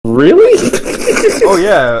Oh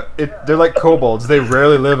yeah, they're like kobolds. They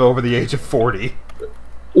rarely live over the age of 40.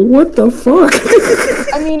 What the fuck?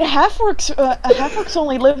 I mean, half-orcs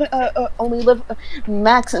only live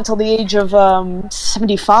max until the age of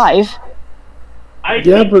 75. I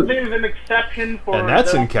think there's an exception for. And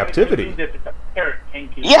that's in captivity. If it's a parrot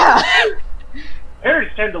kinky. Yeah.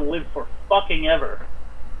 Parrots tend to live for fucking ever.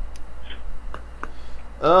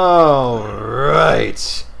 Oh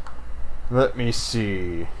right. Let me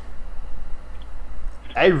see.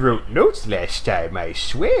 I wrote notes last time, I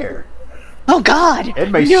swear. Oh God!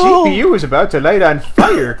 And my CPU is about to light on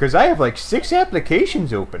fire because I have like 6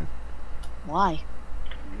 applications open. Why?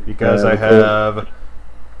 Because I have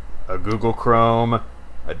a Google Chrome,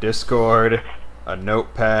 a Discord, a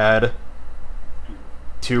Notepad,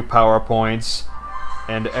 2 PowerPoints,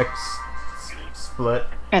 and XSplit.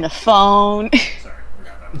 And a phone. Sorry,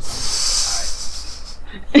 forgot that.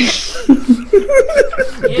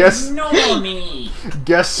 Ignore me!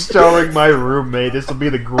 Guest starring my roommate. This will be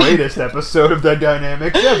the greatest episode of the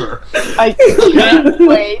Dynamix ever. I can't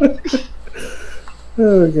wait.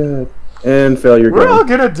 Oh god. And failure. We're all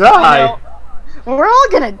gonna die. We're all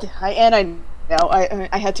gonna die, and I know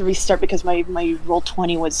I had to restart because my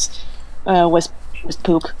Roll20 was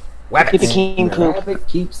poop. Wabbit. It became poop. Wabbit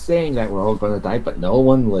keeps saying that we're all gonna die, but no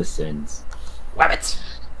one listens. Wabbit.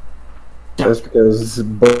 That's because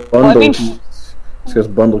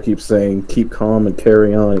Bundle keeps saying keep calm and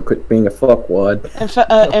carry on and quit being a fuckwad.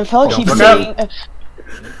 And Fel keeps saying,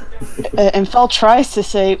 and Fel tries to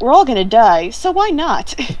say we're all gonna die, so why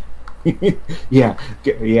not? yeah.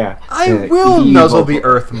 I will nuzzle the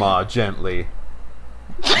Earth Maw gently.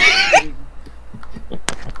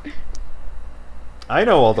 I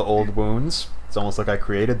know all the old wounds. It's almost like I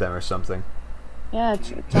created them or something. Yeah,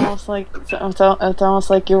 it's almost like it's almost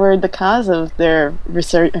like you were the cause of their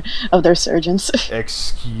surgence.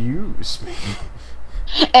 Excuse me.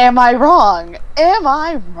 Am I wrong? Am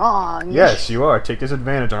I wrong? Yes, you are. Take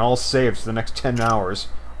disadvantage on all saves for the next 10 hours.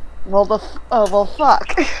 Well,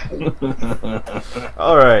 fuck.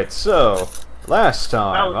 Alright, so, last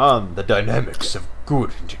time on the Dynamics of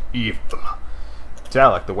Good and Evil.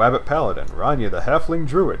 Talic the Wabbit Paladin, Ranya the halfling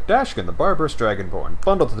druid, Dashegen the barbarous Dragonborn,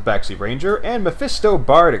 Bundle the Tabaxi Ranger, and Mephisto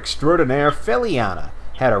bard extraordinaire Feliana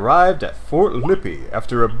had arrived at Fort Lippy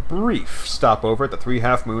after a brief stopover at the Three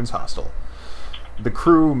Half Moons hostel. The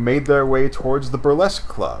crew made their way towards the burlesque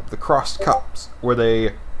club, the Crossed Cups, where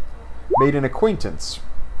they made an acquaintance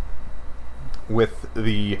with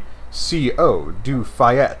the C.O. Du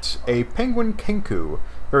Fayette, a penguin kenku,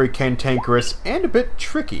 very cantankerous and a bit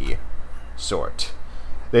tricky sort.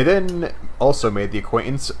 They then also made the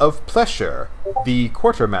acquaintance of Plesher, the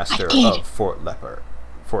quartermaster of Fort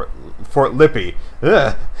Lippy.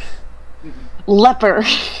 Ugh. Leper.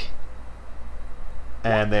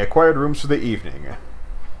 And they acquired rooms for the evening.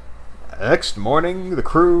 Next morning, the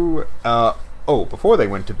crew... before they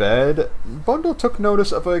went to bed, Bundle took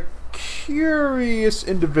notice of a curious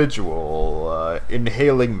individual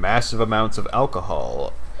inhaling massive amounts of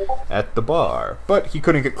alcohol at the bar, but he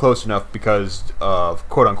couldn't get close enough because of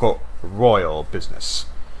quote-unquote royal business.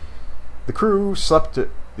 The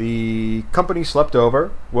company slept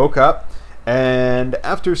over, woke up, and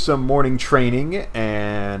after some morning training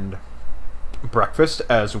and breakfast,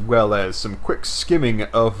 as well as some quick skimming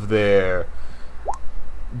of their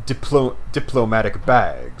diplomatic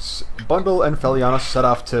bags, Bundle and Feliana set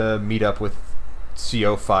off to meet up with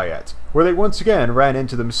C.O. Fayette, where they once again ran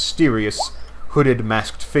into the mysterious hooded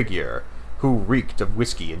masked figure who reeked of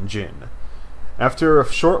whiskey and gin. After a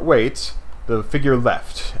short wait, the figure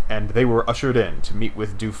left, and they were ushered in to meet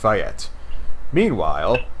with Du Fayette.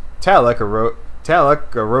 Meanwhile, Talic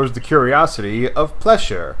aroused the curiosity of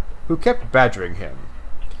Plesher, who kept badgering him.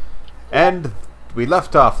 And we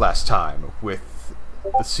left off last time with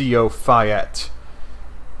the C.O. Fayette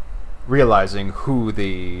realizing who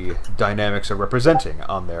the Dynamics are representing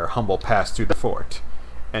on their humble pass through the fort.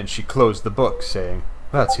 And she closed the book, saying,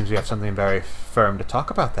 well, it seems we have something very firm to talk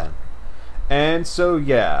about then. And so,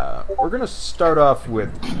 yeah, we're going to start off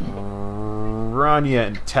with Ranya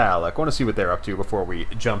and Talic. I want to see what they're up to before we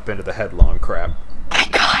jump into the headlong crap.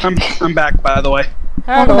 Thank God. I'm back, by the way.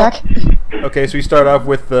 Welcome back. Okay, so we start off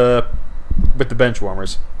with the bench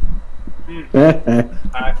warmers. See what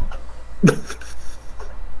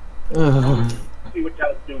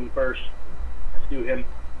Talic's doing first. Let's do him.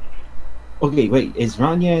 Okay, wait. Is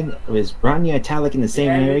Ranya and Talic in the same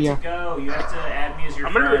area? Go. You have to add me as your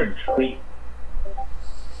I'm friend. under a tree.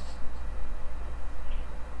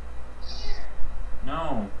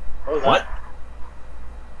 No. What?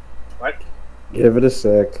 What? Give it a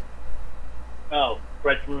sec. Oh,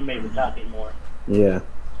 Brett's roommate was talking more. Yeah.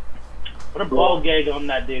 Put a ball gag on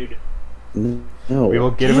that dude. No. We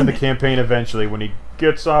will get him in the campaign eventually when he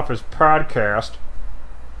gets off his podcast.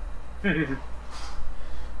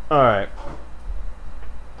 Alright.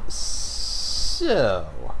 So,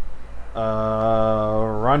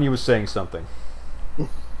 Ranya was saying something.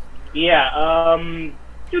 Yeah,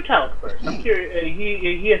 do Talic first. I'm curious.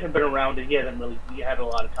 He hasn't been around and he hasn't really had a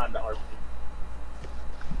lot of time to RP.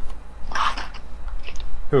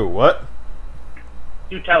 Who? What?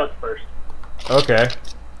 Do Talic first. Okay.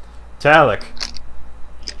 Talic.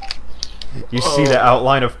 You see the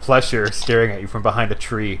outline of pleasure staring at you from behind a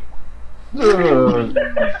tree.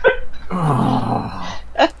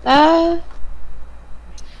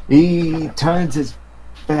 He turns his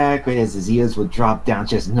back as his ears would drop down,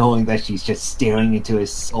 just knowing that she's just staring into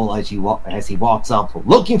his soul as he walks up,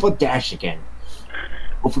 looking for Dashegen.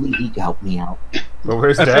 Hopefully he can help me out. But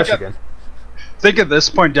where's Dashegen? I think at this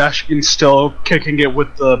point Dashegen's still kicking it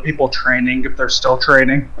with the people training, if they're still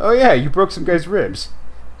training. Oh yeah, you broke some guy's ribs.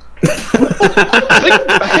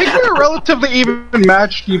 I think we were relatively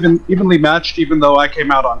evenly matched, even though I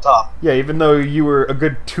came out on top. Yeah, even though you were a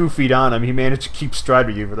good 2 feet on him, he managed to keep stride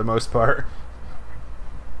with you for the most part.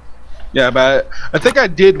 Yeah, but I think I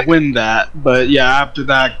did win that. But yeah, after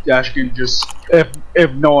that, Dashegen just,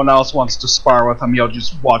 if no one else wants to spar with him, he'll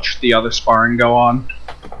just watch the other sparring go on.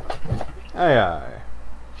 Aye aye.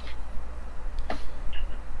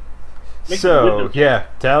 So, yeah,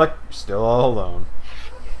 Talic, still all alone.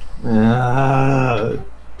 Damn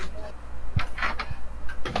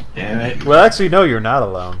it. Well, actually, no, you're not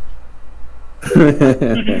alone.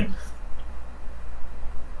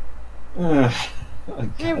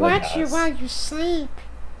 I watch you while you sleep.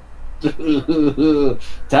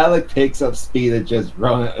 Talic picks up speed and just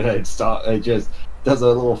just does a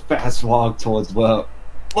little fast walk towards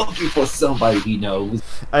looking for somebody he knows.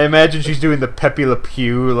 I imagine she's doing the Pepe Le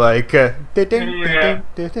Pew, like, Yes.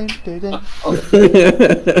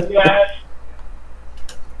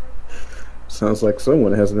 Sounds like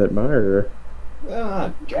someone has an admirer.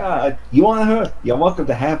 Oh, God. You want her? You're welcome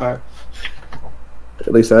to have her.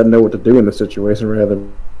 At least I'd know what to do in this situation rather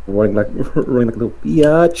than running like a little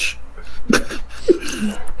biatch.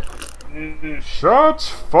 Shots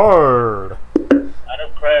fired! I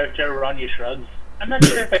don't cry or Ranya shrugs. I'm not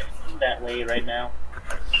sure if I feel that way right now.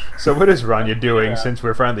 So what is Ranya doing since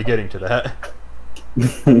we're finally getting to that?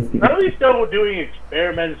 Probably still doing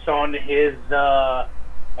experiments on his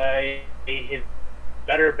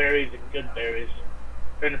better berries and good berries.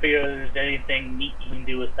 Trying to figure out if there's anything neat you can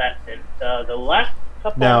do with that since the last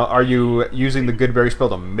couple... Now, are you using the good berry spell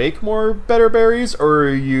to make more better berries, or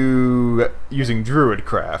are you using druid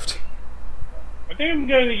craft? I think I'm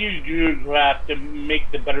going to use druid craft to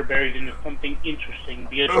make the better berries into something interesting,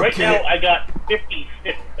 because right now I got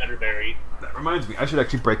 56 better berries. That reminds me, I should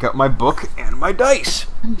actually break out my book and my dice.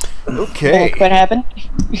 Okay. What happened?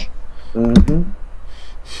 Mm-hmm.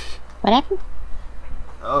 What happened?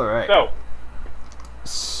 Alright.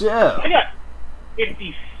 So, I got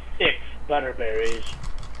 56 better berries.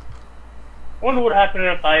 I wonder what happened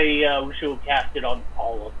if I ritual cast it on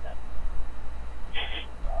all of them.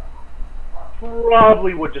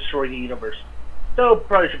 Probably would destroy the universe. So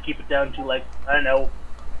probably should keep it down to, like, I don't know,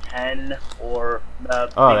 10 or...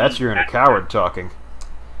 oh, that's your inner coward talking.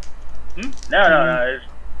 No.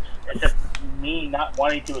 It's just me not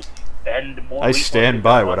wanting to expend more I stand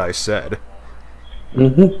by what I said.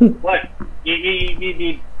 What?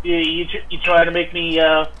 You try to make me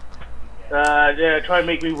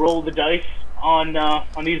roll the dice on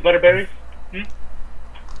these butterberries?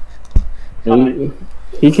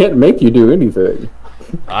 He can't make you do anything.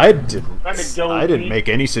 I didn't make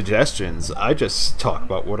any suggestions. I just talk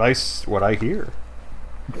about what I hear.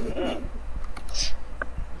 Do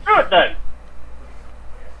it then.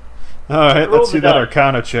 Alright, Roll let's see the that dice.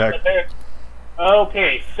 Arcana check.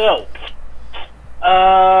 Okay, so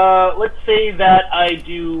let's say that I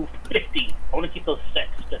do 50. I want to keep those 6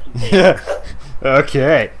 just in case.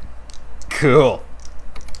 Okay. Cool.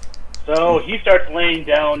 So he starts laying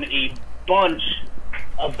down a bunch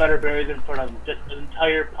of better berries in front of him, just an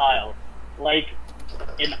entire pile, like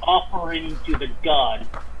an offering to the god,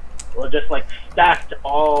 or just like stacked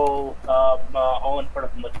all in front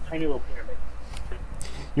of him, like a tiny little pyramid.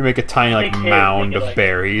 You make a tiny like mound of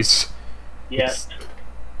berries. Yes.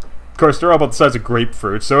 Of course, they're all about the size of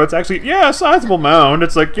grapefruit, so it's actually a sizable mound.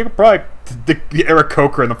 It's like you could probably the Eric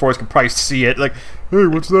Coker in the forest can probably see it. Like, hey,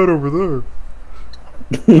 what's that over there?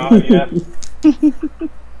 Yes.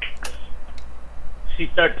 She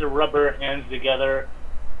starts to rub her hands together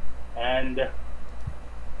and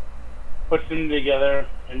puts them together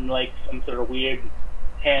in like some sort of weird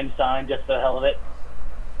hand sign just for the hell of it.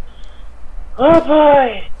 Oh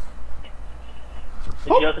boy!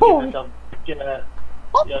 And Oh, she also boy. gives herself, she Oh,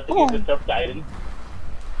 also boy. gives herself guidance.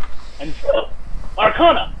 And so,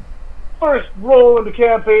 Arcana! First roll in the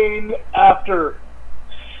campaign after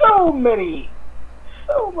so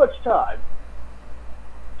much time.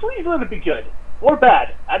 Please let it be good. Or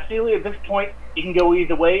bad. Absolutely, at this point, it can go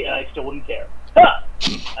either way, and I still wouldn't care. Ha!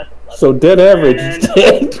 So dead average is And-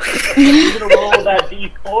 dead. I'm gonna roll that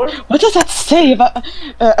d4. What does that say about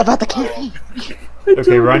the campaign?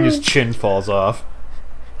 Okay, Ranya's chin falls off.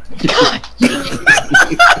 God.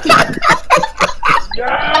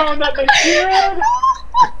 Down, that makes good!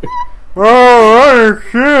 Oh,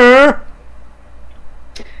 I care.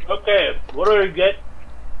 Okay, what do I get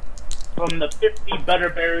from the 50 better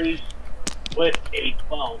berries with a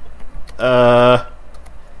 12? I'm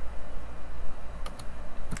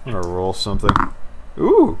gonna roll something.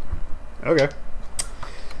 Ooh. Okay.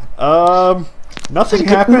 Nothing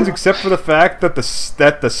happens except for the fact that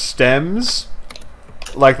the stems,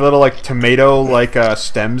 like little like tomato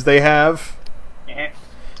stems they have,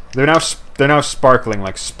 they're now sparkling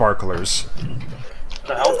like sparklers.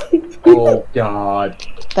 The hell? Oh God.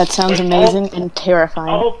 That sounds amazing and terrifying.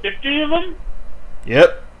 All 50 of them?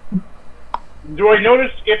 Yep. Do I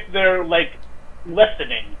notice if they're, like,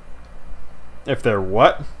 lessening? If they're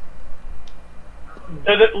what?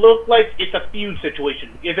 Does it look like it's a feud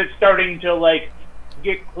situation? Is it starting to, like,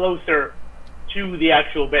 get closer to the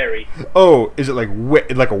actual berry? Oh, is it like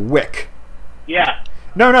a wick? Yeah.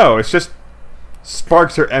 No, it's just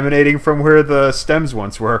sparks are emanating from where the stems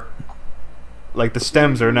once were. Like the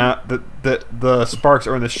stems are not the sparks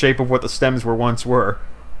are in the shape of what the stems once were.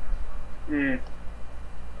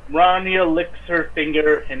 Ranya licks her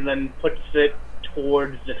finger and then puts it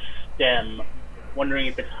towards the stem, wondering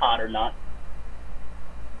if it's hot or not.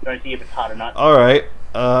 Trying to see if it's hot or not. All right.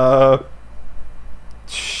 What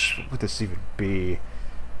would this even be?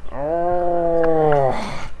 Oh.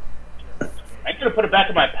 I'm gonna put it back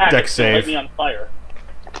in my pack. Deck It's gonna light save. me on fire.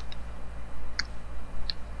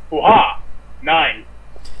 Hoo-ha! 9.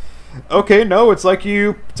 Okay, no, it's like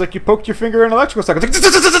you poked your finger in an electrical socket.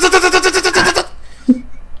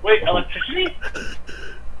 Wait, electricity?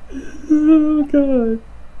 Oh God.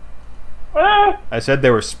 Ah! I said they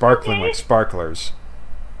were sparkling like sparklers.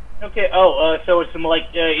 Okay, so it's some, like,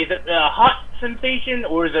 is it a hot sensation,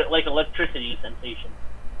 or is it, like, electricity sensation?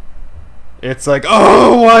 It's like,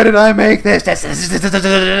 oh, why did I make this? That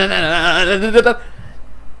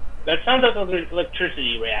sounds like an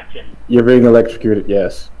electricity reaction. You're being electrocuted,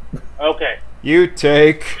 yes. Okay. You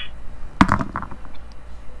take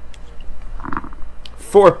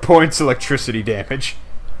 4 points electricity damage.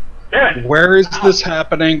 Damn it. Where is this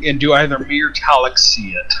happening, and do either me or Talic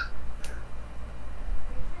see it?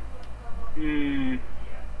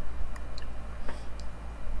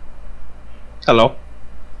 Hello?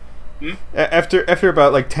 After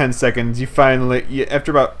about like 10 seconds,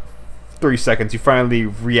 after about 3 seconds, you finally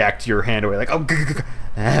react to your hand away, like, oh,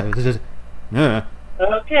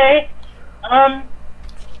 Okay.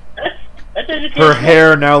 That's educational. her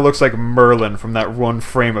hair now looks like Merlin from that one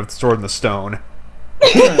frame of Sword in the Stone.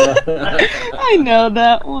 I know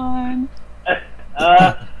that one.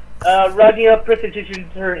 Ranya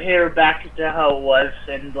positions her hair back to how it was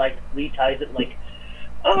and, like, reties it, like,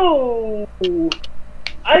 oh,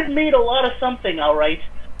 I've made a lot of something, alright.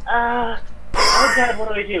 Oh god, what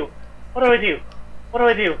do I do? What do I do? What do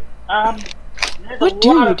I do? What do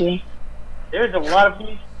you do? There's a lot of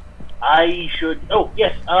these. I should. Oh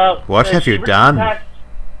yes. What have you done?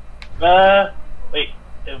 Wait.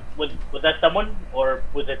 Was that someone, or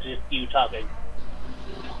was it just you talking?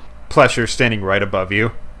 Pleasure standing right above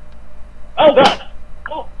you. Oh god.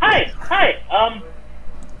 Oh hi.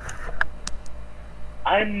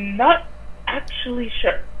 I'm not actually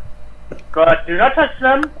sure. But do not touch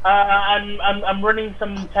them. I'm running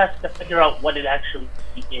some tests to figure out what it actually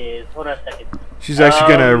is. Hold on a second. She's actually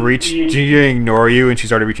gonna reach. She's gonna ignore you, and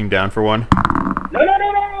she's already reaching down for one. No,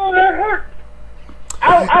 that hurt.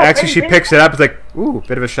 Ow, Actually, she hey, picks it up. It's like, ooh,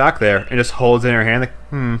 bit of a shock there, and just holds it in her hand. Like,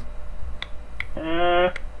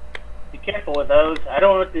 Be careful with those. I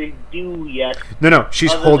don't know what they do yet. No,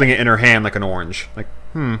 she's Other holding than- it in her hand like an orange. Like,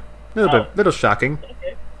 little shocking,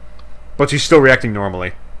 Okay. but she's still reacting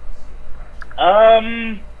normally.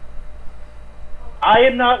 I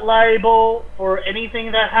am not liable for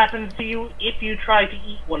anything that happens to you if you try to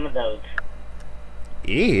eat one of those.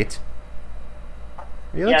 Eat? Are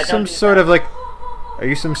you Yeah, like don't some do sort that. of like? Are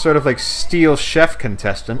you some sort of like steel chef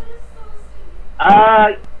contestant?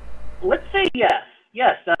 Let's say yes.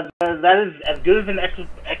 Yes, that is as good as an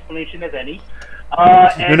explanation as any.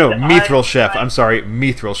 No, mithril chef. I'm sorry,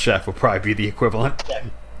 mithril chef will probably be the equivalent.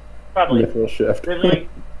 Probably. Mithril shift. They're like,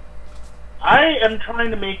 I am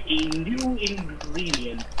trying to make a new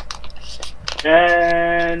ingredient,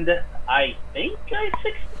 and I think I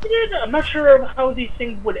succeeded. I'm not sure of how these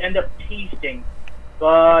things would end up tasting,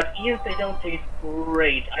 but even if they don't taste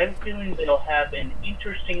great, I'm feeling they'll have an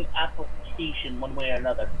interesting application one way or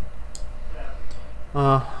another.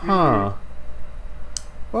 Uh-huh.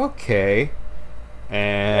 Okay.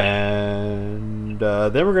 And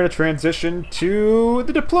then we're going to transition to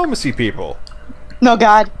the diplomacy people. No,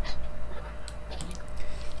 God.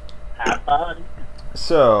 Have fun.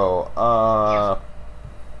 So,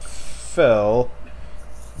 Phil,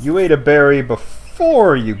 you ate a berry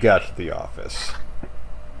before you got to the office.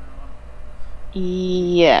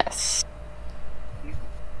 Yes.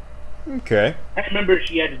 Okay. I remember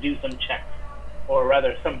she had to do some checks, or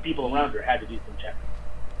rather, some people around her had to do some checks.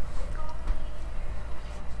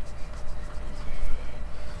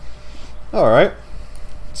 Alright.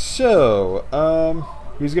 So,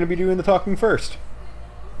 who's going to be doing the talking first?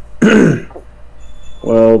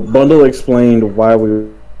 Well, Bundle explained why we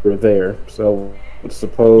were there, so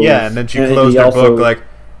suppose... Yeah, and then she closed her book like,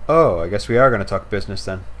 oh, I guess we are going to talk business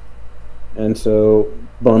then. And so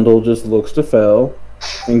Bundle just looks to Fel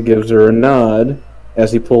and gives her a nod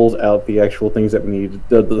as he pulls out the actual things that we need.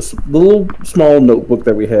 The little small notebook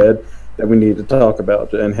that we had that we need to talk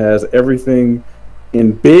about, and has everything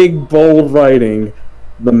in big, bold writing,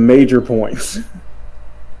 the major points.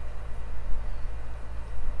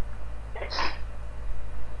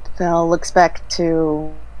 Phil looks back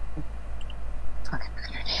to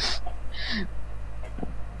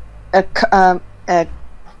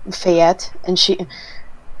Fayette, and she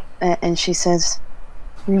says,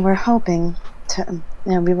 "We were hoping to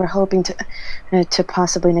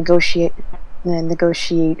possibly negotiate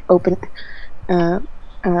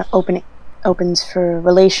opens for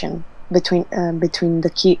relation between the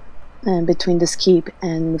keep between this keep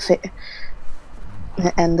and the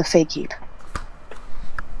Fey keep."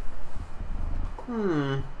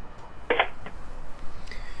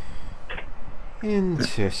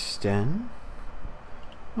 Interesting.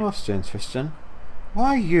 Most interesting.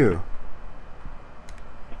 Why you?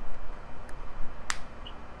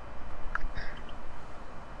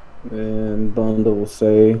 And Bundle will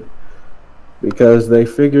say, because they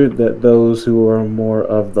figured that those who are more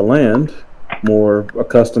of the land, more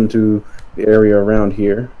accustomed to the area around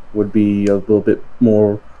here, would be a little bit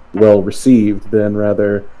more well received than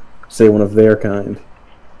rather say one of their kind.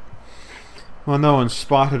 Well, no one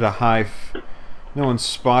spotted a high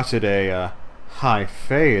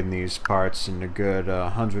Fey in these parts in a good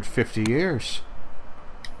 150 years.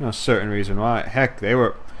 No certain reason why. Heck,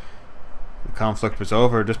 the conflict was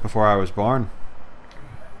over just before I was born.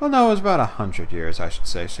 Well, no, it was about 100 years, I should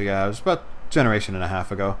say. So yeah, it was about a generation and a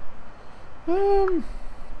half ago.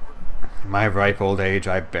 My ripe old age,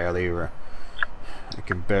 I can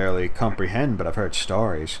barely comprehend, but I've heard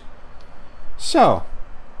stories. So,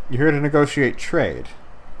 you're here to negotiate trade.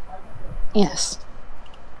 Yes.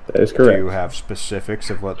 That is correct. Do you have specifics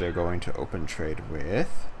of what they're going to open trade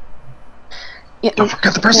with? Yeah, Don't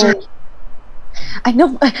forget the prisoners. I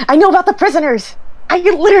know about the prisoners. I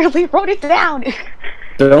literally wrote it down.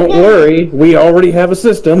 Don't worry, we already have a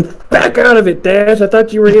system. Back out of it, Dash. I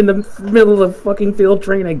thought you were in the middle of fucking field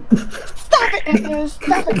training. Stop it!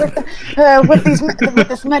 Stop it with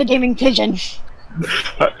this metagaming pigeon.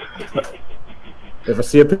 If I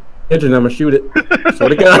see a pigeon, I'm gonna shoot it. Swear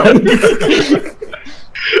to God.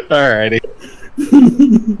 Alrighty.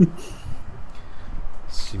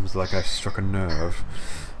 Seems like I've struck a nerve.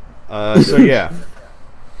 So yeah.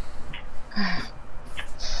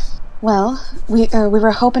 Well, they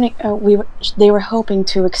were hoping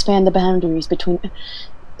to expand the boundaries between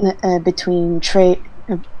trade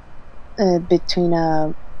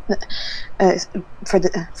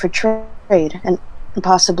for trade, and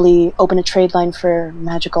possibly open a trade line for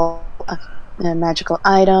magical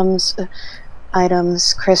items,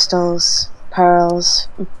 crystals, pearls.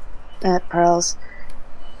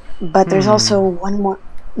 But there's also one more.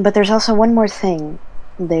 But there's also one more thing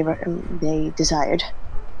they desired.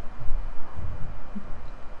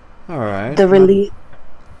 All right. The release.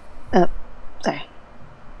 Sorry.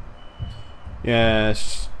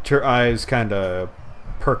 Yes, her eyes kind of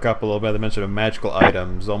perk up a little bit at the mention of magical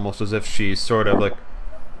items, almost as if she's sort of like,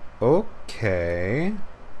 okay.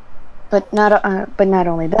 But not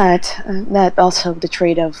only that, that also the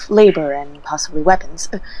trade of labor and possibly weapons.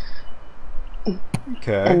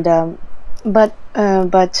 Okay. And but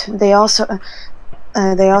they also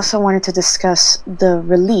wanted to discuss the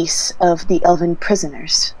release of the elven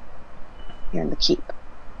prisoners here in the keep.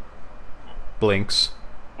 Blinks.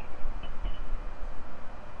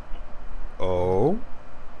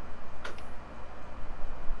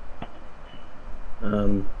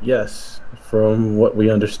 Yes, from what we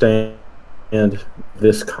understand,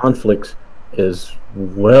 this conflict is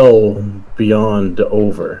well beyond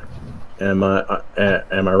over. Am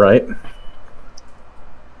I right?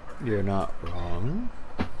 You're not wrong.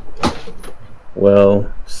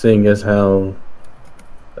 Well, seeing as how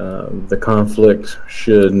the conflict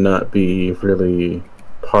should not be really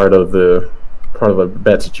part of a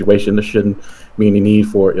bad situation, there shouldn't be any need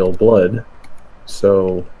for ill blood.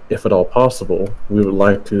 So, if at all possible, we would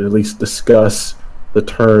like to at least discuss the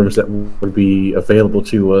terms that would be available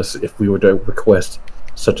to us if we were to request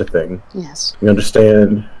such a thing. Yes. We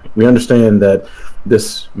understand that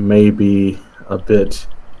this may be a bit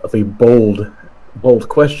of a bold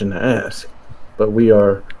question to ask, but we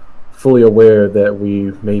are fully aware that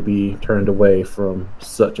we may be turned away from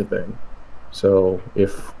such a thing. So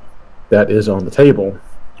if that is on the table,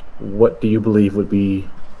 what do you believe would be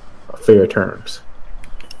fair terms?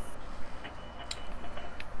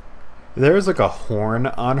 There is like a horn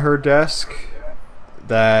on her desk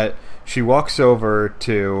that she walks over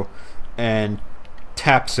to and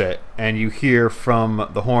taps it, and you hear from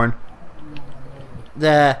the horn,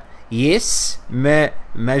 yes, ma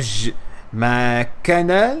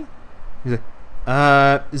canal?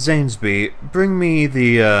 Zainsby, bring me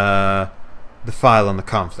the file on the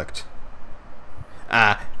conflict.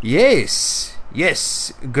 Yes,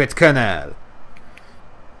 great canal.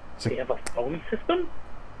 They have a phone system?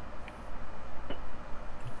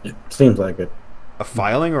 It seems like it. A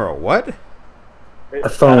filing or a what? A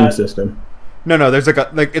phone system. No. There's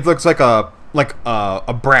it looks like a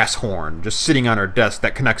brass horn just sitting on her desk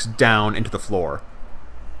that connects down into the floor.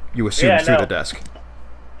 You assume through the desk.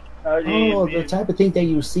 The type of thing that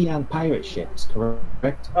you see on pirate ships,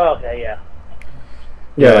 correct? Oh, okay, yeah.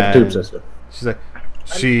 Yeah, like a tube system. She's like,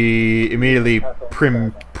 she immediately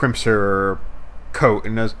primps her coat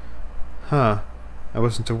and goes, "Huh, I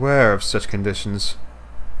wasn't aware of such conditions.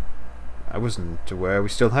 I wasn't aware we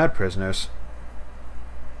still had prisoners."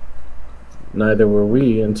 Neither were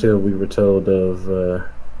we until we were told of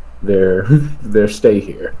their stay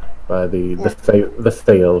here by the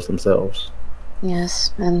Thales themselves.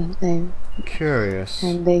 Yes, and they Curious.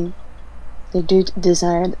 do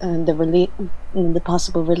desire the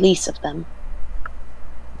possible release of them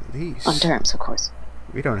Release. on terms, of course.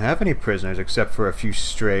 We don't have any prisoners except for a few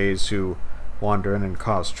strays who wander in and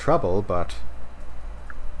cause trouble, but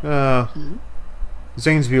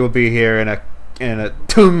Zainsby will be here in a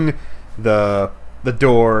tung. The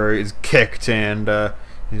door is kicked and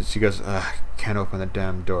she goes, can't open the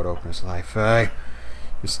damn door to open his life.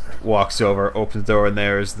 Just walks over, opens the door, and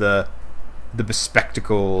there's the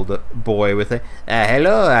bespectacled boy with a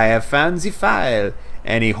hello, I have found the file,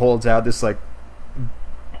 and he holds out this like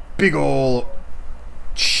big ol'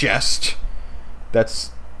 chest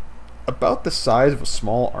that's about the size of a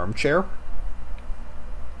small armchair,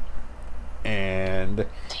 and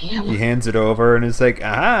Damn. he hands it over and is like,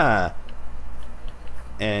 aha,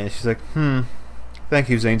 and she's like, thank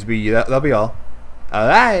you, Zainsby, that'll be all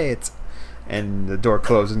right. And the door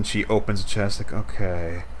closes and she opens the chest like,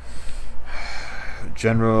 okay,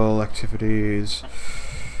 general activities,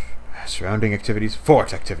 surrounding activities,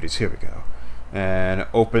 fort activities, here we go, and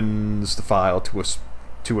opens the file to a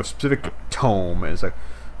specific tome, and it's like,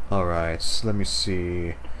 alright, let me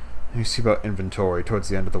see about inventory towards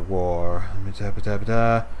the end of the war.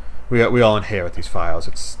 We all inherit these files.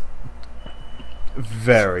 It's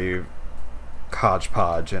very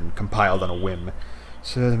hodgepodge and compiled on a whim.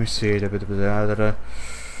 So let me see. We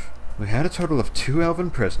had a total of 2 elven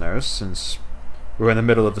prisoners since we're in the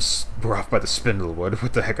middle of we're off by the Spindlewood.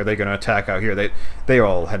 What the heck are they going to attack out here? They are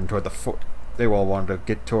all heading toward the fort. They all wanted to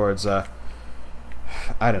get towards I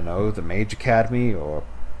don't know, the Mage Academy or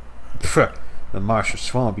the Marsh of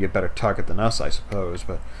Swan would be a better target than us, I suppose.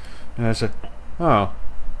 But I said, oh,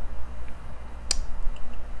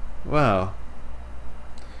 well.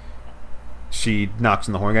 She knocks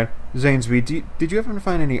on the horn again. Zainsby, did you ever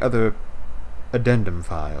find any other addendum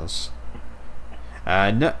files?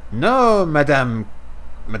 No, Madame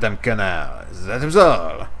Canal. That was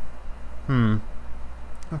all.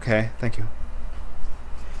 Okay, thank you.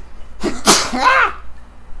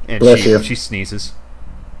 And Bless you. She sneezes.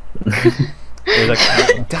 There's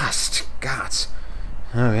like dust. Gods.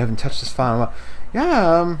 Oh, we haven't touched this file in a while.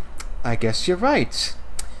 Yeah, I guess you're right.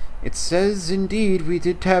 It says, indeed, we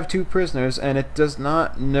did have 2 prisoners, and it does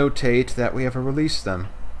not notate that we ever released them.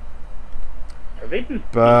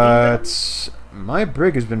 But my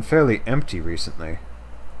brig has been fairly empty recently.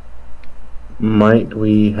 Might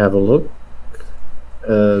we have a look?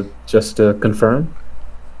 Just to confirm?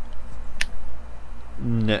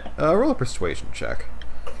 Roll a persuasion check.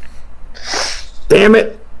 Damn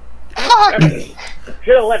it! Fuck!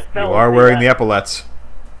 Should have let Fel You are do wearing that. the epaulets.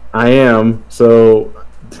 I am. So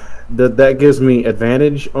that gives me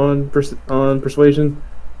advantage on persuasion.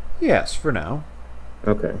 Yes, for now.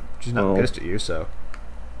 Okay. She's not pissed at you, so.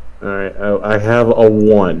 All right. I have a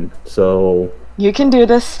 1. So You can do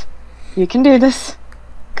this. You can do this.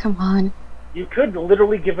 Come on. You could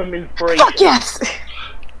literally give him inspiration. Fuck yes!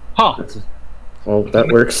 Huh. well that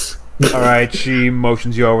works. Alright, she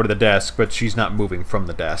motions you over to the desk, but she's not moving from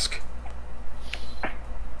the desk.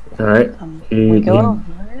 All right. We go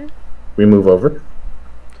over. We move over.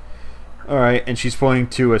 Alright, and she's pointing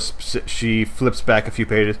to she flips back a few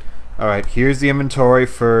pages. Alright, here's the inventory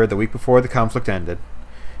for the week before the conflict ended.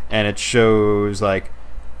 And it shows, like,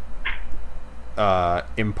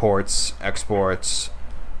 imports, exports,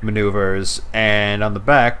 maneuvers, and on the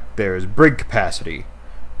back there's brig capacity.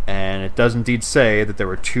 And it does indeed say that there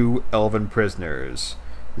were 2 elven prisoners,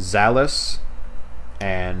 Zalus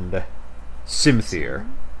and Simthir.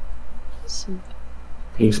 Can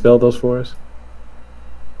you spell those for us?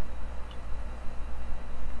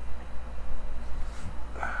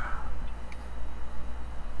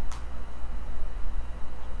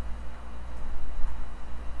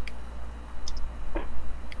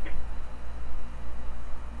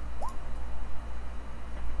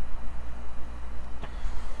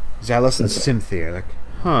 Zalus and Simthir, like,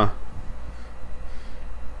 huh.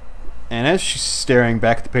 And as she's staring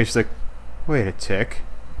back at the page, she's like, wait a tick.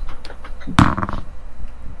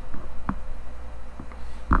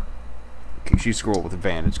 Okay, she scrolled with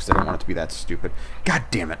advantage because I don't want it to be that stupid. God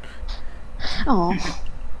damn it. Oh.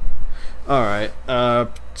 Alright,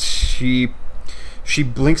 she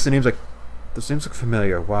blinks the names like, those names look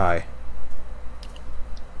familiar, why?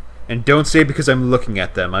 And don't say because I'm looking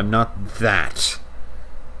at them, I'm not that.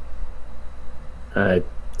 I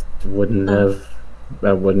wouldn't have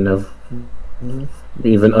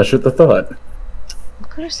even ushered the thought. Of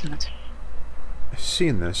course not. I've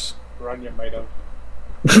seen this. Ranya might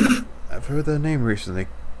have. I've heard the name recently.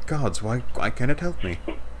 Gods, why can't it help me?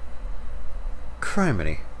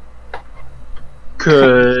 Criminy.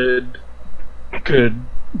 Should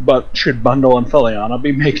Bundle and Feliana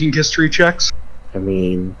be making history checks? I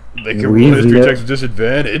mean, They can roll history checks with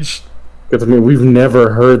disadvantage. because we've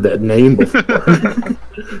never heard that name before.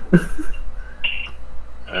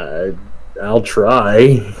 I'll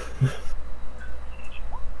try.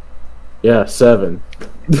 Yeah, 7.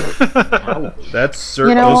 Those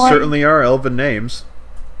You know what? certainly are elven names.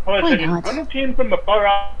 Hold on a Why second. not? Bundle came from a far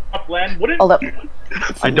off land. Wouldn't Hold up.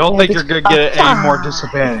 I don't think you're gonna get any more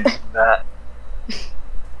disadvantage than that.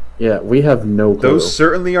 Yeah, we have no clue. Those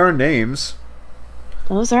certainly are names.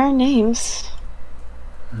 Those are our names.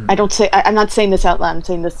 I'm not saying this out loud. I'm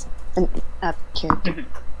saying this out character.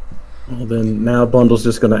 Well, then now Bundle's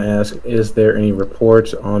just going to ask, is there any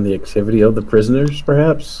report on the activity of the prisoners,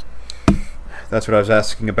 perhaps? That's what I was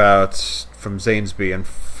asking about from Zanesby.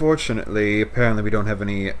 Unfortunately, apparently we don't have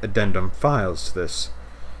any addendum files to this.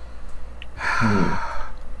 And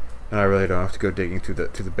I really don't have to go digging through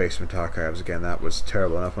the basement archives again. That was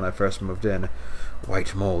terrible enough when I first moved in.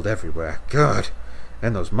 White mold everywhere. God.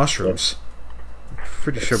 And those mushrooms. I'm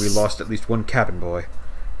pretty sure we lost at least one cabin boy.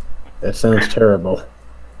 That sounds terrible.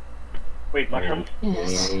 Wait, mushrooms?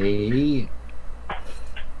 Yes. Hey.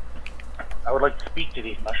 I would like to speak to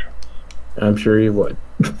these mushrooms. I'm sure you would.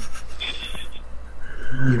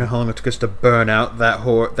 You know how long it took us to burn out that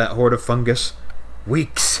horde of fungus?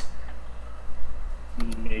 Weeks.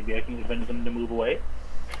 Maybe I can convince them to move away.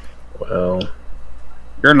 Well,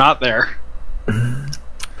 You're not there.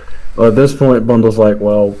 at this point, Bundle's like,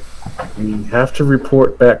 well, we have to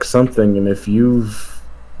report back something, and if you've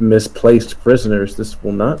misplaced prisoners, this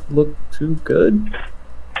will not look too good.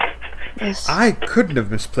 Yes. I couldn't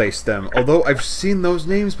have misplaced them, although I've seen those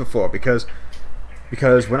names before, because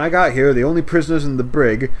when I got here, the only prisoners in the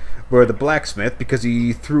brig were the blacksmith, because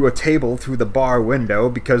he threw a table through the bar window,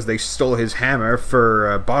 because they stole his hammer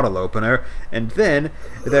for a bottle opener, and then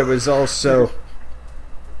there was also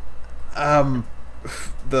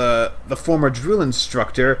the former drill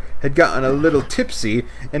instructor had gotten a little tipsy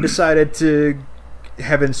and decided to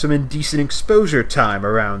have some indecent exposure time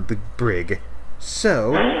around the brig.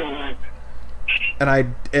 So,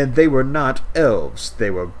 and they were not elves. They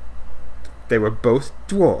were both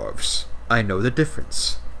dwarves. I know the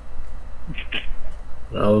difference.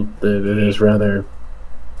 Well, it is rather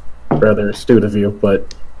astute of you,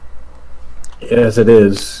 but as it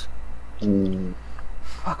is,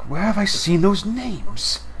 Fuck, where have I seen those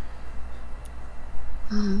names?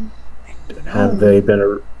 have they been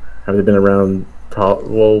around?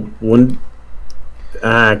 Well,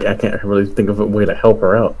 I can't really think of a way to help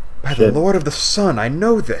her out. By Shit. the Lord of the Sun, I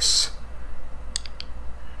know this.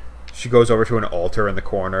 She goes over to an altar in the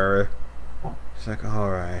corner. She's like,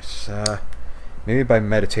 alright, maybe by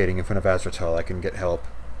meditating in front of Azrael I can get help.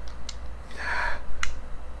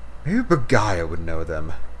 Maybe Bagaya would know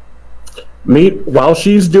them. While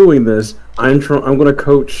she's doing this, I'm going to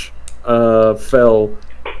coach Fel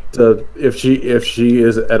to if she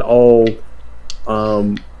is at all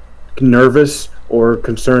nervous or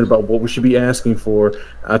concerned about what we should be asking for.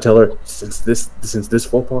 I tell her since this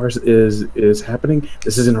faux pas is happening,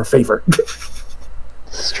 this is in her favor.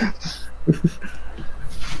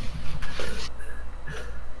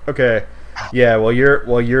 Okay. Yeah, while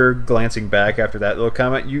you're glancing back after that little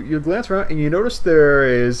comment, you glance around and you notice there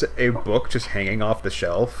is a book just hanging off the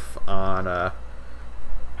shelf on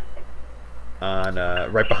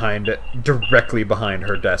right behind, directly behind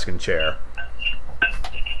her desk and chair.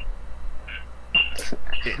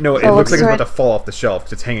 It looks like it's about to fall off the shelf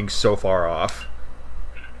because it's hanging so far off.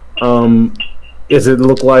 Does it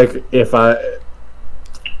look like if I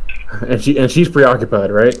and she's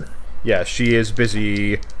preoccupied, right? Yeah, she is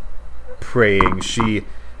busy praying. She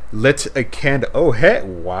lit a candle. Oh, hey!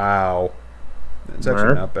 Wow, that's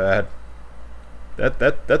actually not bad.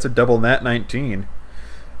 That's a double nat 19.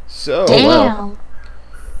 So Damn.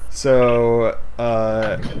 So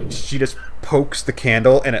she just pokes the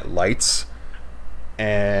candle and it lights,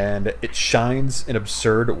 and it shines an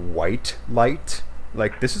absurd white light.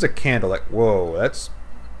 Like, this is a candle. Like, whoa,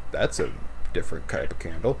 that's a different type of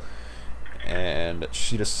candle. And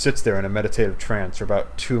she just sits there in a meditative trance for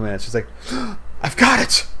about 2 minutes. She's like, I've got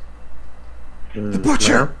it! The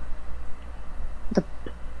butcher! The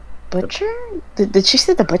butcher? Did she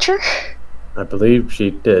say the butcher? I believe she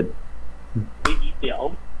did.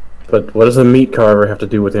 Yeah. But what does a meat carver have to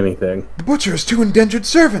do with anything? The butcher has 2 indentured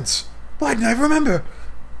servants! Why didn't I remember?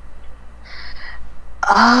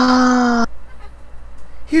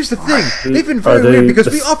 Here's the thing. They've been very weird because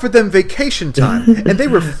we offered them vacation time, and they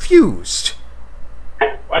refused.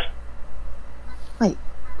 What? Wait,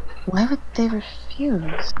 why would they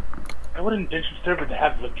refuse? I wouldn't indentured servant to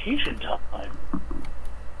have vacation time.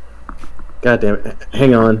 God damn it.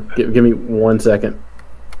 Hang on. Give me 1 second.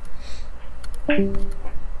 I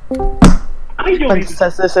don't Ben even...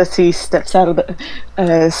 says this as he steps out of the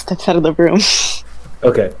room.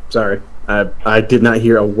 Okay, sorry. I did not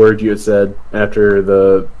hear a word you had said after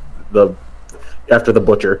the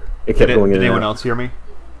butcher. It kept going in. Did and anyone out. else hear me?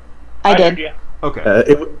 I did. Yeah. Okay.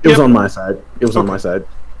 It was on my side. It was on my side.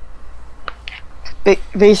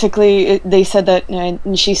 Basically, they said that,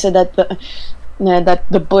 and she said that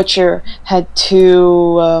the butcher had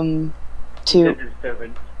two. Indentured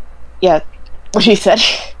servant. Yeah, what she said.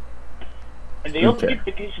 And they also get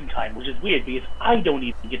vacation time, which is weird because I don't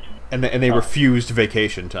even get to. And they refused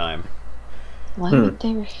vacation time. Why would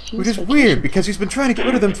they refuse? Which is vacation? weird because he's been trying to get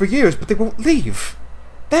rid of them for years, but they won't leave.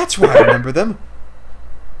 That's why I remember them.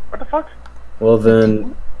 What the fuck? Well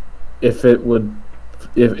then, if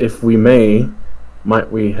we may, might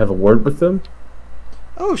we have a word with them?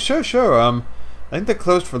 Oh, sure. I think they're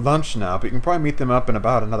closed for lunch now, but you can probably meet them up in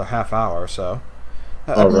about another half hour or so.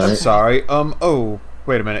 All right. I'm sorry. Oh,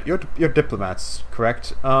 wait a minute. You're diplomats,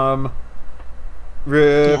 correct? Yes.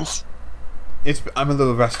 I'm a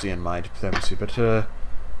little rusty in my diplomacy, but is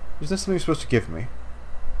this something you're supposed to give me?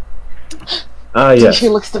 Yes. She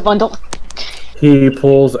looks to bundle. He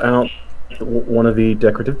pulls out one of the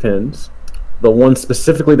decorative pins, the one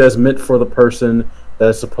specifically that's meant for the person that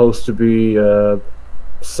is supposed to be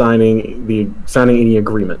signing any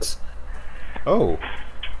agreements. Oh.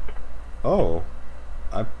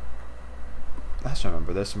 Last time I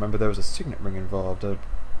remember this. Remember there was a signet ring involved.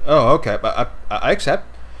 Okay, but I accept.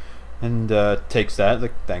 And takes that.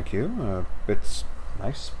 Like, thank you. It's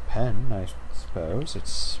nice pen, I suppose.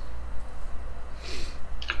 It's.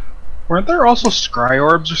 Weren't there also scry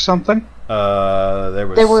orbs or something? There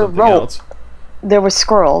were something rope. else. There were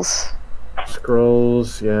scrolls.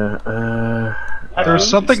 Scrolls, yeah. There was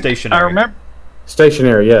something. Stationary. I remember.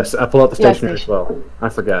 Stationary, yes. I pull out the Yeah, stationary as well. I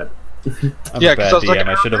forgot. I'm Yeah, a 'cause bad I was like, DM.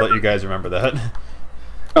 I should have let you guys remember that.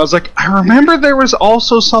 I was like, I remember there was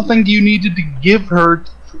also something you needed to give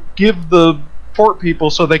the fort people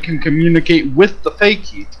so they can communicate with the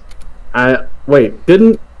fakie. Wait,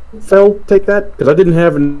 didn't Fel take that? Because I didn't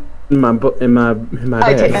have it in my bag.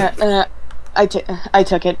 I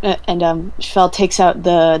took it, and Fel takes out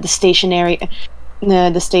the stationery,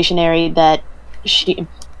 that she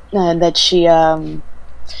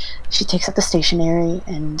takes out the stationery,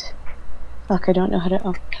 and fuck, I don't know how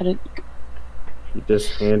to. You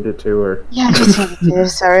just hand it to her. Yeah, I just wanted to.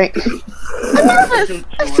 Sorry. I'm nervous.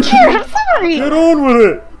 I'm scared. I'm sorry. Get on with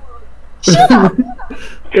it! Shut up.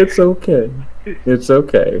 It's okay. It's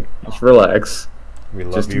okay. Just relax. We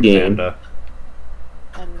love Just a you, game. Panda.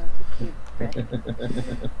 I love you, Brett.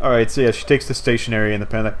 Alright, so yeah, she takes the stationery and the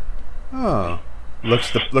pen, like, oh.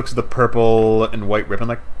 Looks at the purple and white ribbon,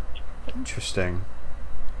 like, interesting.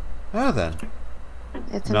 Oh, then.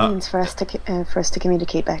 It's a Not- means for us to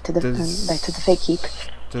communicate back to the fake keep.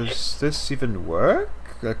 Does this even work?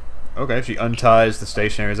 Like, okay, she unties the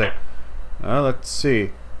stationery. Is like, oh, let's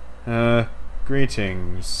see.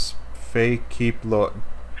 Greetings, fake keep lord.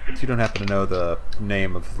 You don't happen to know the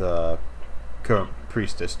name of the current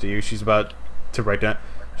priestess, do you? She's about to write down.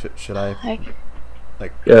 Should I? Hi.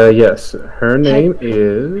 Yes. Her name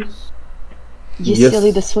is. You Yes.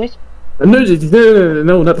 silly the switch?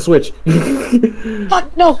 No, not the switch.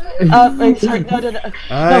 Fuck no! Sorry, no.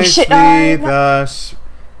 I shit, see no. the.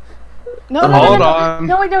 No, Hold on.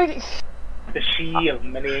 No. The she of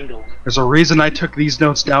many angles. There's a reason I took these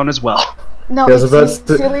notes down as well. No, Yes, it's that's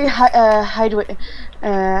the the- silly hideaway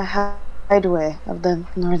of the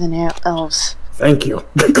northern elves. Thank you.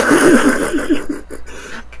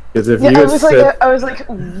 Because if Yeah, you had said, I was like,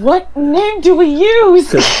 what name do we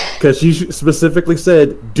use? because you specifically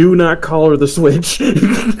said, do not call her the switch.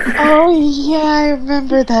 Oh yeah, I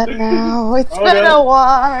remember that now. It's Oh, been no. a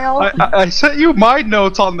while. I sent you my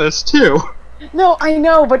notes on this too. No, I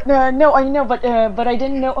know, but but I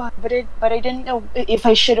didn't know, but I didn't know if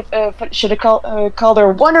I should have called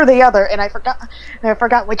her one or the other, and I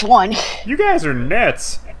forgot which one. You guys are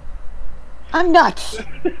nuts. I'm nuts.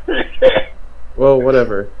 Well,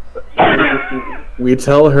 whatever. We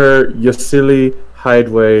tell her, you silly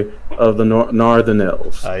hideaway of the northern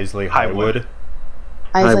elves. Isley Highwood.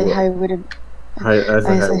 Isley Highwood. Highwood.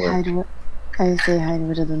 Isley Isley Highwood. Highwood. Isley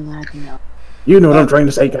Highwood of the northern elves. You know what I'm trying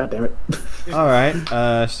to say, goddammit.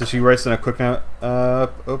 Alright, so she writes in a quick note,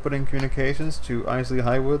 opening communications to Isley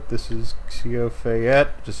Highwood. This is Co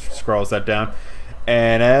Fayette. Just scrolls that down.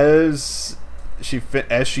 And as she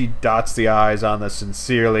dots the I's on the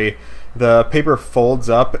sincerely, the paper folds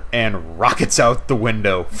up and rockets out the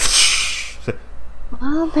window.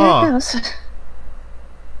 Well, there Huh. it goes.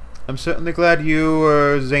 I'm certainly glad you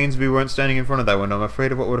or Zanesby weren't standing in front of that window. I'm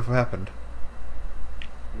afraid of what would have happened.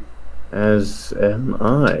 As am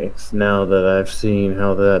I, now that I've seen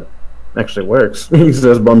how that actually works. He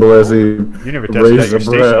says, Bundle as he You never tested out raises your a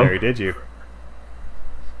brow. stationery, did you?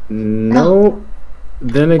 No.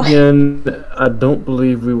 Then again, I don't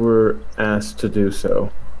believe we were asked to do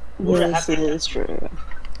so. Yes, it is true.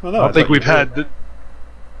 Well, no, I don't think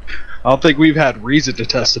we've had reason to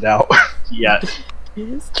test it out yet. It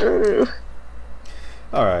is true.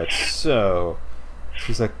 Alright, so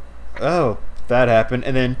she's like, oh, that happened,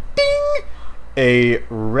 and then ding! A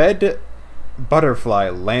red butterfly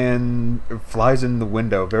flies in the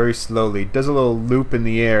window very slowly, does a little loop in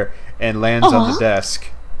the air, and lands on the desk.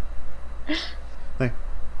 Like,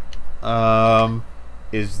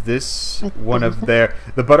 is this one of their...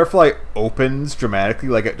 The butterfly opens dramatically,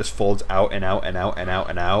 like it just folds out and out and out and out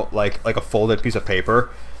and out, like a folded piece of paper.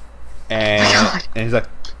 And he's like,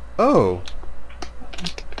 oh,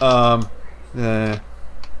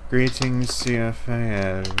 greetings,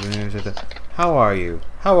 CFA. How are you?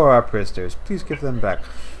 How are our prisoners? Please give them back.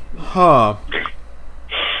 Huh.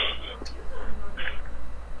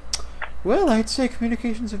 Well, I'd say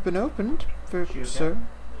communications have been opened, sir.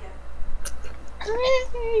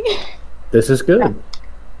 This is good.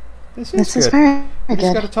 This This is is good. very I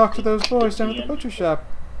just got to good. talk to those boys down at the butcher shop.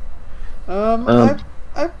 I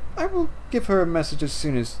will give her a message as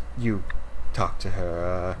soon as you talk to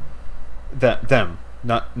her. Them,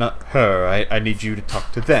 not her. I need you to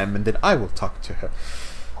talk to them, and then I will talk to her.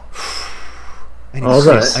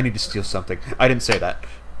 I need to steal something. I didn't say that.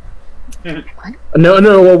 No,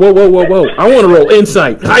 whoa. I want to roll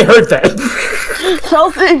insight. I heard that.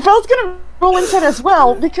 Fel's gonna roll insight as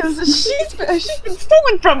well because she's been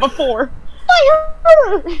stolen from before. I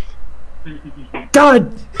heard her.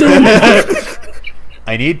 God damn it.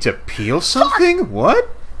 I need to peel something? What?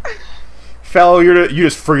 Fellow, you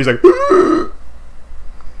just freeze like.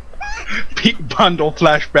 Pete Bundle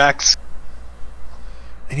flashbacks.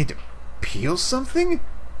 I need to peel something?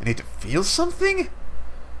 I need to feel something?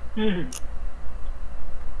 Well,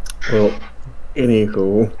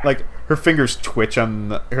 anywho. Like, her fingers twitch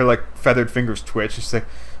her, like, feathered fingers twitch. She's like,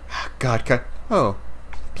 God. Oh,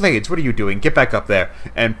 Blades, what are you doing? Get back up there.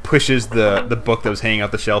 And pushes the book that was hanging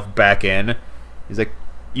off the shelf back in. He's like,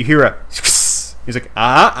 you hear a... He's like,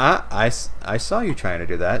 I saw you trying to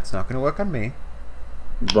do that. It's not going to work on me.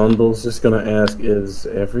 Bundle's just gonna ask, is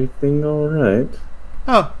everything alright?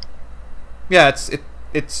 Oh. Yeah, it's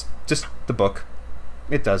just the book.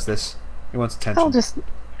 It does this. It wants attention.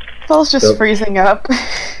 Fel's just Yep. freezing up.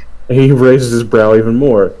 He raises his brow even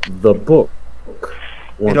more. The book.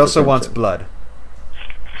 It also wants attention. blood.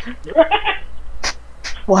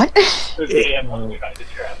 What? Okay, I'm trying to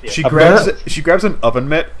trap you. She grabs an oven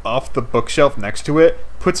mitt off the bookshelf next to it,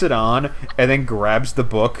 puts it on, and then grabs the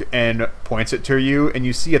book and points it to you, and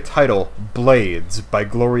you see a title, Blades, by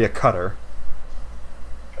Gloria Cutter.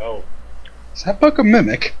 Oh. Is that book a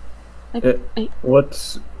mimic?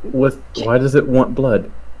 What's with? Why does it want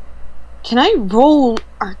blood? Can I roll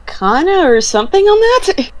Arcana or something on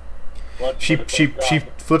that? She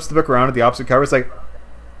flips the book around to the opposite cover. It's like,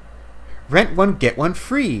 rent one, get one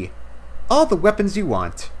free. All the weapons you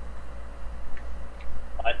want.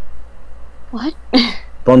 What?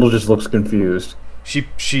 Bundle just looks confused. She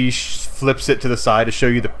flips it to the side to show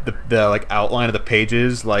you the like outline of the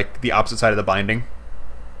pages, like the opposite side of the binding.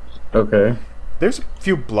 Okay. There's a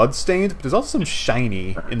few blood stains, but there's also some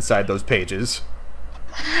shiny inside those pages.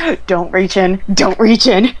 Don't reach in. Don't reach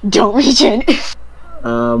in. Don't reach in.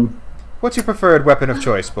 What's your preferred weapon of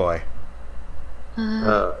choice, boy?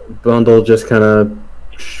 Bundle just kind of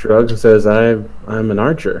shrugs and says, I'm an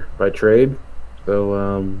archer by trade,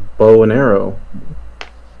 so bow and arrow.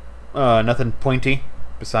 Nothing pointy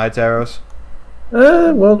besides arrows?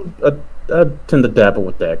 Well, I tend to dabble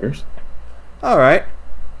with daggers. Alright.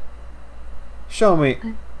 Show me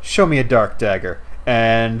a dark dagger.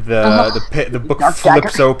 And the book Dark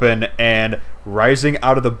flips dagger. open, and rising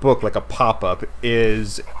out of the book like a pop-up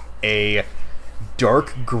is a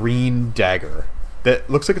dark green dagger that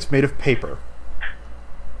looks like it's made of paper.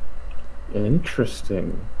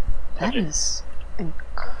 Interesting. That is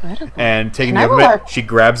incredible. And taking Can the I other roll bit, she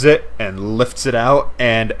grabs it and lifts it out,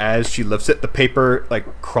 and as she lifts it, the paper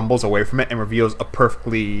like crumbles away from it and reveals a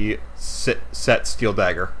perfectly set steel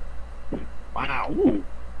dagger. Wow.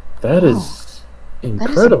 That is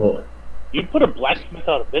incredible. You put a blacksmith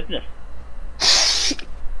out of business.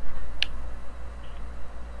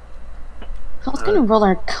 I was gonna roll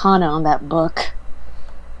Arcana on that book.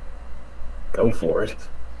 Go for it.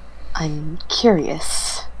 I'm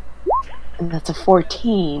curious. And that's a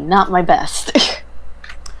 14, not my best.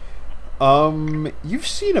 You've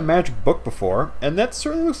seen a magic book before, and that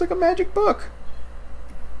certainly looks like a magic book.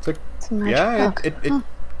 It's like, It's a magic yeah, book.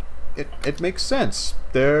 it makes sense.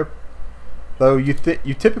 Though you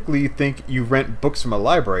typically think you rent books from a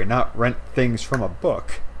library, not rent things from a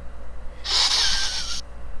book.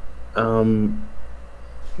 The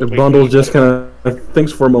bundle just kind of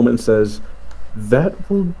thinks for a moment and says, "That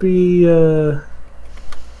will be a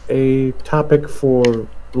topic for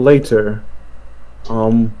later."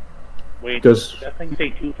 Wait, Does- does that thing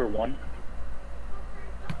say 2 for 1?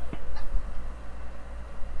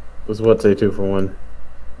 Was what say 2 for 1?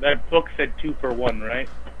 That book said 2 for 1, right?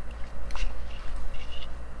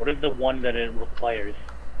 What is the one that it requires?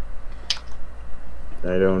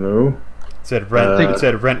 I don't know. It said rent. Uh, It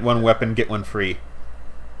said rent one weapon, get one free.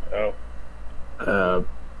 Oh.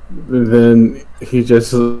 Then he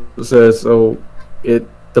just says, "Oh,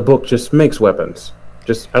 the book just makes weapons,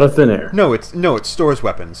 just out of thin air." No, it stores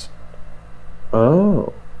weapons.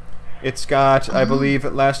 Oh, It's got, I believe,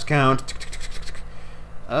 at last count,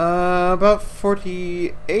 about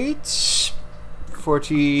 48,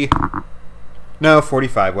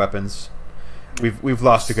 45 weapons. We've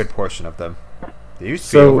lost a good portion of them. There used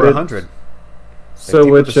to be over 100. so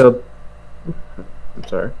people it just- shall. I'm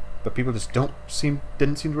sorry. But people just didn't seem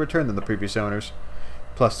to return them, the previous owners.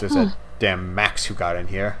 Plus, there's that damn Max who got in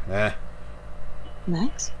here.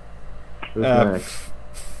 Max? Who's Max?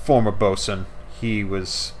 Former bosun. He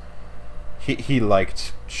he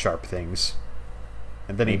liked sharp things,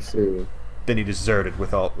 and then I see. he deserted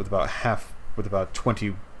with about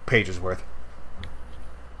 20 pages worth.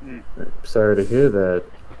 Sorry to hear that.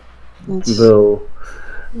 That's-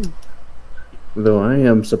 Though I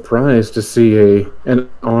am surprised to see an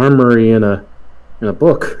armory in a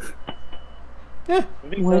book. Yeah,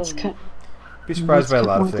 Words cut. be surprised by a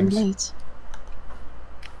lot of more than things. blades.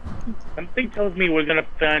 Something tells me we're gonna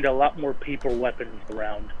find a lot more paper weapons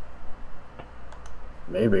around.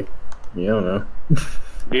 Maybe. You don't know.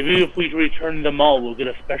 Maybe if we return them all, we'll get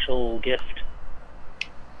a special gift.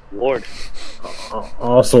 Lord.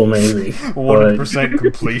 Also, maybe. 1%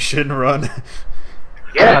 completion run.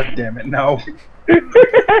 God damn it, no.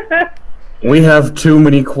 We have too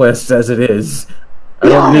many quests as it is. I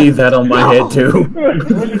don't need that on my head too.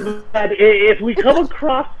 If we come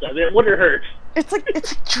across them, it wouldn't hurt. It's like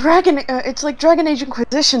Dragon Age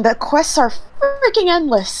Inquisition. The quests are freaking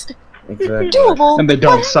endless. Exactly. Doable. And they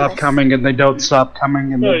don't but stop endless. coming, and they don't stop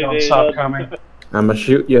coming, and they No, don't they stop don't. coming. I'ma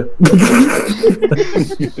shoot you.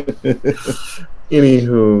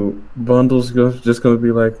 Anywho, Bundle's just gonna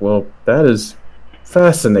be like, well, that is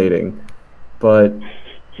fascinating, but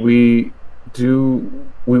we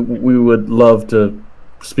we would love to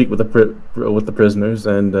speak with the prisoners,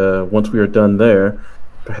 and once we are done there,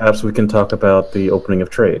 perhaps we can talk about the opening of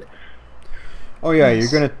trade. Oh yeah,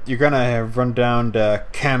 Yes. you're gonna run down to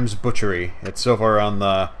Cam's Butchery. It's over on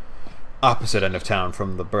the opposite end of town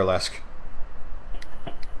from the burlesque.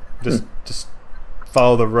 Just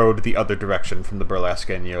follow the road the other direction from the burlesque,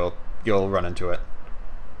 and you'll run into it.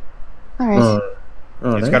 All right.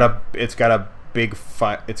 It's got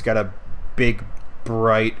a big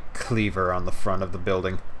bright cleaver on the front of the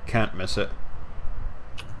building. Can't miss it.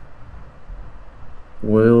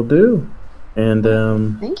 Will do. And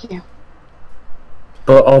Thank you.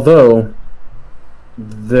 but although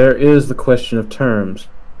there is the question of terms.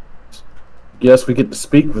 Yes, we get to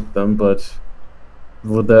speak with them, but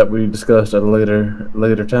would that be discussed at a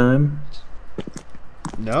later time?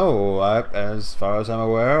 No, as far as I'm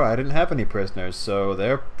aware, I didn't have any prisoners, so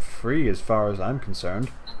they're free as far as I'm concerned.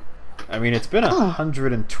 I mean, it's been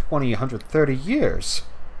 120, 130 years.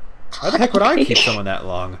 Why the heck would I keep someone that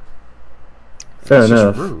long? Fair That's just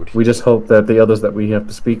enough. rude. We just hope that the others that we have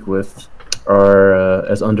to speak with are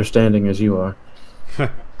as understanding as you are.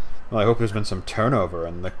 Well, I hope there's been some turnover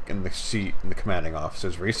in the commanding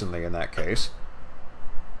officers recently. In that case,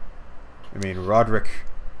 I mean, Roderick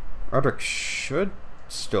should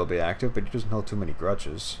still be active, but he doesn't hold too many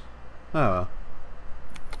grudges. Oh well.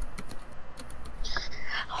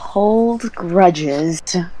 Hold grudges.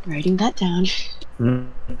 Writing that down.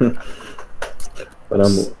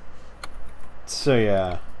 But So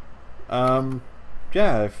yeah,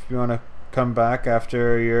 yeah. If you want to come back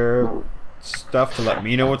after your stuff to let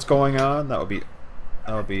me know what's going on, that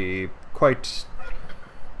would be quite.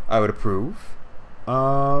 I would approve.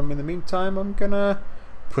 In the meantime, I'm gonna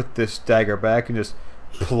put this dagger back and just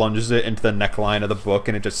plunges it into the neckline of the book,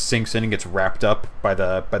 and it just sinks in and gets wrapped up by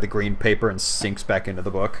the green paper and sinks back into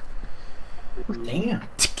the book. Damn.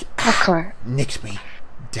 Of course. Nicked me,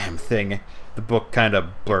 damn thing. The book kind of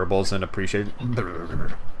blurbles and appreciates. Wonder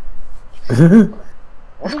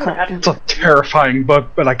what happened. It's a terrifying book,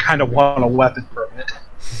 but I kind of want a weapon from it.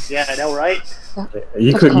 Yeah, I know, right?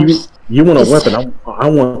 you Of could course. you want a weapon? I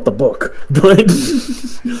want the book. But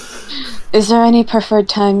Is there any preferred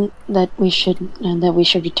time that we should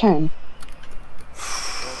return?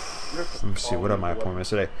 Let me see, what are my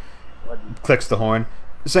appointments today? Clicks the horn.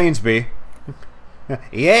 Sainsby.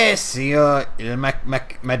 Yes,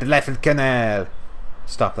 my delightful canal.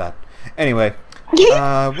 Stop that. Anyway,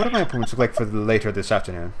 what do my appointments look like for later this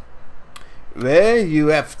afternoon? Well, you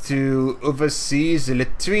have to oversee the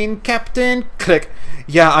latrine, Captain. Click.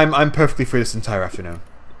 Yeah, I'm perfectly free this entire afternoon.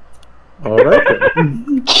 all right.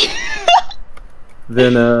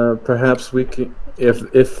 Then perhaps we can. If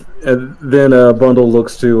then Bundle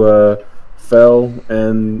looks to Fel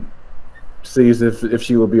and sees if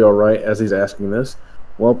she will be all right as he's asking this.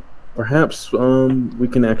 Well, perhaps we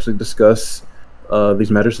can actually discuss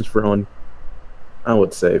these matters since we're on, I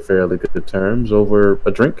would say, fairly good terms over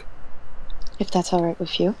a drink. If that's all right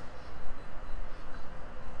with you.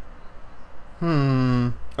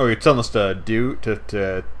 Oh, you're telling us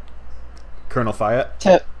to Colonel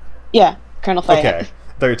Fayette? Yeah, Colonel Fayette. Okay. I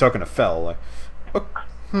thought you were talking to Fel. Like,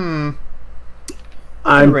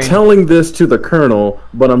 I'm Arrange- telling this to the Colonel,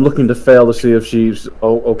 but I'm looking to Fel to see if she's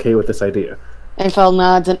okay with this idea. And Fel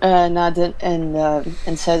nods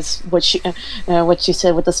and says what she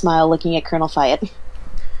said with a smile, looking at Colonel Fayette.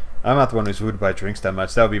 I'm not the one who's wooed by drinks that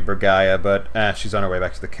much. That would be Bergaya, but she's on her way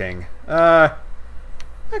back to the king.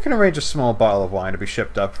 I can arrange a small bottle of wine to be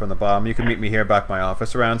shipped up from the bottom. You can meet me here back at my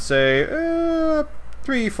office around, say,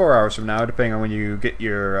 3-4 hours from now, depending on when you get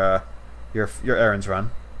your errands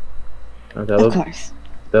run. Of course.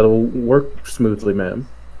 That'll work smoothly, ma'am.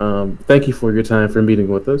 Thank you for your time for meeting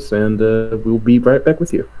with us, and we'll be right back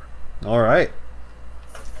with you. All right.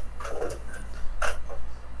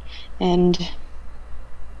 And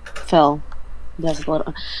Phil does a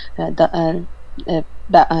little,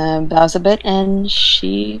 bows a bit, and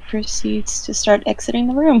she proceeds to start exiting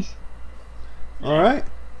the room. All right.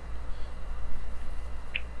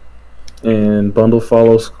 And Bundle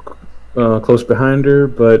follows close behind her,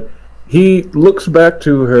 but he looks back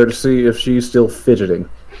to her to see if she's still fidgeting.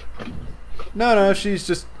 No, she's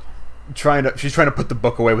just trying to put the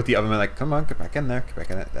book away with the oven. Like, come on, get back in there, get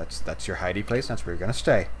back in it. That's your hidey place. That's where you're gonna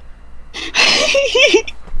stay.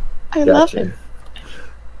 I love it.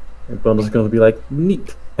 And Bundle's going to be like,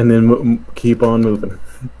 neat, and then keep on moving.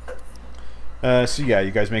 So yeah,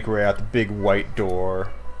 you guys make your way out the big white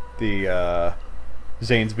door. The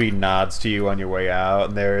Zanesby nods to you on your way out,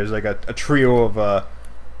 and there's like a trio of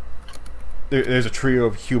there's a trio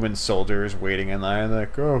of human soldiers waiting in line.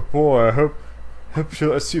 Like, oh boy, I hope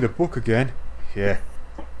she'll see the book again. Yeah,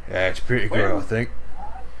 it's pretty good, I think.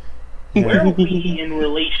 Where are we in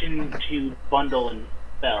relation to Bundle and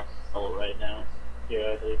Fell right now?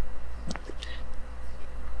 Theoretically.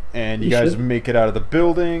 And you guys make it out of the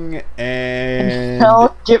building, and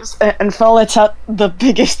Fell lets out the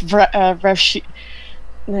biggest breath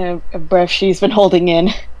she's been holding in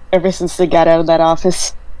ever since they got out of that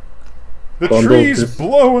office. The trees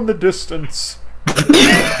blow in the distance,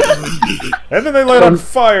 and then they light on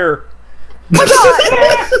fire.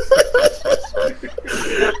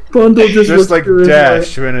 Bundle just like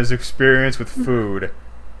Dash in his experience with food.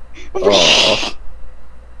 I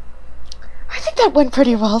think that went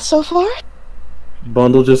pretty well so far.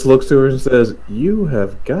 Bundle just looks to her and says, "You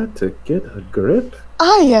have got to get a grip."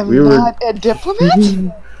 I am not a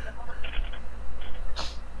diplomat.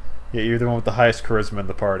 Yeah, you're the one with the highest charisma in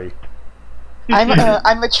the party.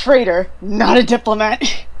 I'm a traitor, not a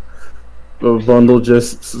diplomat. Bundle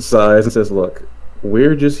just sighs and says, "Look,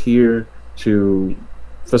 we're just here to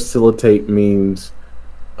facilitate means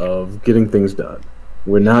of getting things done.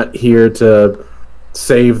 We're not here to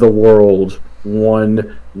save the world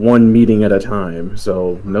one meeting at a time.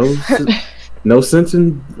 So no sense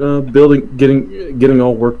in getting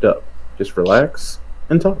all worked up. Just relax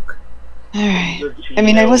and talk." Alright. I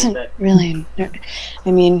mean, I wasn't really...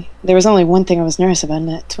 I mean, there was only one thing I was nervous about, and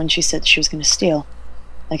that's when she said she was going to steal.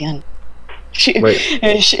 Again. She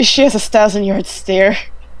has a 1,000-yard stare.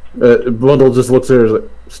 Bundle just looks at her and is like,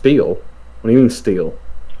 "Steal? What do you mean steal?"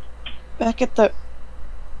 Back at the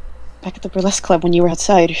burlesque club when you were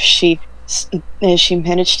outside, she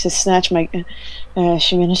managed to snatch my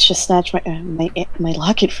my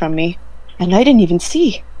locket from me, and I didn't even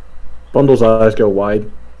see. Bundle's eyes go wide.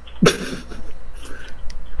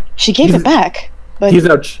 She gave it back, but he's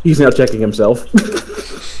now checking himself.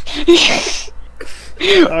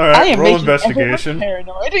 Alright, roll investigation.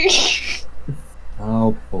 Paranoid.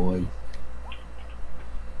 Oh boy.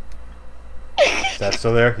 Is that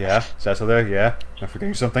still there? Yeah. Is that still there? Yeah. Am I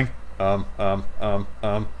forgetting something?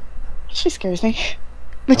 She scares me,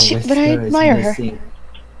 but I admire her.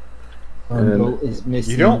 Bundle is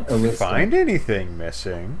missing. You don't Alyssa. find anything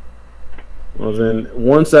missing. Well then,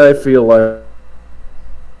 once I feel like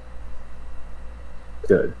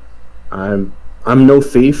good, I'm no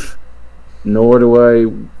thief, nor do I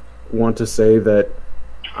want to say that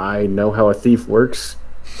I know how a thief works.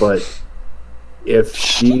 But if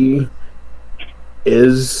she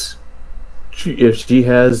has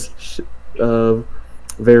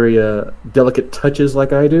very delicate touches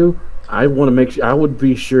like I do, I would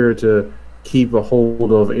be sure to keep a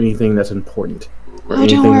hold of anything that's important. Oh,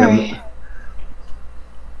 don't worry.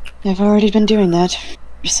 I've already been doing that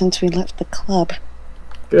since we left the club.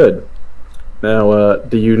 Good. Now,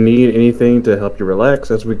 do you need anything to help you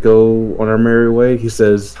relax as we go on our merry way? He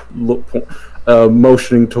says,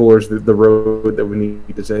 motioning towards the road that we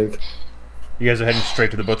need to take. You guys are heading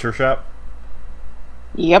straight to the butcher shop?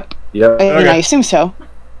 Yep. Yep. And I assume so.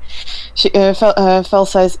 She Fell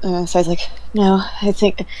sighs like, "No, I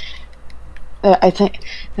think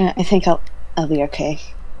I'll be okay."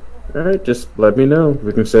 All right, just let me know.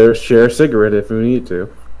 We can share a cigarette if we need to.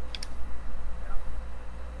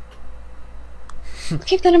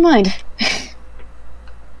 Keep that in mind.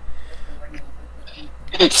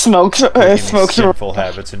 Smokes. Sinful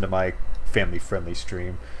habits into my family-friendly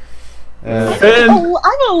stream. I'm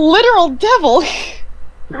a literal devil.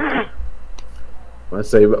 I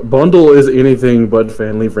say, Bundle is anything but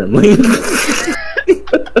family-friendly. As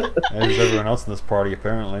is everyone else in this party,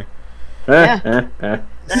 apparently. Yeah.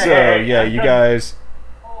 So yeah, you guys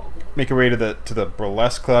make your way to the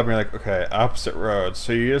burlesque club, and you're like, okay, opposite roads.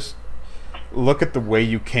 So you just look at the way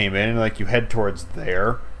you came in, and like you head towards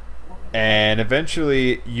there, and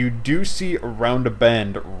eventually you do see around a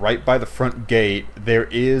bend right by the front gate there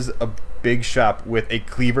is a big shop with a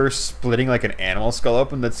cleaver splitting like an animal skull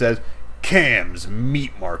open that says Cam's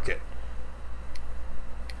Meat Market.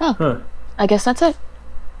 Oh, huh. I guess that's it.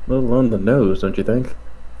 A little on the nose, don't you think?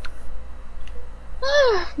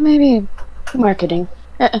 Maybe marketing.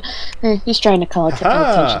 He's trying to call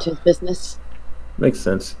attention to his business. Makes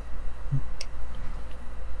sense.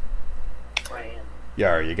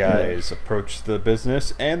 Yeah, you guys approach the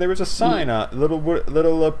business, and there was a sign, a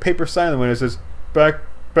little paper sign on the window that says back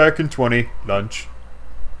in 20 lunch.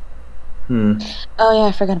 Oh yeah,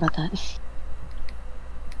 I forgot about that.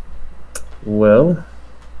 Well,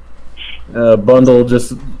 Bundle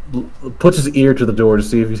just puts his ear to the door to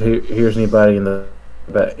see if he hears anybody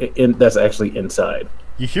that's actually inside.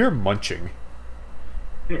 You hear munching.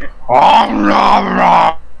 Okay,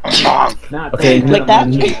 like that?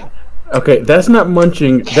 Okay, that's not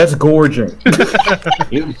munching. That's gorging.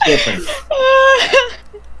 Huge difference.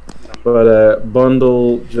 But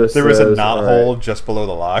Bundle just There was a says, knot "All hole just below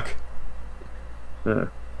the lock. right."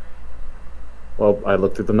 Well, I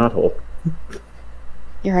looked through the knot hole.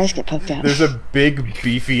 Your eyes get poked out. There's a big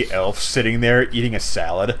beefy elf sitting there eating a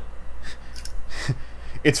salad.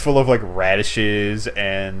 It's full of like radishes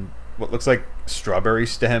and what looks like strawberry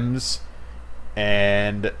stems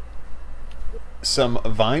and some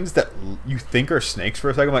vines that you think are snakes for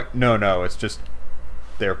a second. I'm like, no, it's just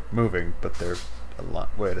they're moving, but they're a lot.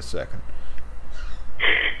 Wait a second.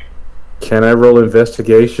 Can I roll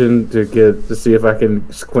investigation to see if I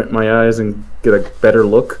can squint my eyes and get a better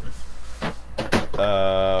look?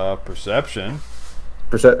 Perception.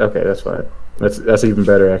 Okay, that's fine. That's even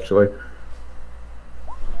better actually.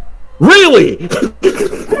 Really?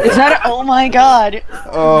 Is that? Oh my god!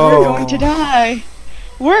 Oh. We're going to die.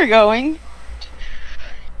 We're going.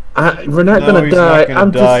 We're not No, gonna he's die. not gonna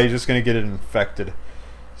I'm die. He's just gonna get it infected.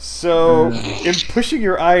 So, in pushing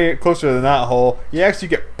your eye closer to the knot hole, you actually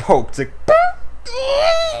get poked. It's like,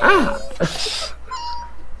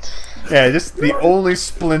 yeah, just the only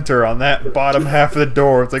splinter on that bottom half of the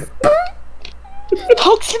door. It's like,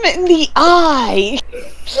 Pokes him in the eye.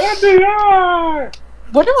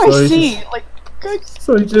 What do So I he see? just- Like, good.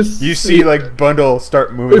 So he just you see like Bundle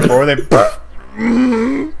start moving forward.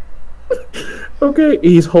 Then, okay.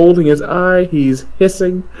 He's holding his eye. He's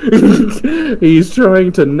hissing. He's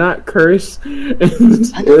trying to not curse. And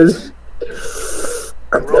is,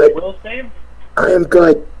 I'm Roll good. will save. I am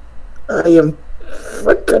good. I am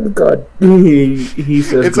freaking good. He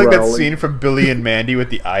says. it's like that growling. scene from Billy and Mandy with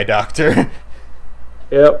the eye doctor.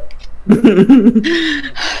 Yep.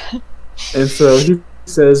 And so he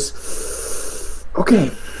says,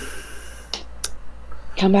 "Okay,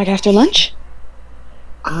 Come back after lunch?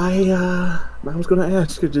 I was gonna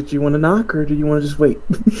ask, did you want to knock or do you want to just wait?"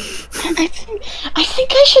 I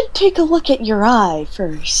think I should take a look at your eye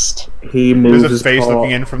first. He moves There's a his face paw.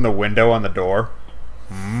 looking in from the window on the door.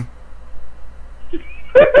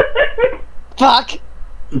 Fuck.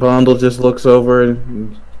 Bondle just looks over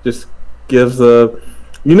and just gives the,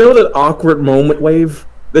 you know, that awkward moment wave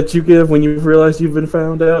that you give when you realize you've been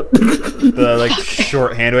found out. The like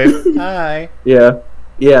short hand wave. Hi.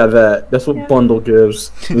 Yeah, that's what Bundle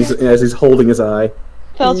gives as he's holding his eye.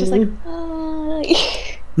 Fel's just like,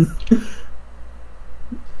 hi.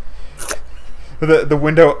 The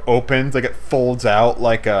window opens, like it folds out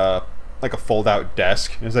like a fold out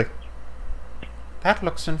desk. And it's like, that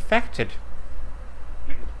looks infected.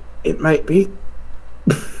 It might be.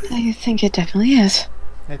 I think it definitely is.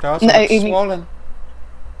 It also No, looks I mean- swollen.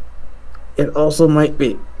 It also might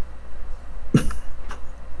be.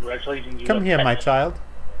 Congratulations, you Come have here, pet. my child.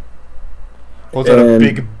 Holds out a And-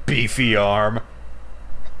 big beefy arm.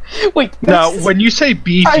 Wait, Now, that's- when you say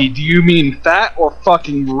beefy, do you mean fat or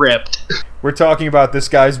fucking ripped? We're talking about this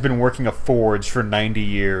guy's been working a forge for 90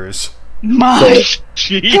 years. my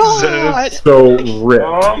Jesus. god! So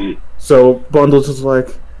ripped. So Bundle's just like,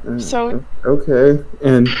 So- okay,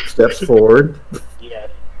 and steps forward. Yes,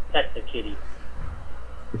 pet the kitty.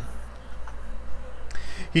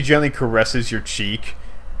 He gently caresses your cheek,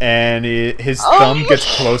 and his Oh. thumb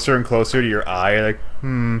gets closer and closer to your eye, like,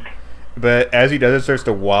 But as he does, it starts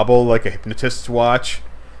to wobble like a hypnotist's watch,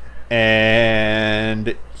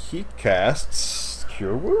 and he casts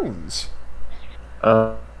Cure Wounds.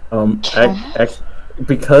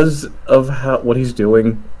 Because of what he's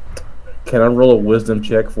doing, can I roll a wisdom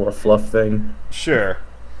check for a fluff thing? You Sure.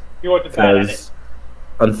 want to pat at it. Because,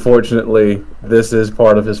 unfortunately, this is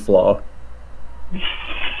part of his flaw.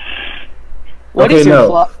 What Okay, is your no.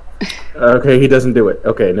 flaw? Okay, he doesn't do it.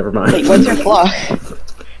 Okay, never mind. Wait, what's your flaw?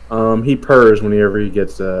 He purrs whenever he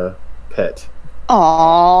gets a pet.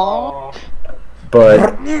 Aww.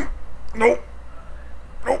 But Nope.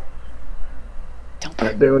 Don't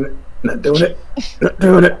not doing it. Not doing it. Not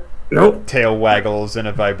doing it. Nope. Tail waggles in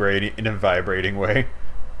a vibrating way.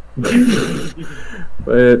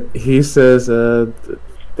 But he says,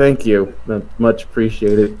 "Thank you, much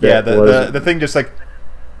appreciated." Yeah, That was- the thing just like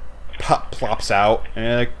plops out, and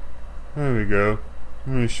you're like, there we go.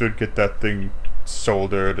 We should get that thing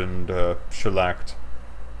soldered and shellacked.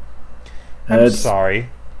 I'm It's- sorry.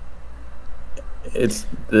 It's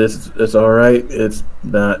all right. It's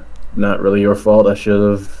not really your fault. I should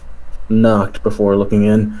have knocked before looking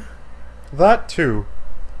in. That too.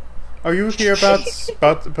 Are you here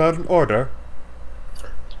about an order?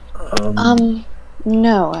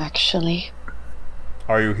 No, actually.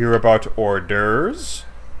 Are you here about orders?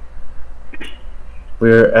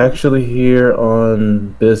 We're actually here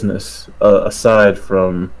on business, aside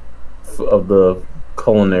from of the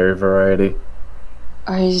culinary variety.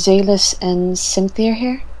 Are Zalis and Cynthia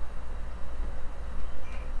here?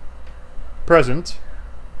 Present.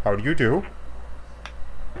 How do you do?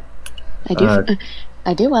 I do.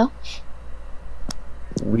 I do well.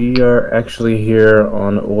 We are actually here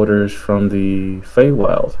on orders from the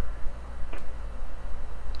Feywild.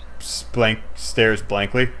 Stares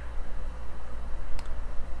blankly.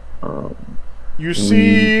 You we-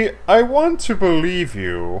 see, I want to believe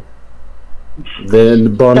you.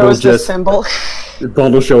 Then Bundle Shows the just symbol.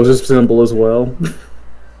 Bundle shows his symbol as well.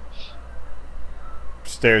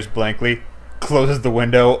 Stares blankly. Closes the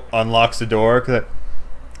window. Unlocks the door.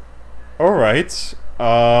 Alright.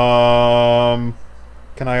 Can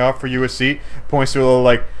I offer you a seat? Points to a little,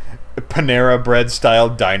 like, Panera Bread style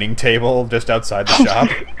dining table just outside the shop.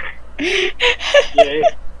 Yeah,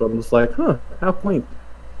 Bundle's like, huh, how quaint.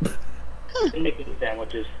 they make the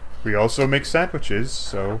sandwiches. We also make sandwiches,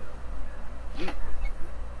 so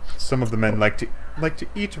some of the men like to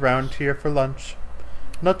eat around here for lunch.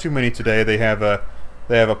 Not too many today. They have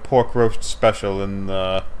a pork roast special in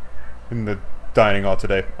the dining hall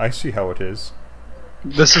today. I see how it is.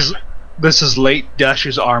 This is late.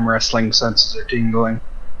 Dash's arm wrestling senses are tingling.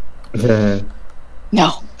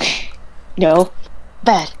 No. No.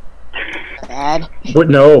 Bad. Bad. But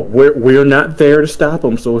no, we're not there to stop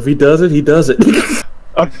him. So if he does it, he does it.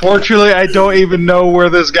 Unfortunately, I don't even know where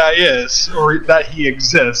this guy is or that he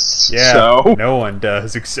exists. Yeah, So no one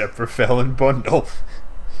does except for Fel and Bundle.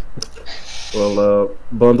 Well,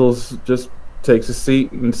 Bundles just takes a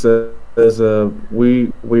seat and says,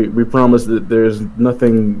 "We promise that there's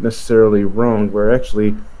nothing necessarily wrong. We're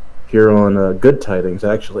actually here on good tidings,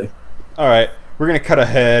 actually." All right, we're gonna cut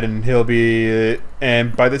ahead, and he'll be.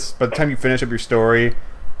 And by the time you finish up your story,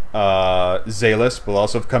 Zalis will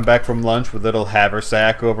also have come back from lunch with a little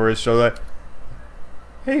haversack over his shoulder.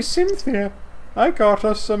 Hey, Cynthia, I got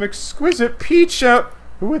us some exquisite peach out.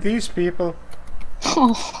 Who are these people?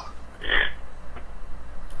 Oh.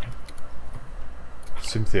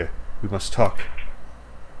 Cynthia, we must talk.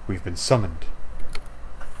 We've been summoned.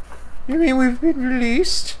 You mean we've been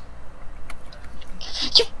released?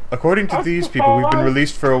 According to these people, we've been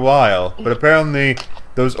released for a while, but apparently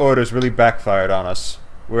those orders really backfired on us.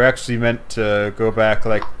 We're actually meant to go back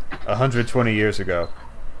like 120 years ago.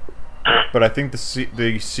 But I think the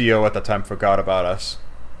CO at that time forgot about us.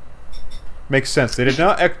 Makes sense. They did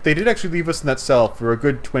not. They did actually leave us in that cell for a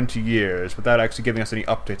good 20 years without actually giving us any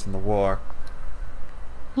updates on the war.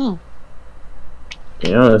 Hmm.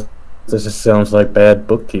 Yeah, this just sounds like bad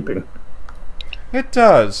bookkeeping. It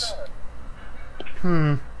does.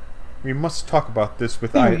 We must talk about this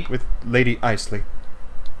with Lady Isley.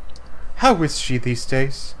 How is she these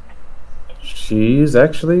days? She's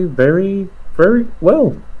actually very, very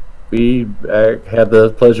well. We had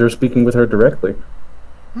the pleasure of speaking with her directly.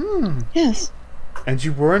 Yes. And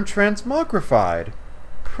you weren't transmogrified.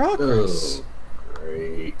 Progress. Oh,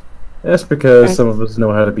 great. That's because some of us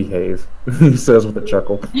know how to behave, he says with a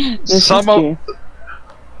chuckle. This Some is of true.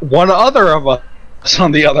 one other of us,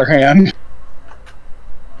 on the other hand,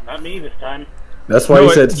 Not me this time. That's why No,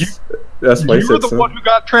 he said. That's why he you were said. the So. one who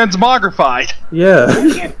got transmogrified.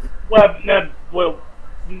 Yeah. Well,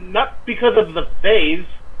 not because of the phase,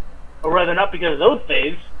 or rather, not because of those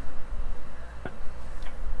phase.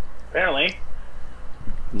 Apparently.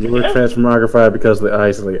 You were transmogrified because of the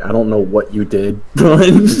Isley. I don't know what you did, but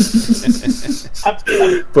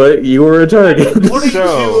but you were a target.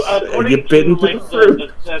 According You bit to into like, the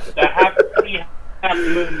fruit. the half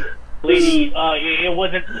moon lady, it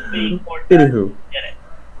wasn't the court. Anywho,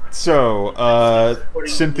 So,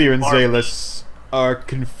 Cynthia and Zalis are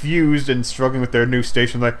confused and struggling with their new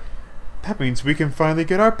station. Like, that means we can finally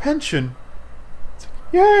get our pension.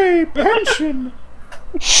 Yay, pension!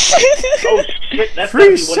 Oh shit! That's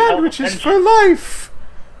Free gotta be one hell of a sandwiches pension. for life!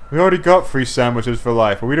 We already got free sandwiches for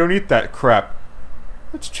life, but we don't eat that crap.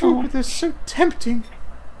 That's true, but they're so tempting.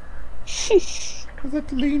 With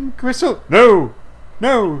that lean gristle. No!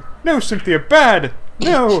 No! No, Cynthia, bad!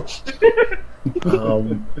 No!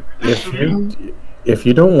 if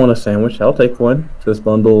you don't want a sandwich, I'll take one. Says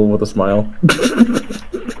Bundle with a smile.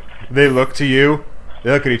 They look to you.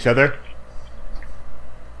 They look at each other.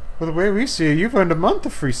 Well, the way we see it, you've earned a month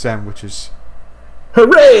of free sandwiches.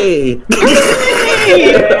 Hooray!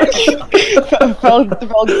 Fel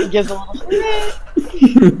gives a little.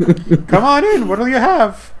 Come on in, what'll you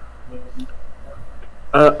have?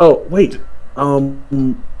 Oh wait.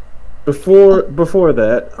 Before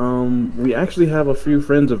that, we actually have a few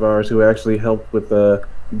friends of ours who actually helped with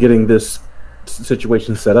getting this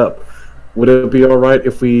situation set up. Would it be all right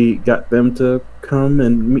if we got them to come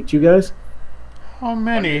and meet you guys? How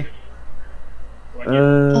many?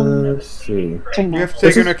 Let's see. Three You more. have to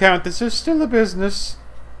take into account this is still a business.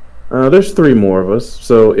 There's 3 more of us,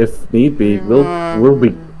 so if need be, we'll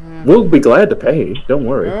be glad to pay. Don't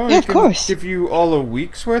worry. Well, Yeah, we of can course. give you all a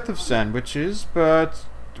week's worth of sandwiches, but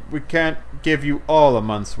we can't give you all a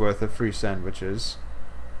month's worth of free sandwiches.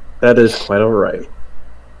 That is quite alright.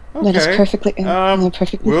 Okay. That is perfectly,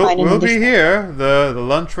 perfectly fine. and We'll be understand- here. The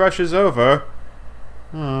lunch rush is over.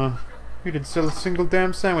 We didn't sell a single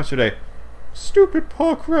damn sandwich today. Stupid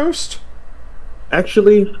pork roast.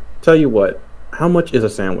 Actually, tell you what. How much is a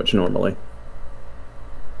sandwich normally?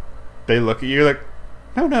 They look at you like,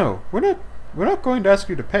 no, we're not going to ask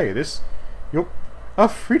you to pay this. Our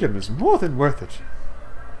freedom is more than worth it.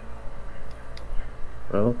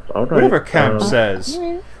 Well, alright. Whatever Cam says.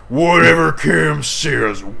 Whatever Cam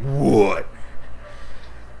says, what?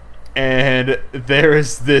 And there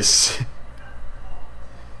is this.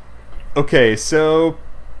 Okay, so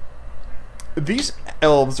these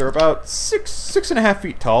elves are about 6.5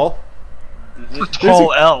 feet tall.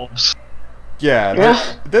 Tall elves.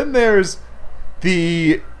 Yeah. Then there's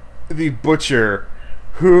the butcher,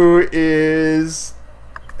 who is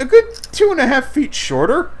a good 2.5 feet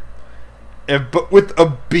shorter, but with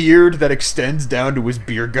a beard that extends down to his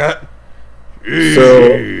beer gut.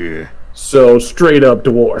 So straight up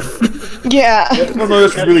dwarf. Yeah. Well, no,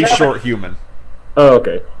 that's really short human. Oh,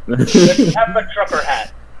 okay. Just have a trucker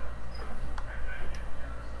hat.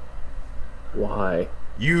 Why?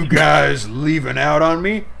 You guys leaving out on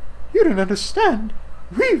me? You don't understand.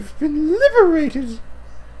 We've been liberated.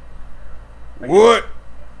 What?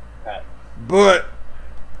 But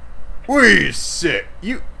wait a sec.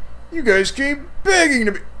 You guys came begging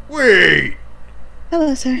to me. Wait.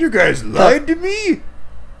 Hello, sir. You guys lied to me?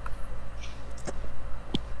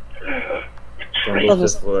 Bundle's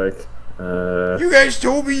just like, You guys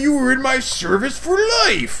told me you were in my service for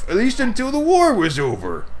life, at least until the war was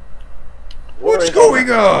over. What's going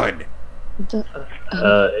on?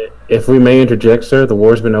 if we may interject, sir, the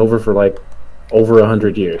war's been over for like over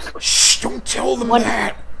 100 years. Shh! Don't tell them What?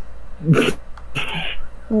 that.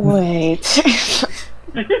 Wait.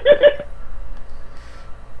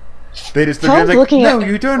 They just Paul's like, looking no, at-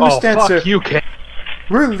 you don't Oh, understand, fuck sir. you, Ken.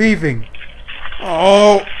 We're leaving.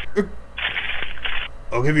 Oh.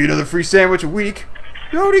 I'll give you another free sandwich a week.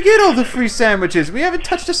 You already get all the free sandwiches. We haven't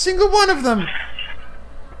touched a single one of them.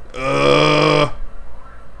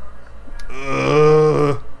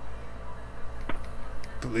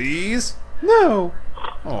 Please? No.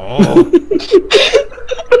 Oh.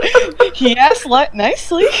 He asked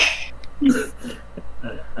nicely.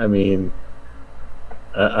 I mean,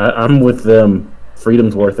 I'm with them.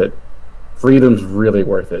 Freedom's worth it. Freedom's really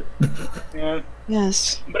worth it. Yeah.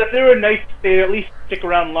 Yes. But if they were nice, they'd at least stick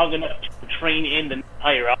around long enough to train in the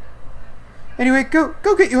higher up. Anyway, go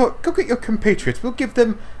get your compatriots. We'll give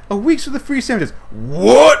them a week's worth of free sandwiches.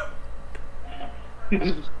 What?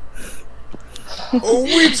 A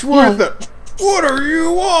week's worth of. What are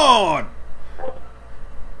you on?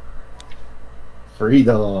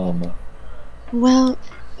 Freedom. Well,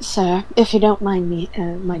 sir, if you don't mind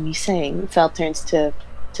me saying, Fel turns to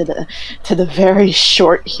the very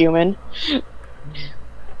short human.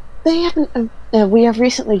 They haven't. We have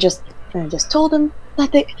recently just told them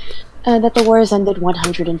that the war has ended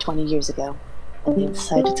 120 years ago, and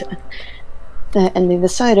they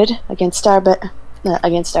decided against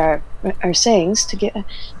our sayings to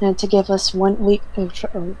give us 1 week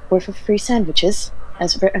worth of free sandwiches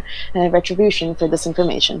as retribution for this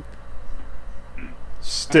information.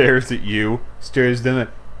 Stares at you. Stares them at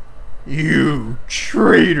you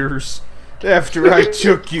traitors. After I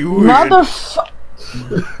took you in.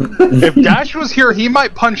 If Dash was here, he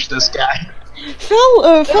might punch this guy.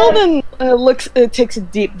 Phil then takes a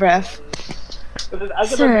deep breath. I can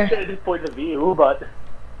Sir. understand his point of view, but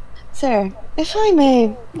Sir, if I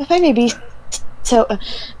may be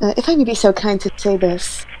so kind to say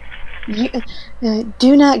this, you,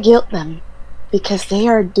 do not guilt them, because they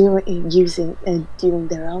are doing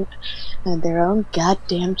their own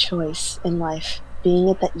goddamn choice in life. Being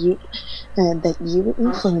it that you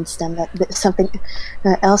influenced them, that something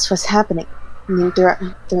else was happening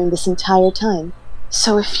during this entire time.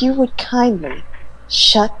 So if you would kindly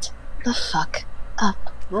shut the fuck up.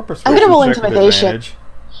 Roll I'm gonna roll persuasion check with intimidation. advantage.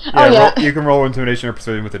 Oh, yeah. You can roll intimidation or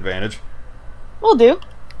persuasion with advantage. Will do.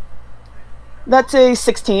 That's a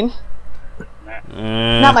 16.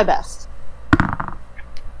 Not my best.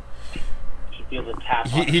 he feels a tap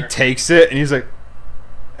on He her. takes it and he's like,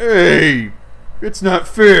 "Hey, it's not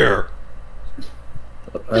fair.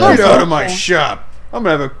 Get out of my shop. I'm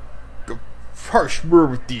gonna have a harsh word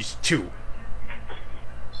with these two."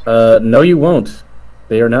 No, you won't.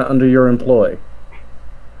 They are not under your employ.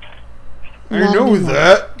 I Not know anymore.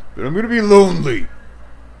 that, but I'm gonna be lonely.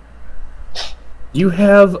 You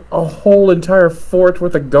have a whole entire fort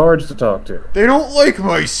worth of guards to talk to. They don't like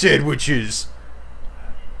my sandwiches.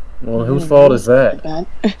 Well, whose fault is that? Bad.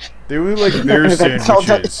 They only like their It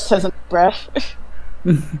sandwiches. says in breath.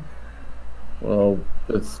 Well,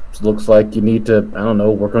 it looks like you need to, I don't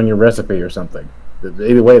know, work on your recipe or something.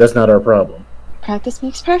 Either way, that's not our problem. Practice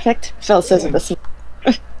makes perfect. Phil says it this.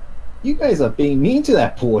 You guys are being mean to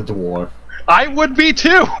that poor dwarf. I would be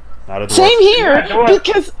too. Not a dwarf. Same here, Yeah, dwarf.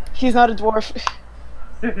 because he's not a dwarf.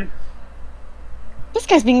 This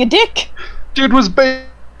guy's being a dick. Dude was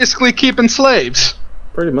basically keeping slaves.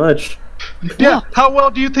 Pretty much. Yeah, how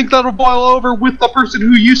well do you think that'll boil over with the person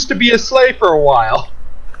who used to be a slave for a while?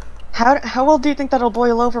 How well do you think that'll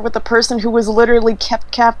boil over with the person who was literally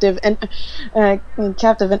kept captive and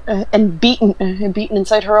beaten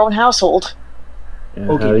inside her own household? And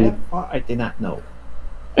how do Okay, you- that part I did not know.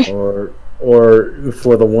 or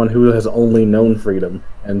for the one who has only known freedom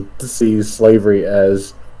and sees slavery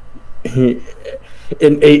as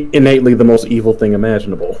innately the most evil thing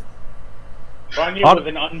imaginable. Ranya was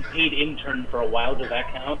an unpaid intern for a while. Does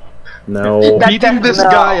that count? No. Beating this No.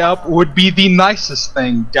 guy up would be the nicest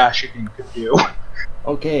thing Dashegen could do.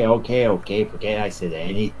 Okay, forget I said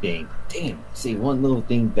anything. Damn, say one little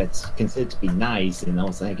thing that's considered to be nice, and all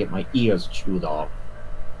of a sudden I get my ears chewed off.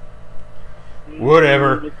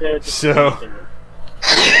 Whatever. It's So-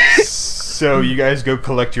 So you guys go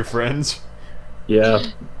collect your friends. Yeah.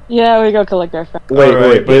 Yeah, we go collect our friend. Wait,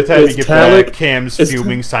 Alright, by the time you is get Talic- back, Cam's is-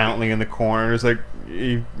 fuming silently in the corner. It's like,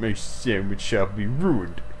 my sandwich shall be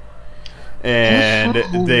ruined. And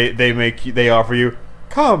they offer you,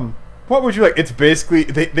 come, what would you like? It's basically,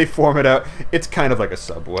 they form it out, it's kind of like a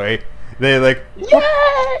Subway. They like,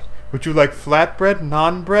 Yeah! would you like flatbread,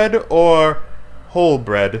 non-bread, or whole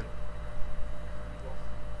bread?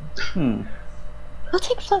 I'll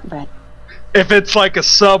take flatbread. If it's like a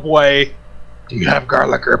Subway, do you have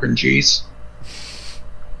garlic, herb, and cheese?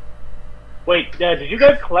 Wait, did you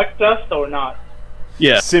guys collect dust or not?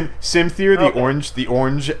 Yeah. Simthir, Okay. the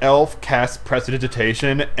orange elf, casts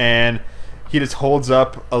prestidigitation, and he just holds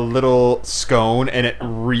up a little scone, and it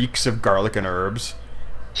reeks of garlic and herbs.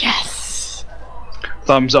 Yes!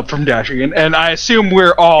 Thumbs up from Dashegen. And I assume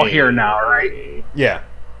we're all here now, right? Yeah.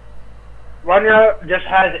 Ranya just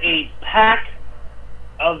has a pack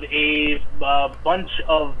of a bunch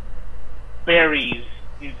of berries.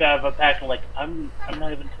 You have a pack of like, I'm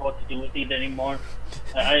not even sure what to do with these anymore.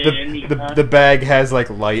 The bag has like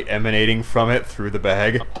light emanating from it through the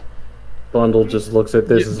bag. Bundle just looks at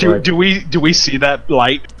this and Do we see that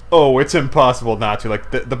light? Oh, it's impossible not to.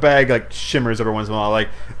 Like the bag like shimmers every once in a while.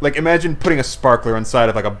 Like imagine putting a sparkler inside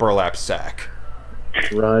of like a burlap sack.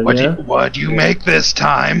 Ranya. What'd you make this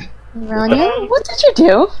time? Ranya, what did you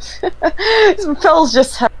do? Phil's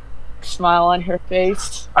just had a smile on her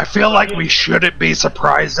face. I feel like we shouldn't be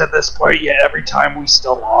surprised at this point, yet every time we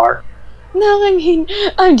still are. No, I mean,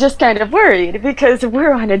 I'm just kind of worried because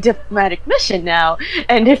we're on a diplomatic mission now,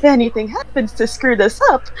 and if anything happens to screw this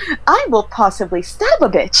up, I will possibly stab a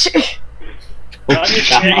bitch.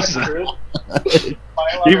 Jesus.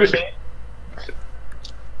 Even-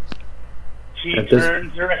 She At this-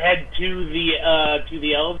 turns her head to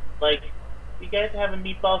the elves, like, you guys have a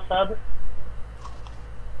meatball sub?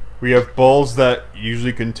 We have bowls that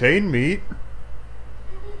usually contain meat.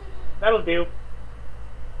 That'll do.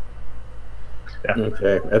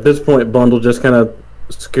 Okay. At this point, Bundle just kind of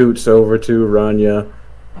scoots over to Ranya,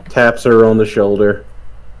 taps her on the shoulder.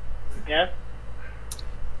 Yes?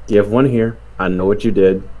 You have one here. I know what you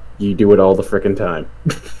did. You do it all the frickin' time.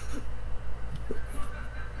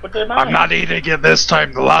 What did I'm not eating it this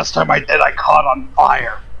time. The last time I did, I caught on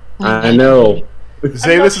fire. I know.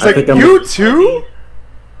 Zaylus is I like, think I'm- you too?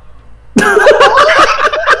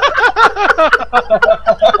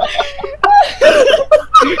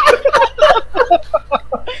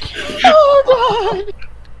 Oh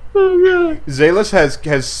god!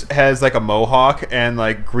 Zaylus has like a mohawk and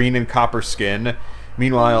like green and copper skin.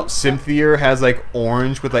 Meanwhile, Simthir has like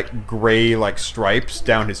orange with like gray like stripes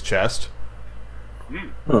down his chest.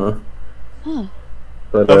 Huh. Hmm.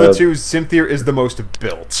 But, Of the two, Simthir is the most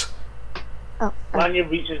built. Oh, Ranya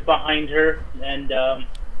reaches behind her and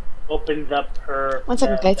opens up her 1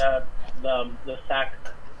 second, guys. the sack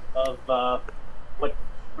of what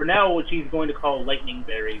for now what she's going to call lightning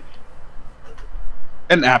berries.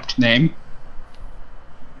 An apt name.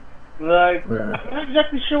 Like, Yeah. I'm not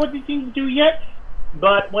exactly sure what these things do yet,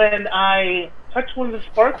 but when I touch one of the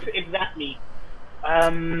sparks, it zapped me.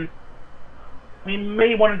 We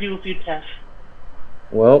may want to do a few tests.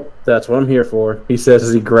 Well, that's what I'm here for. He says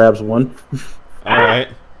as he grabs one. All right.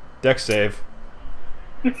 Dex save.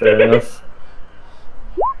 Fair enough.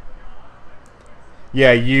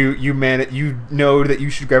 Yeah, you know that you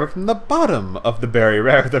should grab it from the bottom of the berry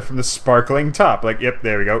rather than from the sparkling top. Like, yep,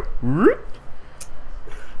 there we go.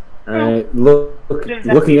 Alright,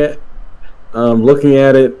 looking at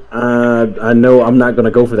it, I know I'm not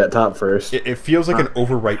gonna go for that top first. It feels like an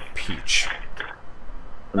overripe peach.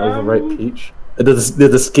 An overripe peach. Did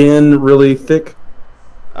the skin really thick?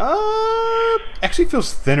 Actually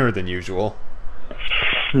feels thinner than usual.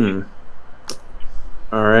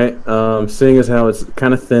 Alright, seeing as how it's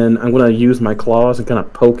kind of thin, I'm going to use my claws and kind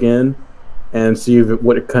of poke in and see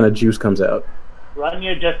what kind of juice comes out.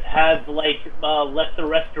 Ranya just has, like, lesser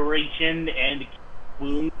restoration and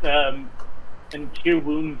wounds, and cure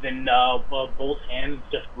wounds in both hands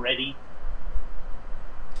just ready.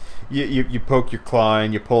 You poke your claw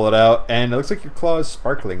and you pull it out, and it looks like your claw is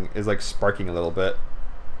sparking a little bit.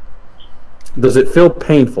 Does it feel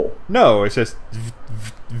painful? No, it's just...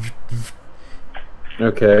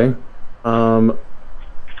 Okay.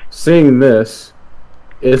 Seeing this,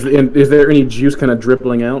 is there any juice kind of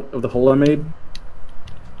dribbling out of the hole I made?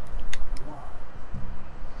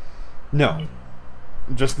 No.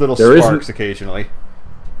 Just little There sparks isn't- occasionally.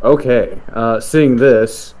 Okay. Seeing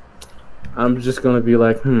this, I'm just going to be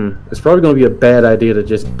like, it's probably going to be a bad idea to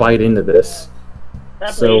just bite into this.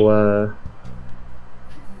 So,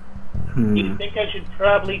 Do you think I should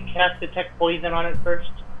probably cast Detect Poison on it first?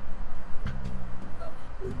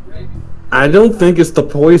 I don't think it's the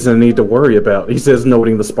poison I need to worry about, he says,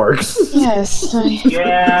 noting the sparks. Yes.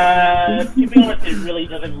 Yeah, to be honest, it really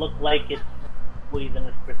doesn't look like it's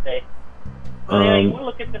poisonous per se. But yeah, you want to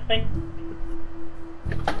look at the thing?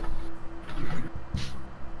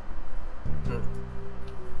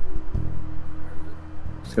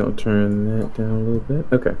 Just gonna turn that down a little bit.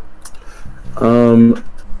 Okay.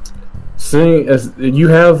 Seeing as you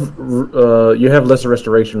have lesser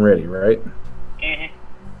restoration ready, right?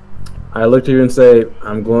 I look to you and say,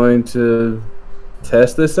 I'm going to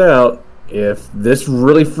test this out. If this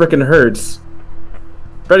really freaking hurts,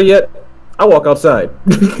 better yet, I walk outside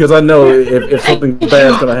because I know if something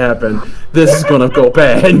bad's gonna happen, this is gonna go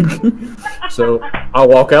bad. So I'll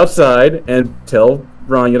walk outside and tell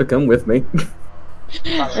Ranya to come with me.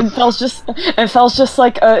 And Fel's just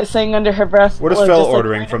like saying under her breath. What is like, Fel just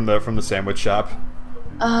ordering from the sandwich shop?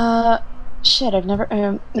 Shit, I've never.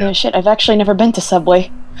 I've actually never been to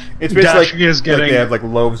Subway. It's basically Dashegen like they have like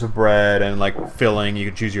loaves of bread and like filling. You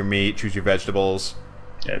can choose your meat, choose your vegetables.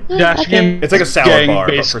 Dashegen. It's like a salad bar,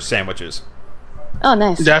 but base- for sandwiches. Oh,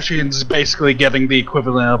 nice. Dashegen's basically getting the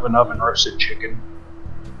equivalent of an oven roasted chicken.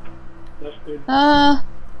 That's good. The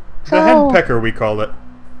Fel. henpecker, we call it.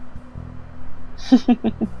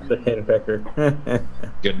 The henpecker.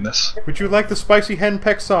 Goodness. Would you like the spicy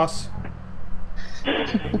henpeck sauce?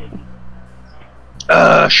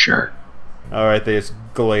 Sure. Alright, they just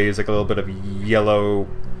glaze like a little bit of yellow,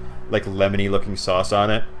 like lemony looking sauce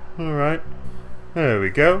on it. Alright. There we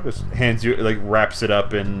go. Just hands you, like, wraps it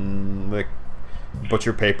up in, like,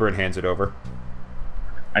 butcher paper and hands it over.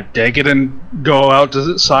 I take it and go out to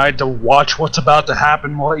the side to watch what's about to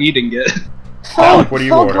happen while eating it. Talic, what are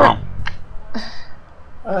you ordering?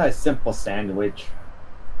 A simple sandwich.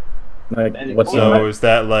 Like, what's So is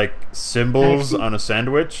that like symbols on a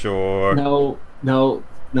sandwich, or No,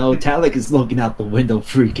 Talic is looking out the window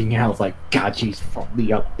freaking out like, God, she's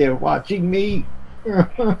probably up there watching me.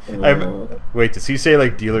 wait? Does he say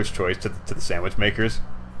like dealer's choice to the sandwich makers?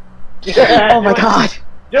 Oh my god.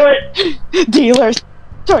 Do it! Dealer's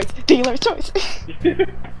choice.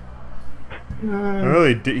 Oh,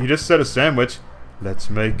 he just said a sandwich.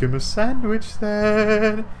 Let's make him a sandwich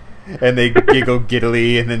then. And they giggle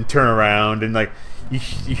giddily and then turn around and like you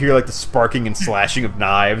hear like the sparking and slashing of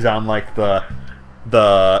knives on like the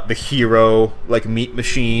hero like meat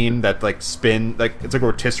machine that like spin like it's like a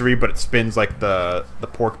rotisserie but it spins like the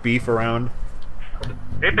pork beef around.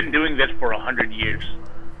 They've been doing this for 100 years.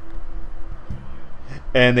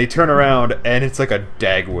 And they turn around and it's like a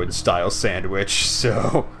Dagwood style sandwich.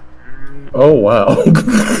 So Oh wow.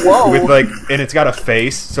 Whoa. with like and it's got a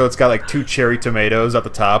face, so it's got like 2 cherry tomatoes at the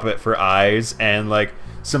top of it for eyes and like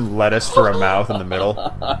some lettuce for a mouth in the middle.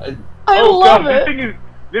 I love God, it.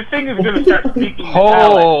 This thing is gonna start speaking to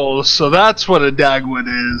Talic. Oh, so that's what a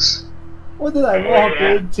Dagwood is. What did I walk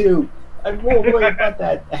into? I'm more worried about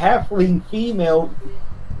that halfling female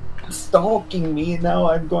stalking me, and now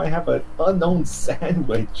I'm going to have an unknown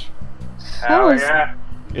sandwich. Hell yeah.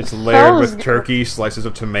 It's layered was with turkey, slices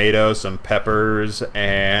of tomato, some peppers,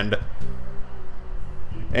 and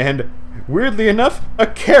weirdly enough, a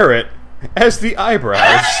carrot as the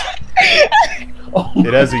eyebrows. Oh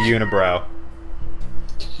It has a unibrow.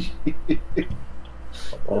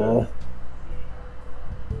 Oh.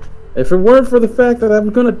 If it weren't for the fact that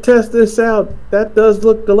I'm going to test this out, that does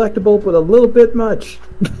look delectable, but a little bit much.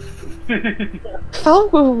 Fel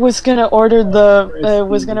was gonna order the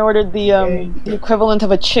the equivalent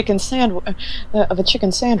of a chicken sandwich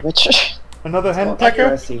Another hen Like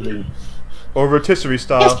pecker? eating. Or rotisserie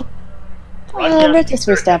style?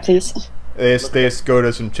 rotisserie style, please. They just go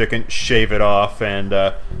to some chicken, shave it off, and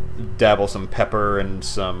dabble some pepper and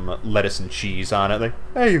some lettuce and cheese on it. Like,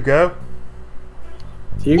 there you go.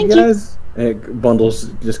 Do you Thank guys... Bundles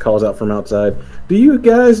just calls out from outside. Do you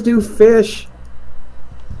guys do fish?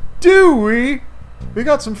 Do we? We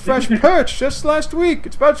got some fresh perch just last week.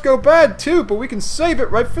 It's about to go bad too, but we can save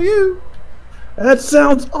it right for you. That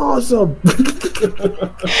sounds awesome!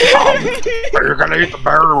 Are you gonna eat the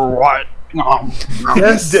bear or what?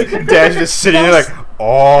 Yes! Dad's just sitting there like,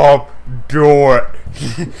 oh, do it.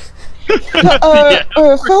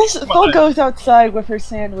 Fel goes outside with her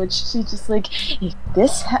sandwich. She's just like, if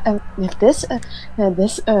this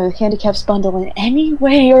handicaps Bundle in any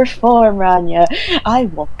way or form, Ranya, I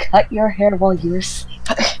will cut your hair while you're asleep.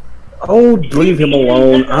 Oh, leave him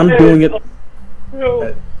alone. I'm doing it.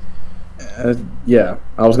 Yeah,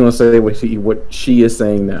 I was gonna say what she is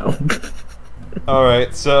saying now.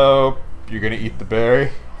 Alright, so you're gonna eat the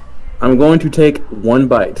berry? I'm going to take one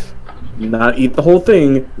bite. Not eat the whole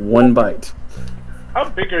thing, one bite. How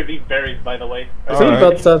big are these berries, by the way? I think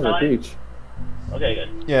about the size of a peach. Okay, good.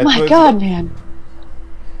 Yeah. My God, man.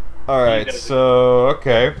 Alright, so,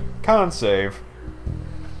 okay. Con save.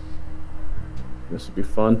 This would be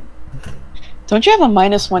fun. Don't you have a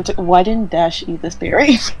 -1 to... Why didn't Dash eat this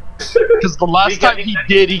berry? Because the last time he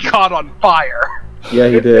did, he caught on fire. Yeah,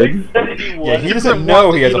 he did. Yeah, he doesn't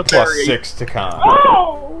know he has a +6 to con.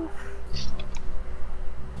 Oh!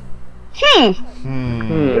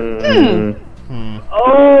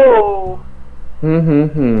 Oh!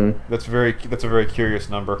 That's a very curious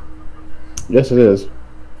number. Yes, it is.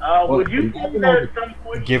 Would you think that at some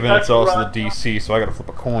point... Given it's also the DC, so I gotta flip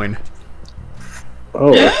a coin.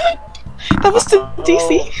 Oh. That was the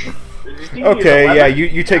DC. Okay, yeah,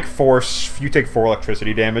 you take 4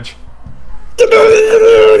 electricity damage.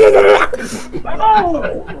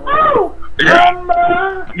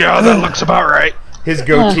 Yeah, that looks about right. His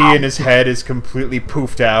goatee and his head is completely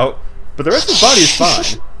poofed out, but the rest of his body is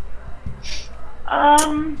fine.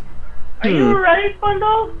 Are you alright,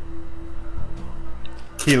 Bundle?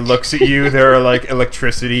 He looks at you, there are like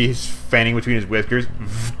electricity fanning between his whiskers.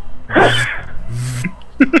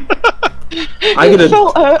 I get a...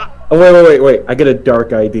 Oh, wait. I get a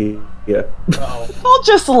dark idea. I'll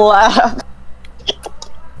just laugh.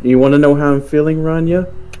 You want to know how I'm feeling, Ranya?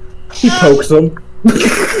 He pokes him.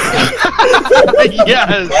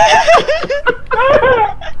 Yes!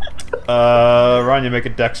 Ranya, make a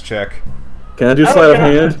dex check. Can I do sleight of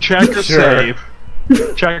hand? Check or Sure. save.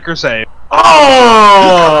 Check or save.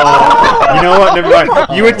 Oh! You know what? Never mind.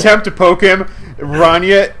 You attempt to poke him.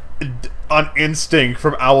 Ranya, on instinct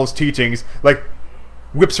from Owl's teachings, like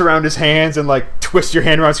whips around his hands and like twists your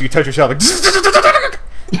hand around so you touch yourself. Like,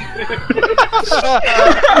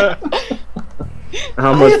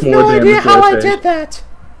 How much more damage do I take? that.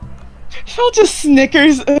 Fel just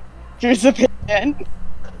snickers a bit.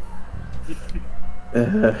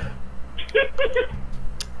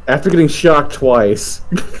 After getting shocked twice.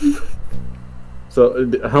 So,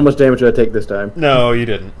 how much damage did I take this time? No, you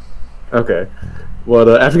didn't. Okay.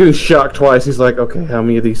 Well, after getting shocked twice, he's like, okay, how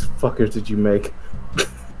many of these fuckers did you make?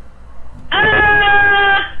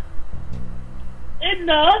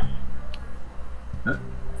 Enough.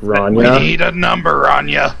 Ranya? We need a number,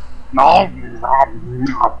 Ranya. No.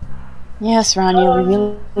 Yes, Ranya,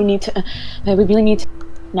 we really need to.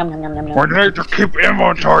 Nom nom nom nom nom. We need to keep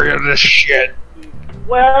inventory of this shit.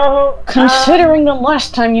 Well, Considering the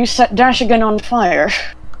last time you set Dashegen on fire.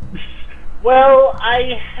 well,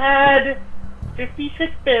 I had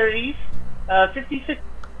 56 berries, 56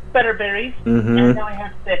 better berries, and now I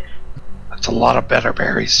have 6. That's a lot of better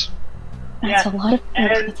berries. That's Yeah. a lot of.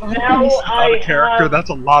 And That's a lot of now berries. Out of character, that's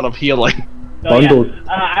a lot of healing. Bundle. and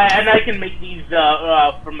I can make these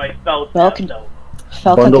for my spells. Well, so.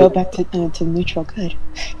 Fel could Bundle. go back to neutral good.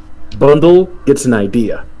 Bundle gets an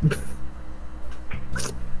idea.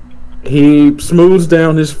 He smooths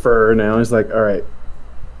down his fur now. He's like, alright.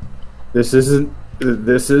 This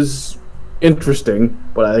is interesting,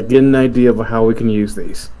 but I get an idea of how we can use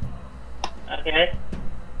these. Okay.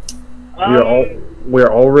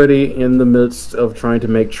 We're already in the midst of trying to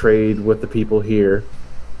make trade with the people here.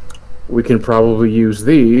 We can probably use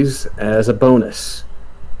these as a bonus.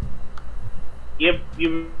 You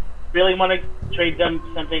really want to trade them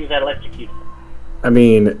some things that electrocute? I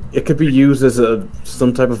mean, it could be used as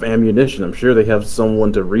some type of ammunition. I'm sure they have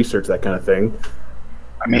someone to research that kind of thing.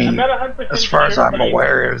 I mean, I'm not 100% as far as sure, I'm but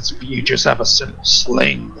aware, is if you just have a simple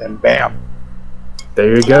sling, then bam.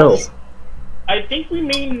 There you go. I think we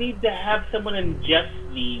may need to have someone ingest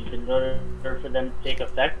these in order for them to take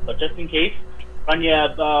effect, but just in case,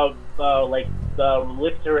 Ranya,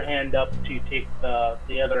 lift her hand up to take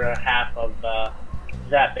the other half of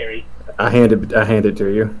that berry. I hand it to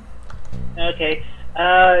you. Okay.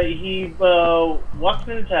 He walks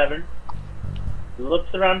in the tavern,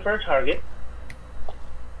 looks around for a target.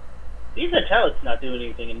 Sees that Talic's not doing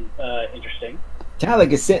anything interesting.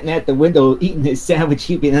 Talic is sitting at the window eating his sandwich,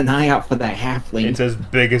 keeping an eye out for that halfling. It's as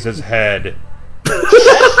big as his head.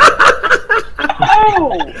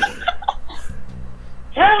 Oh!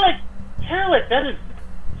 Talic, that is...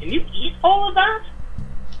 Can you eat all of that?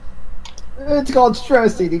 It's called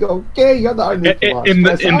stressing. You go, okay, you're not In the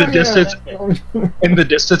distance, in the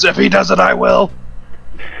distance. If he does it, I will.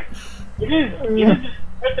 It is an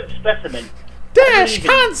impressive specimen. Dash,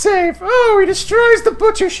 con save! Oh, he destroys the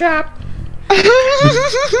butcher shop!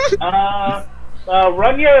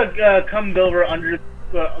 Ranya comes over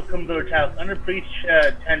Talic's under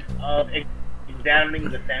pretense of examining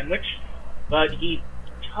the sandwich, but he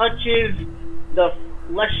touches the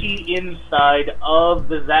fleshy inside of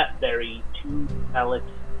the zapberry to Talic's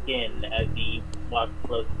skin as he walks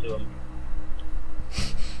close to him.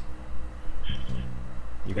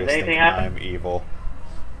 You Does guys anything think happen? I'm evil.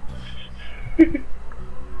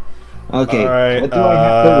 Okay, Alright, what do I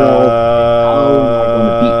have to roll? How am I going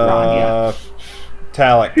to beat Ranya?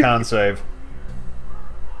 Talic, con save.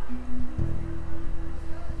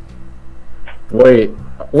 Wait.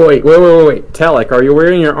 Talic, are you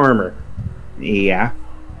wearing your armor? Yeah.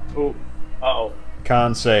 Oh, uh-oh.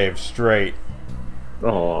 Con save, straight.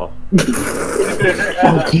 Oh.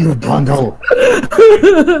 Fuck you, bundle.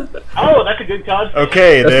 Oh, that's a good card.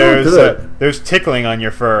 Okay, That's not there's tickling on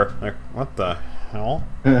your fur. Like, what the hell?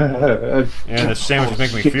 And the sandwich is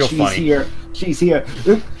making me feel funny. She's here.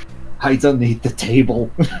 Hides underneath the table.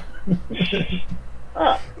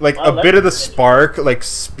 Like a bit of the spark like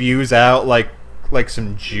spews out like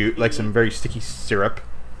some some very sticky syrup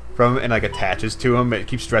from it and like attaches to him. It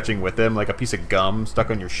keeps stretching with him like a piece of gum stuck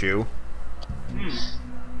on your shoe.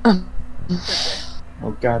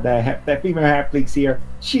 Oh god, that female halfling's here.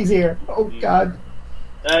 She's here. Oh god.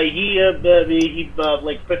 He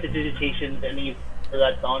prestidigitations and he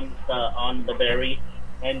that's on the berry,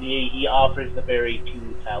 and he offers the berry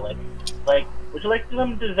to Talic. Like, would you like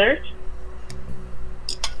some dessert?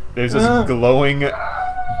 There's this glowing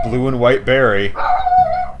blue and white berry.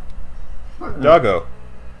 Doggo.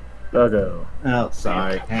 Oh,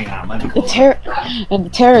 sorry. Hang on, let me The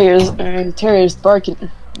terrier's barking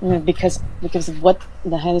because of what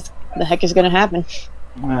the heck is going to happen.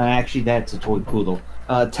 Actually, that's a toy poodle.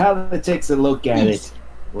 Talic takes a look at it.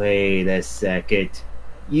 Wait a second.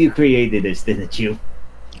 You created this, didn't you?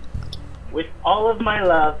 With all of my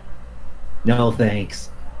love. No, thanks.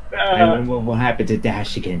 And what happened to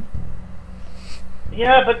Dashegen?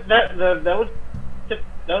 Yeah, but that was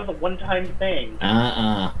a one-time thing.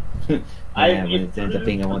 Yeah, when it ends up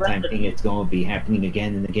being a one-time thing, it's going to be happening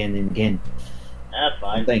again and again and again. That's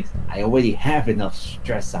fine. Thanks. I already have enough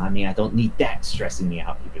stress on me. I don't need that stressing me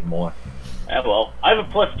out even more. Well, I have a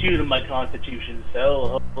 +2 to my constitution, so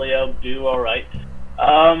hopefully I'll do alright.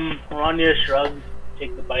 Ranya shrugs,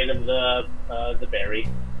 takes a bite of the berry.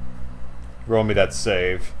 Roll me that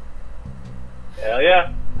save. Hell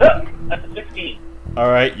yeah. That's a 16.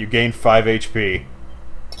 Alright, you gain 5 HP.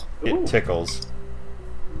 It Ooh. tickles.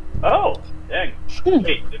 Oh, dang.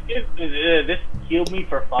 Wait, this healed me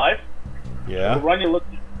for 5? Yeah? Ranya looks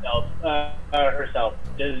at herself.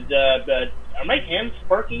 Are my hands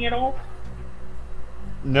sparking at all?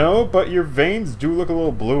 No, but your veins do look a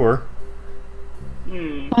little bluer.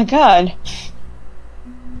 My god.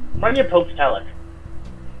 Ranya pokes Talic.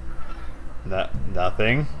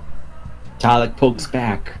 Nothing. Talic pokes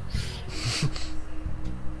back.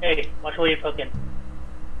 Hey, watch where you're poking.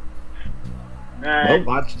 Well,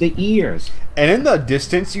 watch the ears. And in the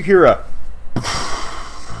distance, you hear a...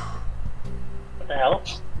 What the hell?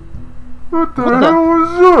 What the hell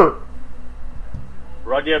was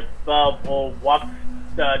Ranya walks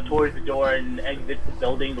towards the door and exits the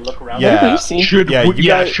building to look around. Yeah. What do you see?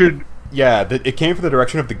 It came from the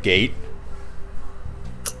direction of the gate.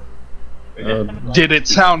 Did it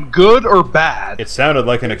sound good or bad? It sounded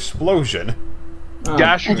like an explosion.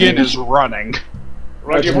 Dashegen is running.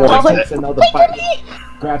 Ranya takes another bite,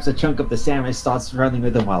 grabs a chunk of the salmon, starts running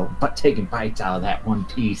with him while taking bites out of that one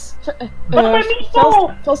piece.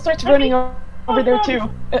 Phil starts running over there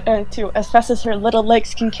too, as fast as her little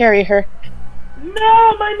legs can carry her.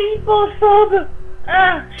 No, my meatball sub!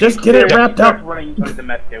 Ah, Just get it wrapped up. Running towards the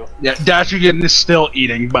mess too. Yeah, Dashegen is still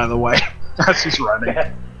eating, by the way, as he's running.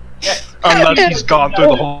 Yeah. Unless he's gone through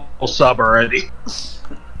the whole sub already.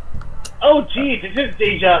 Oh geez, this is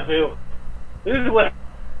deja vu. This is what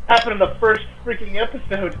happened in the first freaking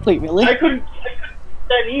episode. Wait, really? I couldn't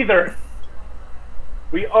that either.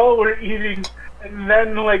 We all were eating, and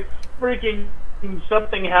then like freaking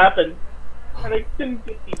something happened, and I couldn't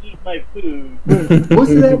get to eat my food.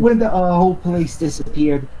 Wasn't that when the whole place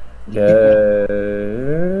disappeared? Yeah.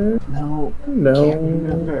 No. Can't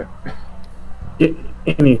remember.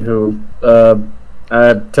 Anywho,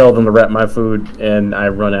 I tell them to wrap my food, and I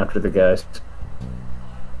run after the guys.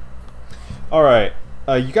 Alright,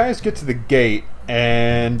 you guys get to the gate,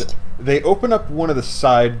 and they open up one of the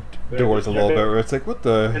side doors a little bit, where it's like, what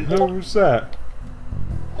the hell was that?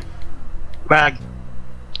 Bag.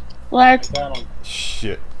 Lag.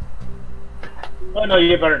 Shit. Oh no,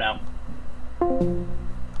 you're better now.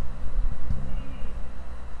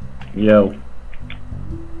 Yo.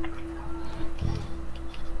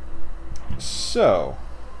 So.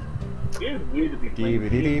 It is weird to be playing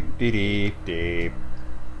Deep, deep, deep, deep.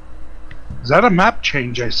 Is that a map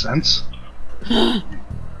change I sense? I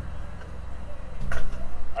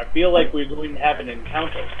feel like we're going to have an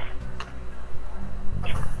encounter.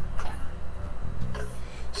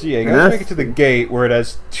 So yeah, you guys make it to the gate where it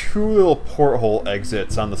has two little porthole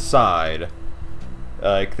exits on the side.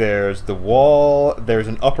 Like, there's the wall, there's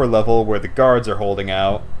an upper level where the guards are holding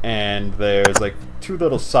out, and there's, like, two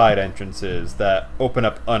little side entrances that open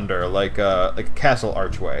up under, like a castle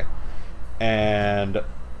archway. And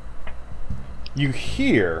you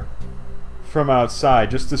hear from outside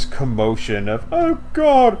just this commotion of, oh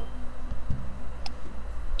god!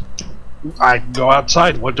 I go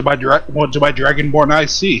outside. What do my Dragonborn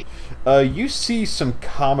eyes see? You see some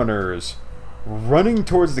commoners running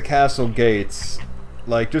towards the castle gates,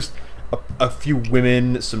 like just a few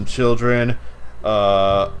women, some children,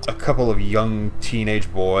 a couple of young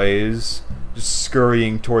teenage boys just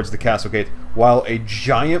scurrying towards the castle gate, while a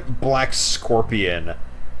giant black scorpion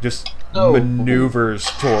just maneuvers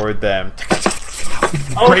toward them.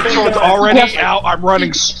 Greatsword's already out. I'm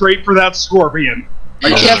running straight for that scorpion.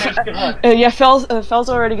 Fel's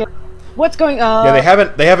already getting. What's going on? Yeah,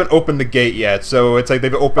 they haven't opened the gate yet, so it's like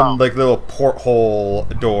they've opened like little porthole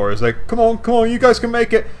doors. Like, come on, you guys can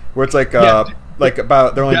make it. Where it's like they're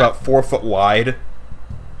only about 4 foot wide.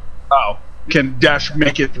 Oh, can Dash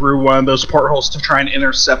make it through one of those portholes to try and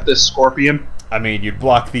intercept this scorpion? I mean, you'd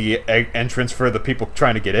block the entrance for the people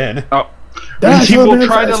trying to get in. Oh, then he will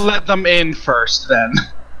try to let them in first. Then.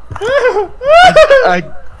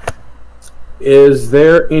 Is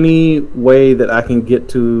there any way that I can get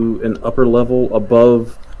to an upper level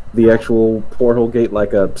above the actual portal gate,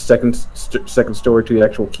 like a second story to the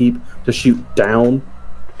actual keep, to shoot down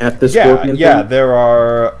at the scorpion? Yeah, thing? there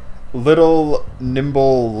are little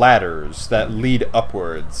nimble ladders that lead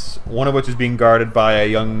upwards. One of which is being guarded by a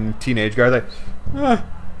young teenage guard. Like,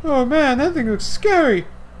 oh man, that thing looks scary.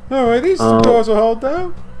 Alright, these doors will hold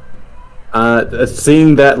down.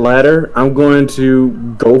 Seeing that ladder, I'm going to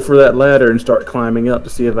go for that ladder and start climbing up to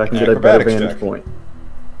see if I can get a better vantage point.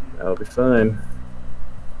 That'll be fine.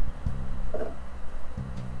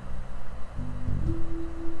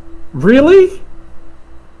 Really?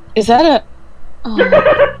 Is that a...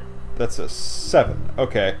 Oh. That's a 7.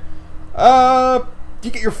 Okay. You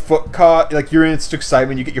get your foot caught, like you're in such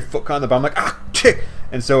excitement, you get your foot caught in the bottom, like, kick!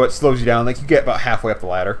 And so it slows you down, like you get about halfway up the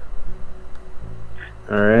ladder.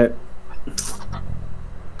 Alright.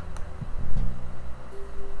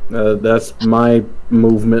 That's my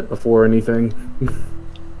movement before anything.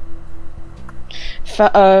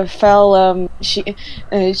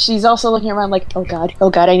 She's also looking around like, oh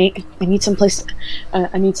god, I need someplace,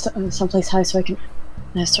 someplace high so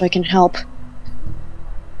I can help.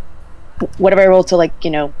 Whatever I roll to, like,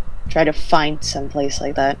 try to find someplace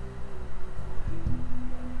like that.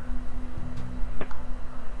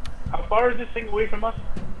 How far is this thing away from us?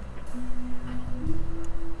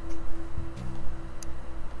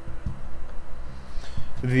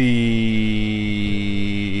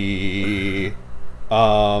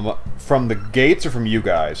 From the gates or from you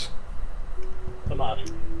guys? From us.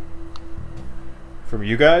 From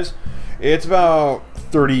you guys? It's about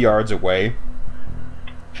 30 yards away.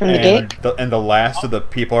 From the gate? And the last of the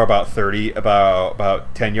people are about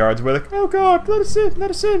 10 yards away. Like, oh god, let us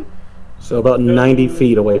in. So about 90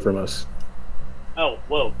 feet away from us. Oh,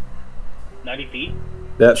 whoa. 90 feet?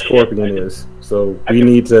 That scorpion is. So we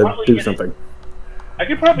need to do something. I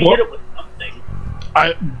could probably hit it with something.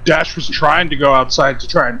 Dash was trying to go outside to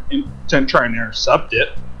try and intercept it.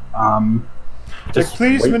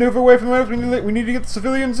 Please maneuver away from the we need to get the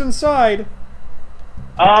civilians inside.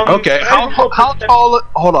 Okay, how tall?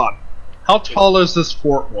 Hold on. How tall is this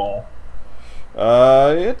fort wall?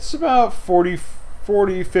 It's about 40,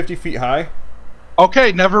 50 feet high.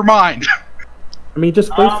 Okay, never mind. I mean,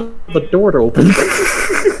 just wait for the door to open.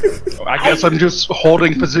 I guess I'm just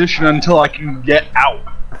holding position until I can get out.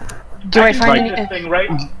 Do I find this thing right?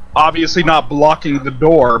 Obviously not blocking the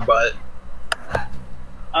door, but...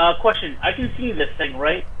 Question. I can see this thing,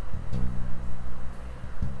 right?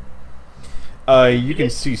 You can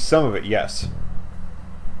see some of it, yes.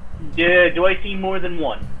 Do I see more than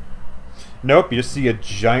one? Nope, you just see a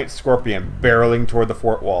giant scorpion barreling toward the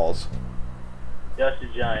fort walls. Just a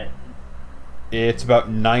giant. It's about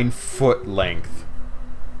 9 foot length.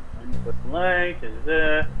 9 foot length is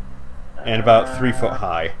there. And about 3 foot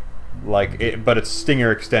high. But its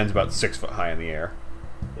stinger extends about 6 foot high in the air.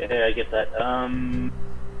 Yeah, I get that.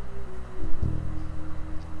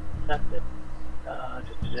 That's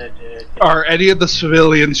it. Are any of the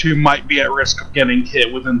civilians who might be at risk of getting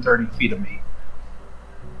hit within 30 feet of me?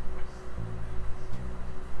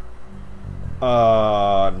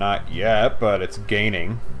 Not yet, but it's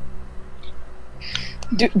gaining.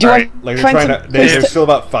 Do Right. I There's still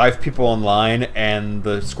about 5 people in line, and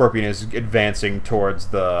the scorpion is advancing towards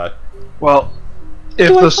the... Well, if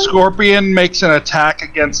the scorpion makes an attack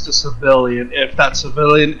against a civilian, if that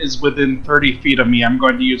civilian is within 30 feet of me, I'm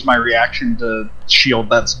going to use my reaction to shield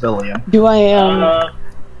that civilian. Do I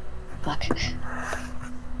fuck.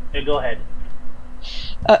 Yeah, go ahead.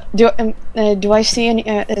 Do I see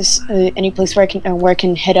any place where I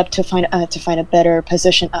can head up to find a better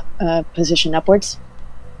position upwards?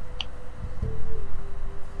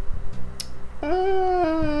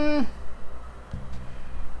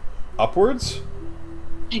 Upwards?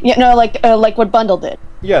 Yeah, no, like what Bundle did.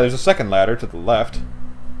 Yeah, there's a second ladder to the left.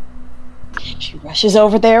 She rushes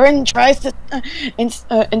over there and tries to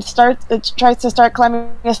tries to start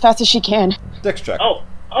climbing as fast as she can. Dex check. Oh,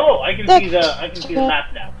 I can see the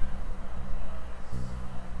map now.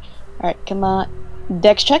 All right, come on.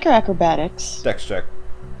 Dex check or acrobatics? Dex check.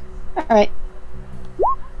 All right.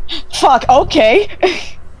 Fuck. Okay.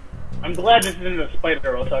 I'm glad this isn't a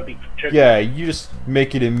spider, else I'd be tricky. Yeah, you just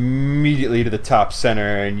make it immediately to the top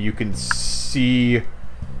center, and you can see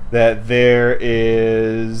that there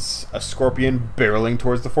is a scorpion barreling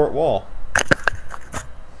towards the fort wall.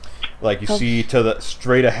 Like you see to the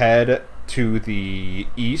straight ahead to the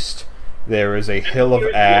east, there is a hill of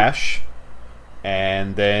ash,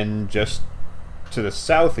 and then just to the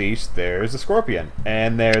southeast, there's a scorpion,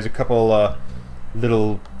 and there's a couple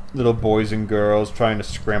little boys and girls trying to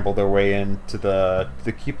scramble their way into the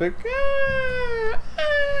keep it.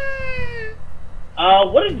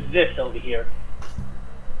 What is this over here?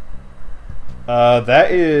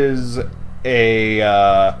 That is a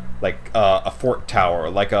fort tower,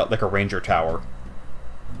 like a ranger tower.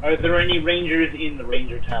 Are there any rangers in the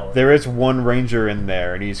ranger tower? There is one ranger in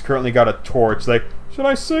there, and he's currently got a torch. Like, should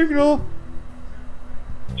I signal?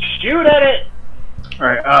 Shoot at it!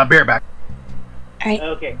 Alright, bear back. Alright.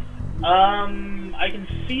 Okay. I can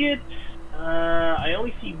see it. I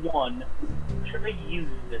only see one. Should I use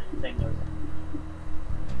this thing or not?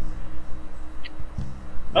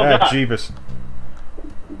 Oh, God. Jeebus.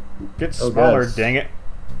 Get smaller, God. dang it.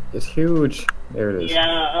 It's huge. There it is.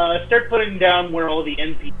 Yeah, start putting down where all the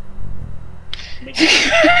NPCs...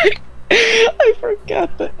 I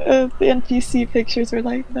forgot that the NPC pictures were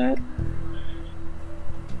like that.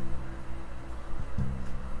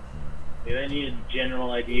 Yeah, I need a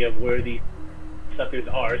general idea of where these suckers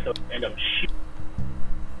are, so I end up shooting.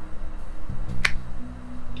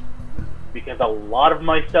 Because a lot of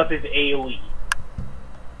my stuff is AoE.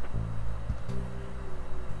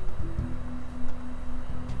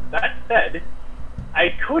 That said, I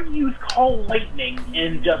could use Call Lightning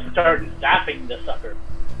and just start zapping the sucker.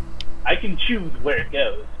 I can choose where it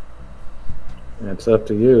goes. It's up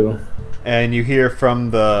to you. And you hear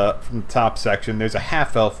from the top section, there's a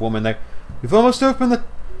half-elf woman there. You've almost opened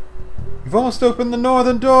the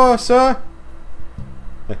northern door, sir.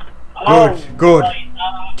 Good.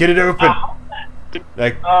 Get it open.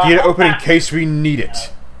 Get it open in case we need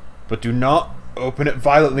it. But do not open it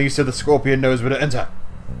violently so the scorpion knows where to enter.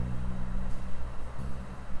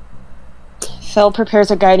 Fel prepares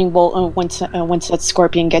a guiding bolt once that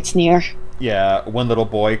scorpion gets near. Yeah, one little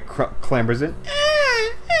boy clambers in.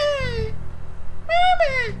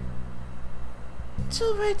 Mama! It's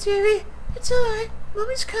alright, dearie. It's alright.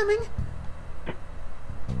 Mommy's coming.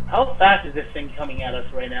 How fast is this thing coming at us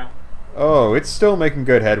right now? Oh, it's still making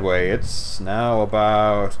good headway. It's now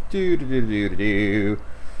about it's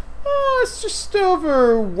just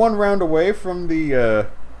over 1 round away from the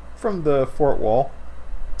fort wall.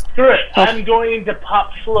 Screw it. I'm going to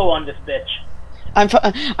pop slow on this bitch.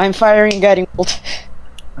 I'm firing a guiding bolt.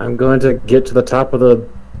 I'm going to get to the top of the.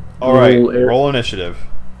 All right, roll initiative.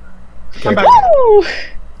 I'm back. Woo!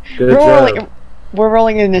 Good job. We're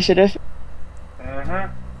rolling initiative.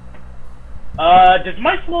 Does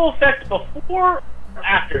my slow affect before or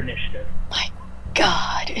after initiative? My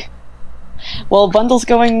God. Well, Bundle's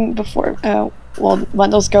going before.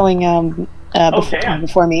 Bundle's going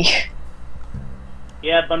before me.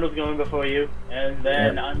 Yeah, Bundle's going before you, and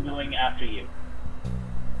then I'm going after you.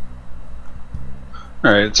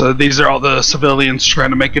 Alright, so these are all the civilians trying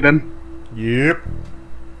to make it in? Yep.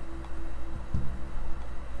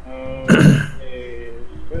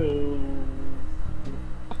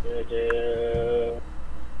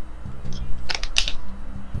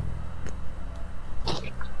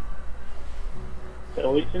 Okay,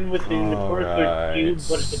 so it's in within the cursor cube,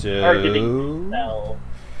 but it's a targeting spell.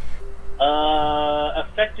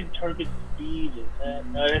 Affected target speed is that?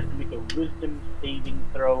 I have to make a wisdom saving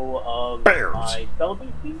throw of my spell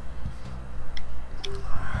DC,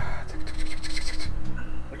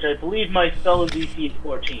 which I believe my spell DC is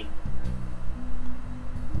 14.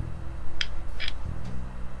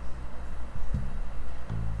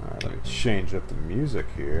 Alright, let me change up the music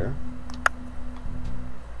here.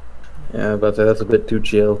 Yeah, but that's a bit too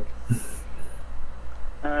chill.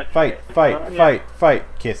 Fight!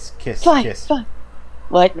 Kiss, kiss, kiss. Fight.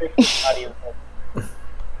 What?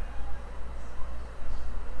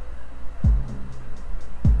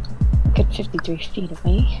 Good 53 feet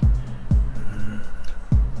away.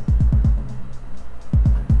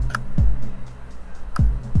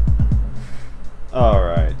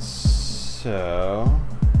 Alright, so...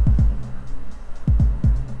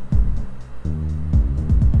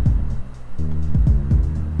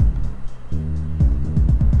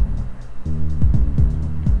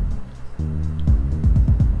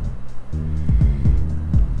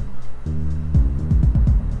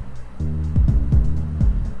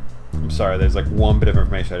 Sorry, there's like one bit of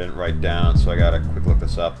information I didn't write down, so I gotta quick look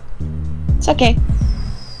this up. It's okay.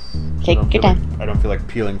 Take your time. I don't feel like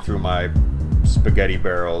peeling through my spaghetti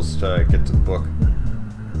barrels to get to the book.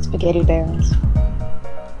 Spaghetti barrels.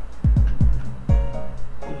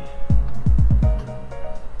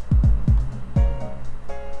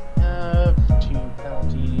 To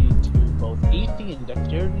penalty to both AC and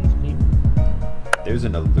dexterity. There's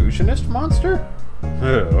an illusionist monster?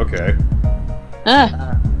 Okay.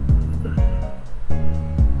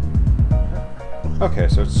 Okay,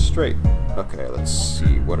 so it's straight. Okay, let's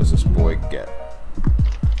see. What does this boy get?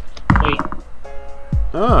 Wait.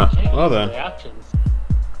 Ah, well then. Reactions.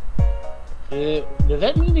 Does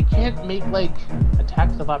that mean it can't make, like,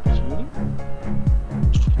 attacks of opportunity?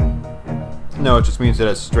 No, it just means it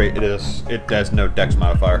has straight. It has no dex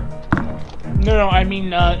modifier. No, I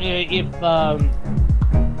mean, if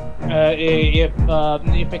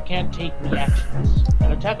it can't take reactions.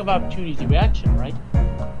 An attack of opportunity is a reaction, right?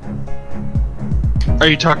 Are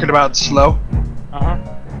you talking about slow? Uh-huh.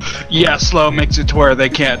 Yeah, slow makes it to where they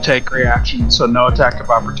can't take reactions, so no attack of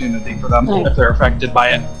opportunity for them if they're affected by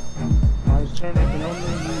it. On his turn, it can only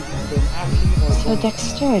use an action or So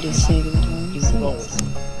dexterity saving throws.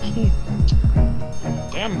 Cute.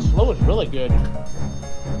 Damn, slow is really good.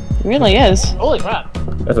 It really is. Holy crap.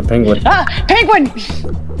 That's a penguin. Ah! Penguin!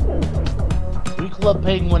 We club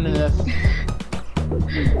penguin in this. Oh,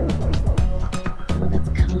 that's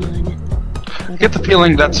con. Get the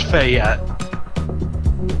feeling that's Faye yet.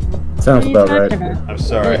 Sounds about right. I'm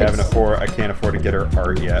sorry, I can't afford to get her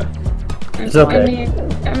art yet. It's okay.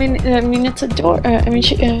 I mean, it's adorable.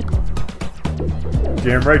 She.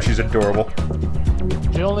 Damn right, she's adorable.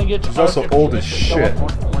 She only gets. She's also old as shit.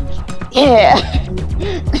 Yeah.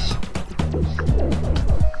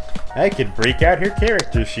 I can break out her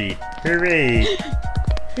character sheet. Hooray!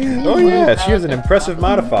 Oh yeah, she has an impressive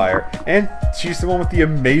modifier, and she's the one with the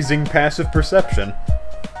amazing passive perception.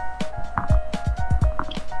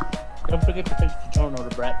 Don't forget to fix the turn order,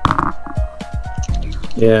 Brett.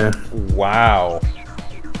 Yeah. Wow.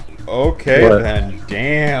 Okay What? then,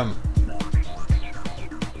 damn.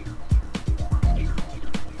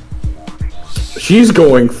 She's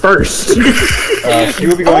going first. She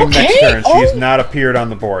will be going next turn. She has not appeared on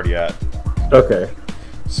the board yet. Okay.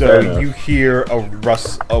 So you hear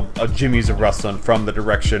a Jimmy's a rustling from the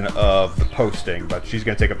direction of the posting, but she's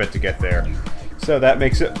going to take a bit to get there. So that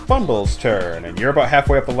makes it Bundle's turn, and you're about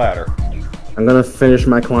halfway up the ladder. I'm gonna finish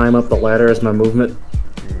my climb up the ladder as my movement.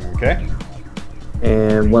 Okay.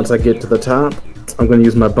 And once I get to the top, I'm going to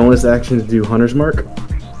use my bonus action to do Hunter's Mark.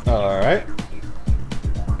 Alright.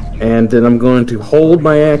 And then I'm going to hold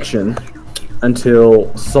my action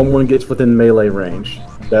until someone gets within melee range.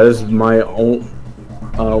 That is my own...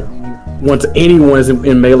 once anyone is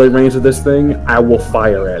in melee range of this thing, I will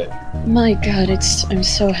fire at it. My god, I'm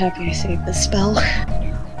so happy I saved this spell. Now,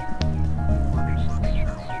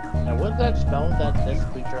 what's that spell that this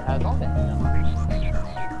creature has on it now?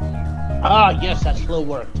 Ah, yes, that slow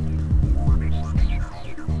worked.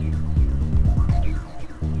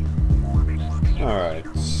 Alright,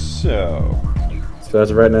 so... So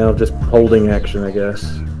as of right now, just holding action, I guess.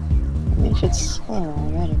 If it's slow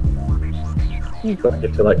already. But I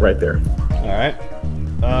get to like right there. Alright.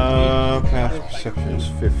 Passive perception is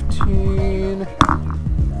 15.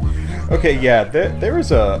 Okay, yeah, there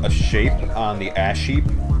is a shape on the ash heap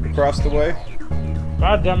across the way.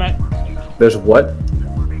 God damn it. There's what?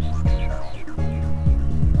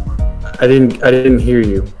 I didn't hear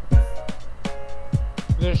you.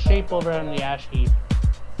 There's a shape over on the ash heap.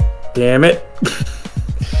 Damn it.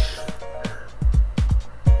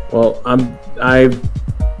 Well, I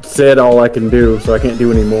said all I can do, so I can't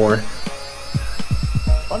do any more.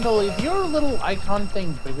 Bundle, is your little icon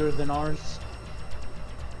thing bigger than ours?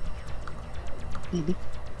 Maybe.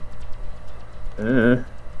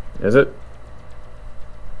 Is it?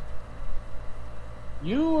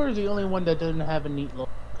 You are the only one that doesn't have a neat look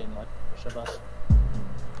in like the rest of us.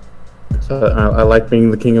 So I like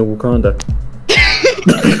being the king of Wakanda.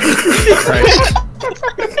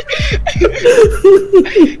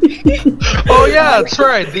 Oh yeah, that's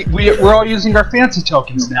right. We're all using our fancy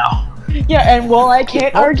tokens now. Yeah, and well, I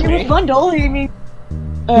can't argue with Bundle. I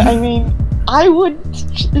mean, I would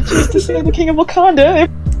choose to say the King of Wakanda.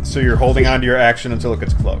 So you're holding on to your action until it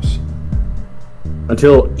gets close.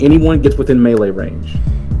 Until anyone gets within melee range.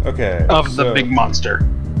 Okay. Of the big monster.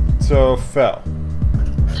 So, Fel.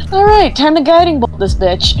 Alright, time to guiding bolt this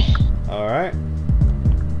bitch. Alright.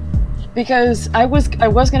 Because I was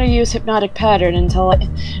gonna use hypnotic pattern until I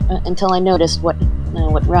noticed what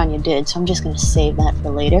Ranya did, so I'm just gonna save that for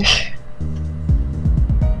later.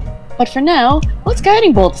 But for now, let's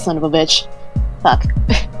guiding bolt the son of a bitch. Fuck.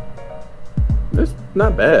 It's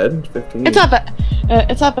not bad. 15. It's not bad.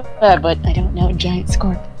 It's not bad, but I don't know giant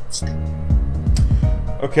scorpions.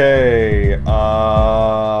 Okay,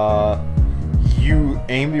 you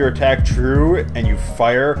aim your attack true, and you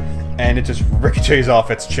fire, and it just ricochets off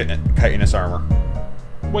its chitinous armor.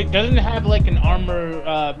 Wait, doesn't it have like an armor?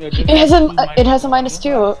 It has a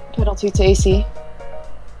 -2 penalty to AC.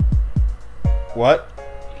 What?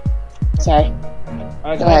 Sorry.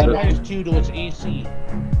 It has a -2 to its AC.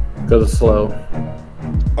 Because it's slow.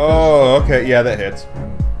 Oh, okay, yeah, that hits.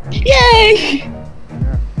 Yay!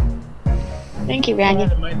 Thank you, Ranya.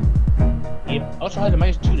 Yep. Also has a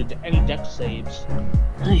 -2 to any dex saves.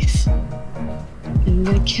 Nice. I'm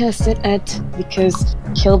gonna cast it at because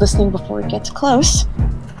kill this thing before it gets close.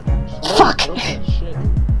 Fuck! Shit.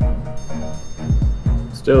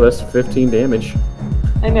 Still, that's 15 damage.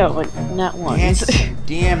 I know, but not once.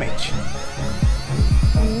 Damage.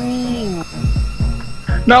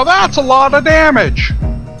 Now that's a lot of damage!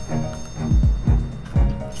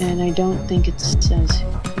 And I don't think it says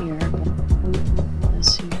here, but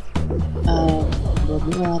let's see. Blah,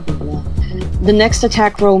 blah, blah, blah. The next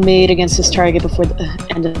attack roll made against this target before the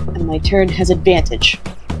end of my turn has advantage.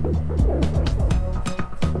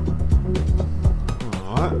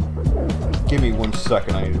 Alright. Give me 1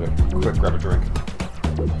 second, I need to quick grab a drink.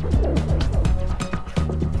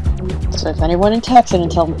 So if anyone attacks it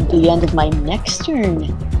until the end of my next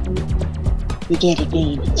turn, we get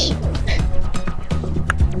advantage.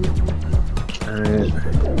 Alright.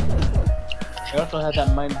 I also have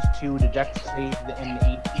that -2 to dex save and the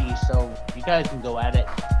AP, so you guys can go at it.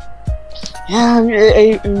 Yeah,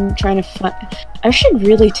 I'm trying to find. I should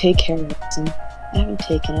really take care of this. I haven't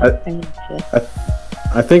taken it. I really should.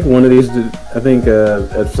 I think one of these. I think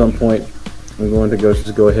at some point I'm going to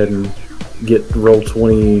just go ahead and get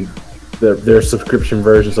Roll20 their subscription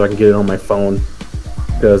version so I can get it on my phone.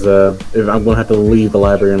 Because if I'm going to have to leave the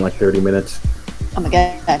library in like 30 minutes. Oh my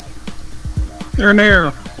god. They're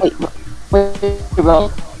near. Wait, roll.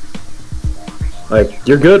 Like,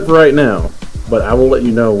 you're good for right now, but I will let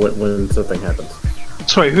you know when something happens.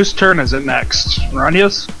 So wait, whose turn is it next?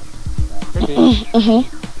 Ranya's?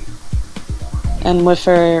 And with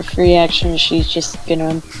her free action, she's just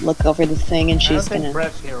gonna look over the thing and she's I don't gonna. think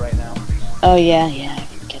Brett's here right now. Oh yeah, I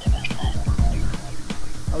forget about that.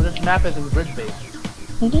 Oh, this map isn't grid based.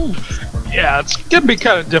 It is. Yeah, it's gonna be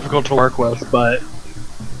kind of difficult to work with, but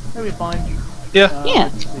That'll be fine. yeah. Yeah.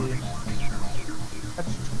 Let's see. That's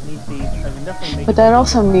feet. I can definitely make. But that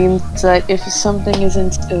also means that if something is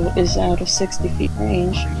out of 60 feet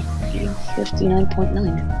range,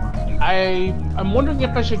 59.9. I'm wondering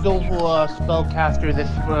if I should go for a spellcaster this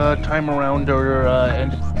time around, or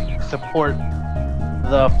and support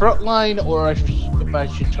the front line, or if I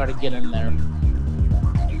should try to get in there.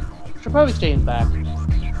 Should probably stay in back.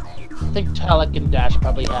 I think Talic and Dash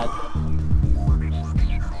probably had.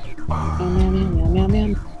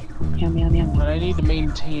 And I need to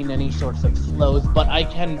maintain any sorts of flows, but I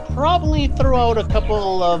can probably throw out a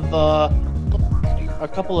couple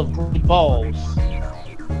of great balls.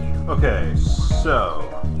 Okay, so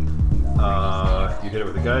you hit it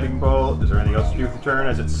with a guiding bolt. Is there anything else you do with the turn?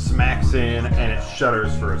 As it smacks in and it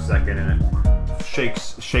shudders for a second and it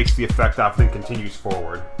shakes the effect off, then continues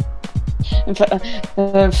forward.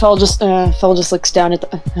 Fel just looks down at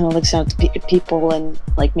the people and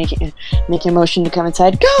like making a motion to come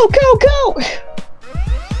inside. Go, go, go!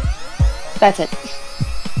 That's it.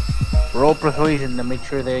 Roll persuasion to make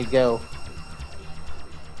sure they go.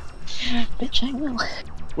 Bitch, I will.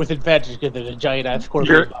 With advantage because there's a giant ass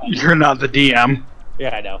scorpion. You're not the DM.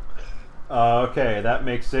 Yeah, I know. Okay, that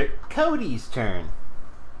makes it Cody's turn.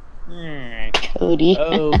 Cody.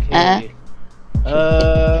 Okay.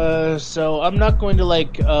 So I'm not going to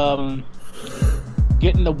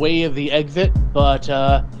get in the way of the exit, but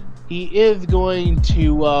he is going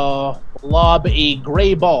to lob a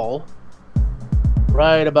gray ball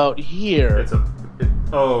right about here.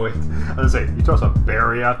 I was gonna say, you toss a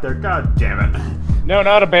berry out there? God damn it. No,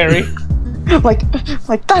 not a berry. like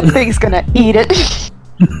that thing's gonna eat it.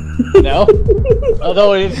 No.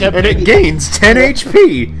 Although it is and it gains 10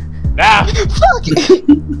 HP! Ah! Fuck!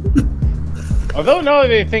 Although now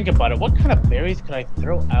that I think about it, what kind of berries could I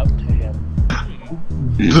throw out to him?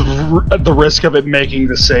 The risk of it making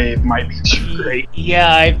the save might be too great.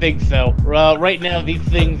 Yeah, I think so. Right now these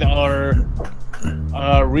things are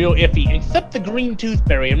real iffy, except the green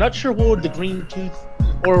toothberry. I'm not sure what would the green tooth,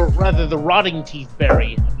 or rather the rotting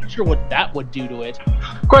teethberry. I'm not sure what that would do to it.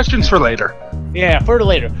 Questions for later. Yeah, for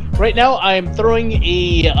later. Right now I'm throwing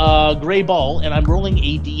a gray ball and I'm rolling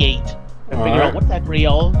a d8 to figure out what that gray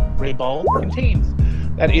ball contains.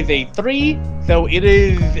 That is a 3, so it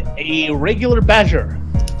is a regular badger.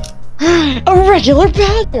 A regular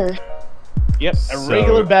badger. Yep, a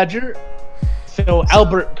regular badger. So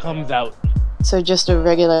Albert comes out. So just a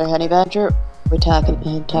regular honey badger? We're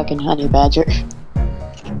talking honey badger.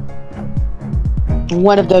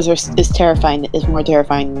 One of those is terrifying. Is more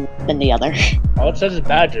terrifying than the other. All it says is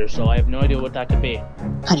badger, so I have no idea what that could be.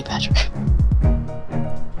 Honey badger.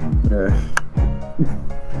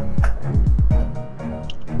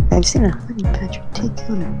 I've seen a honey badger take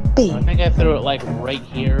on a bee. I think I threw it like right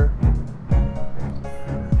here. I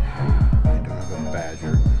don't have a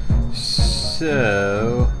badger.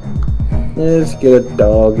 So let's get a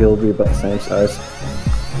dog, it'll be about the same size.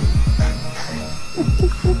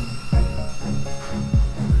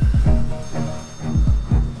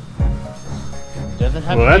 Doesn't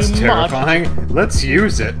have well, to that's do terrifying. much. Let's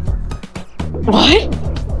use it. What?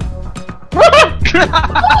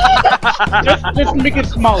 just make it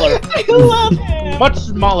smaller. I love him. Much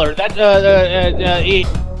smaller. That a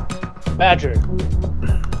badger.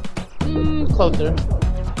 Closer.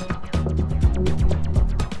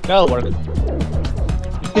 That'll work.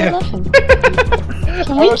 I love him.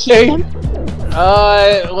 Can we keep him?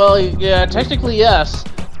 Well, yeah, technically yes.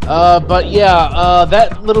 But yeah,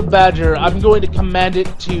 that little badger, I'm going to command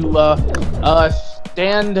it to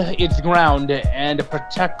stand its ground and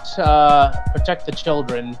protect the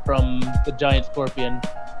children from the giant scorpion.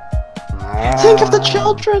 Think of the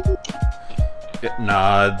children. It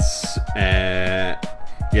nods and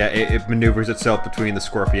it maneuvers itself between the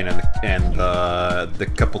scorpion and the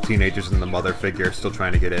couple teenagers and the mother figure still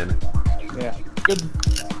trying to get in. Yeah,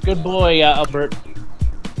 good boy, Albert.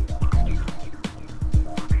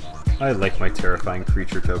 I like my terrifying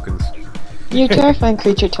creature tokens. Your terrifying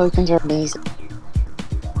creature tokens are amazing.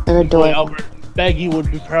 They're Boy, adorable. Albert, Baggy would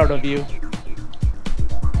be proud of you.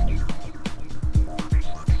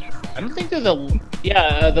 I don't think there's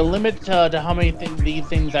the limit to how many these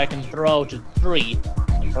things I can throw to 3.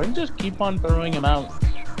 So I can just keep on throwing them out.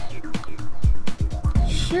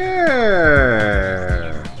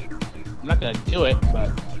 Sure. I'm not gonna do it, but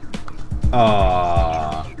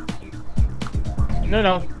Aww.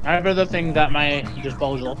 no, I have other things at my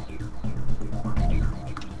disposal.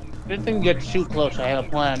 If this thing gets too close, I have a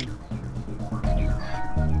plan.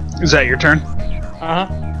 Is that your turn? Uh-huh.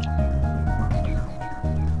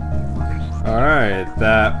 Alright,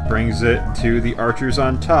 that brings it to the archers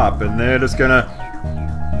on top, and they're just gonna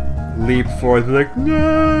leap forth like,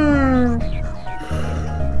 no!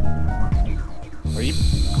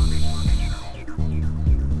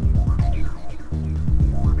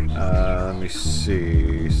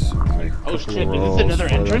 see. So make a Oh couple shit, is rolls this another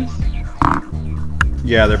for them. entrance?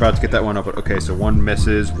 Yeah, they're about to get that one open. Okay, so one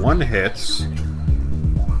misses, one hits.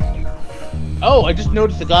 Oh, I just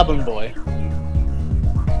noticed the goblin boy.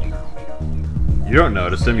 You don't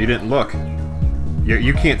notice him, you didn't look.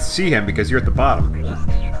 You can't see him because you're at the bottom.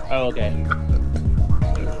 Oh, okay.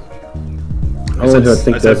 I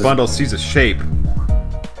said Bundle sees a shape.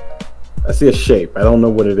 I see a shape. I don't know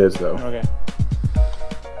what it is though. Okay.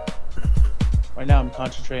 Right now I'm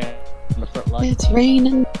concentrating on the front line. It's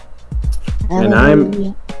raining. And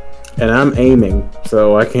I'm aiming,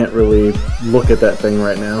 so I can't really look at that thing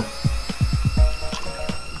right now.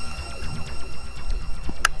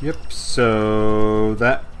 Yep, so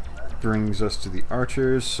that brings us to the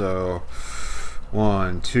archers. So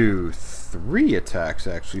 1, 2, 3 attacks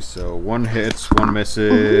actually. So one hits, one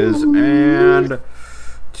misses, and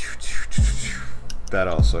that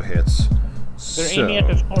also hits. They're aiming at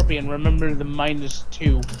the scorpion. Remember the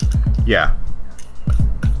 -2. Yeah.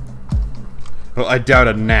 Well, I doubt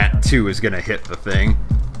a nat 2 is gonna hit the thing.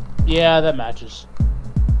 Yeah, that matches.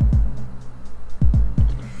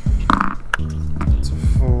 It's a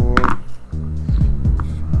 4.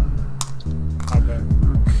 Okay.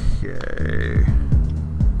 Okay.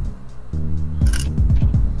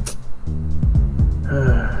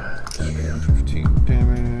 15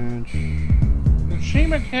 damage. It's a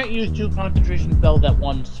shame I can't use 2 concentration spells at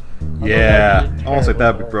once. Yeah, almost like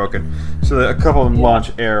that would be broken. So a couple of them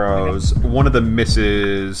launch arrows. One of them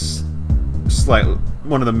misses slightly.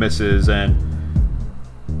 One of them misses and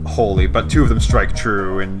wholly, but 2 of them strike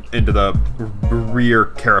true and into the rear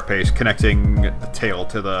carapace, connecting the tail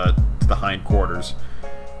to the hindquarters,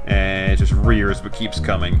 and it just rears but keeps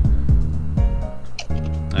coming.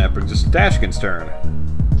 That brings us to Dashegen's turn.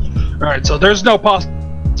 All right, so there's no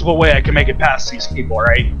possible way I can make it past these people,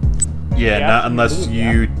 right? Yeah, not unless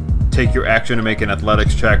you take your action to make an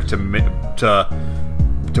athletics check to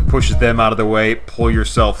push them out of the way, pull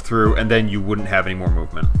yourself through, and then you wouldn't have any more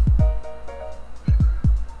movement.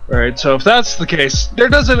 Alright, so if that's the case, there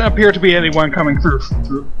doesn't appear to be anyone coming through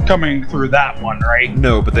that one, right?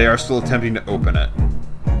 No, but they are still attempting to open it.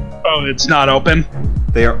 Oh, it's not open?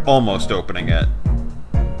 They are almost opening it.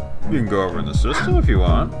 You can go over in the system if you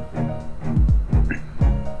want.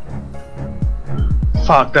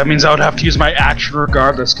 Fuck, that means I would have to use my action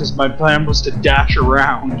regardless, because my plan was to dash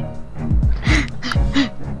around.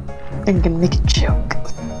 I'm gonna make a joke.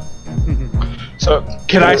 So,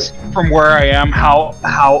 can I see from where I am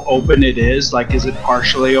how open it is? Like, is it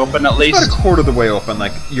partially open at least? About a quarter of the way open.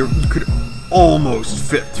 Like you could almost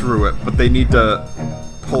fit through it, but they need to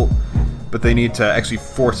pull. But they need to actually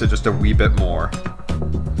force it just a wee bit more.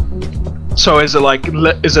 So is it like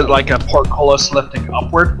a portcullis lifting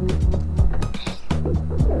upward?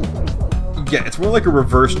 Yeah, it's more like a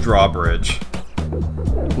reverse drawbridge,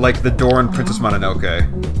 like the door in Princess Mononoke.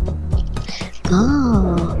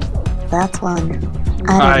 Oh, that's one.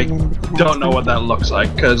 I don't know what that looks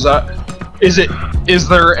like, because is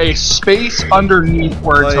there a space underneath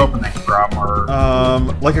where it's opening from, or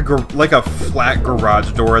like a flat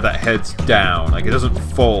garage door that heads down. Like it doesn't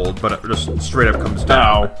fold, but it just straight up comes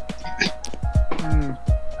down.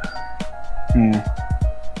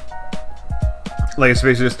 Like it's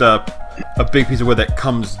basically just a big piece of wood that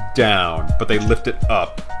comes down, but they lift it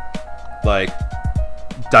up, like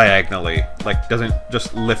diagonally. Like doesn't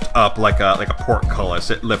just lift up like a portcullis.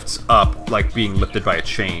 It lifts up like being lifted by a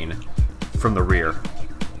chain from the rear.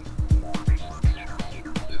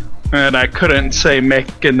 And I couldn't say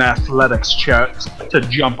make an athletics check to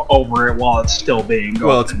jump over it while it's still being open.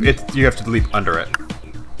 Well, it's you have to leap under it.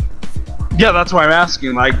 Yeah, that's why I'm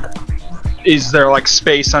asking. Like, is there like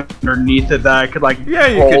space underneath it that I could like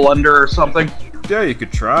roll under or something? Yeah, you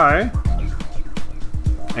could try.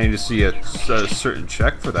 I need to see a certain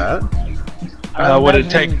check for that.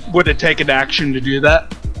 Would it take an action to do that?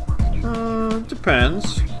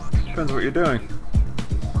 Depends. Depends what you're doing.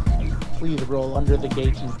 Please roll under the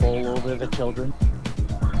gates and bowl over the children.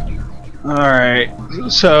 Alright,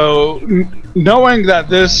 so knowing that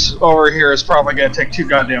this over here is probably going to take too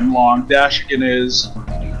goddamn long, Dashegen is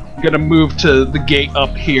going to move to the gate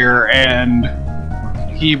up here and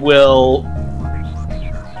he will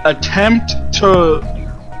attempt to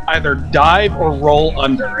either dive or roll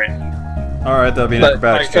under it. Alright, that'll be an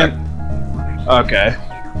acrobatics check. Okay.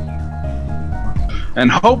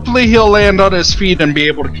 And hopefully he'll land on his feet and be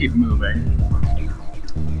able to keep moving.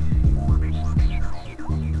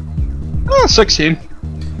 Oh, 16.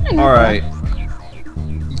 Alright.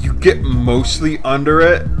 You get mostly under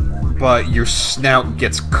it, but your snout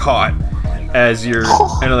gets caught as you're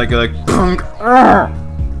and like punk.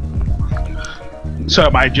 So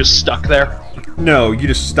am I just stuck there? No, you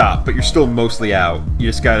just stop, but you're still mostly out. You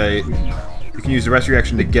just gotta... You can use the rest of your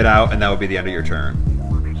action to get out, and that would be the end of your turn.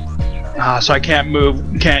 So I can't move,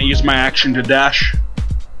 can't use my action to dash?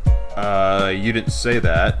 You didn't say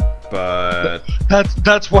that, but...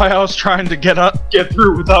 That's why I was trying to get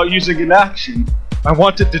through without using an action. I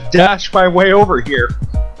wanted to dash my way over here,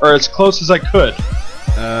 or as close as I could.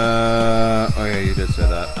 Oh yeah, you did say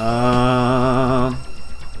that.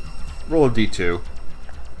 Roll a d2.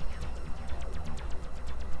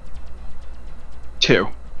 2.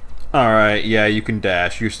 Alright, yeah, you can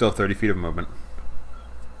dash. You're still 30 feet of movement.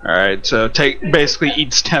 Alright, so basically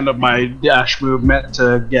eats 10 of my dash movement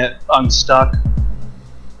to get unstuck.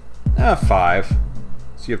 5.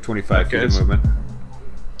 So you have 25 feet of movement.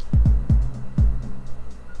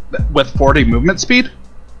 With 40 movement speed?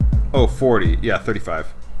 Oh, 40. Yeah,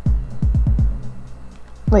 35.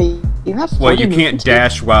 Wait, you have 40 Well, you can't movement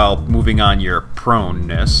dash while moving on your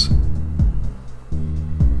proneness.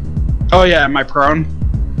 Oh yeah, am I prone?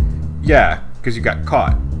 Yeah, because you got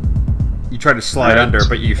caught. You tried to slide under,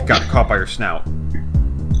 but you got caught by your snout.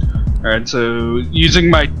 Alright, so using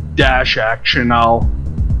my dash action, I'll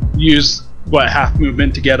use, half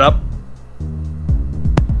movement to get up?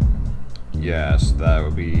 Yes, that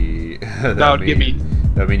would be... that would give me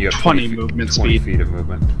that would mean you have 20 movement 20 speed. feet of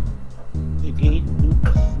movement.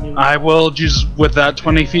 I will just, with that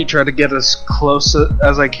 20 feet, try to get as close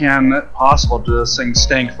as I can possible to this thing,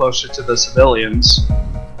 staying closer to the civilians.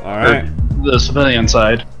 Alright. The civilian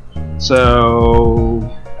side. So...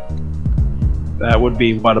 that would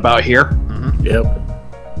be, what, about here? Mm-hmm. Yep.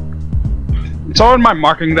 Someone mind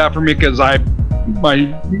marking that for me, because my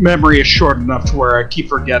memory is short enough to where I keep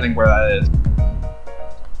forgetting where that is.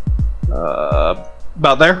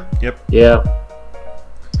 About there? Yep. Yeah.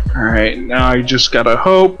 Alright, now I just gotta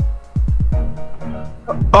hope.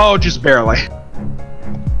 Oh, just barely.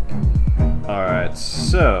 Alright,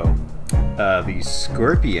 so... the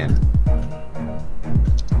scorpion...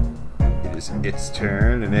 It is its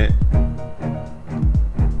turn, and it...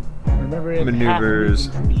 Remember, it maneuvers.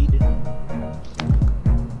 half moving speed.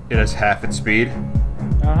 It has half its speed.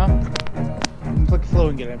 Uh-huh. You can click slow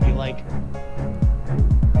and get it if you like.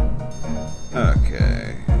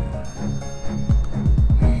 Okay.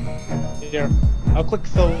 Here, I'll click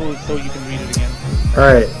slow so you can read it again.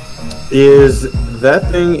 Alright. Is that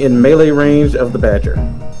thing in melee range of the badger?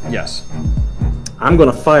 Yes. I'm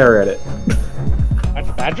gonna fire at it. At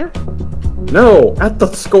the badger? No, at the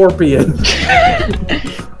scorpion.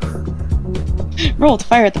 Roll to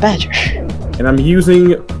fire at the badger. And I'm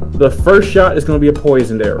using... the first shot is gonna be a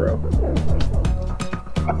poisoned arrow.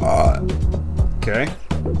 Okay.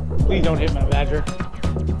 Please don't hit my badger.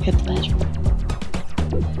 Hit the badger.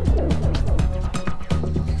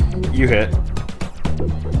 You hit.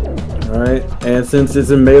 Alright, and since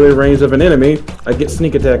it's in melee range of an enemy, I get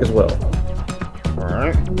sneak attack as well.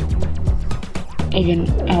 Alright. Again,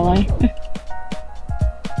 ally.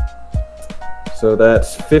 So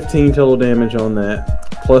that's 15 total damage on that,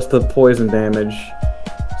 plus the poison damage.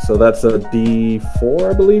 So that's a D4,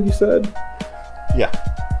 I believe you said? Yeah.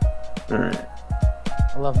 Alright.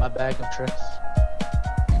 I love my bag of tricks.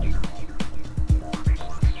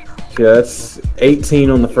 Yeah, that's 18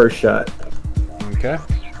 on the first shot. Okay.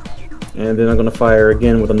 And then I'm gonna fire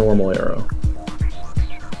again with a normal arrow.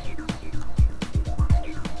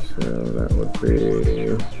 So that would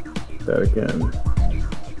be that again.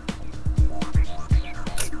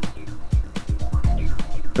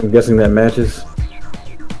 I'm guessing that matches.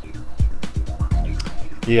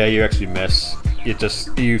 Yeah, you actually miss.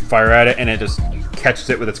 You fire at it and it just catches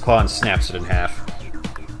it with its claw and snaps it in half.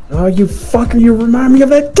 Oh, you fucker, you remind me of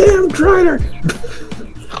that damn trader!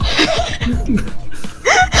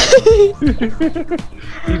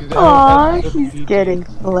 Aw, he's getting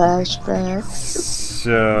flashbacks.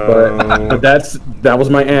 So... But that was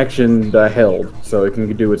my action that I held, so it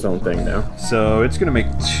can do its own thing now. So it's gonna make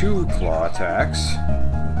 2 claw attacks.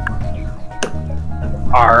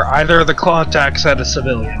 Are either of the claw attacks at a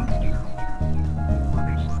civilian?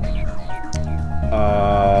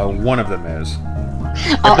 One of them is.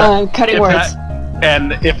 Cutting words.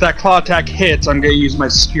 And if that claw attack hits, I'm going to use my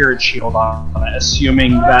spirit shield on it,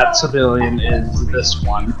 assuming that civilian is this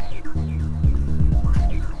one.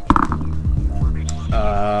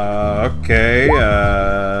 Okay,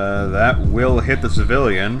 that will hit the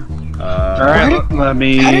civilian. Alright, let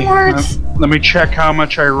me check how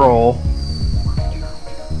much I roll.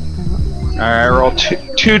 Alright, I roll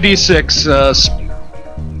 2d6,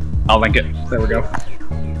 I'll link it. There we go.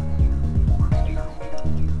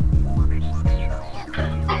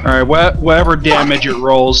 Alright, whatever damage it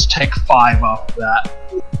rolls, take 5 off that.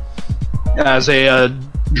 As a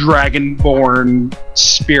dragonborn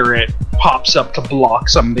spirit pops up to block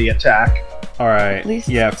some of the attack. Alright. Please.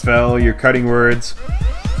 Yeah, Fel, you're cutting words.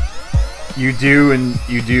 You do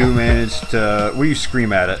manage to... What do you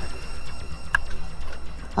scream at it?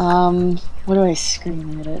 What do I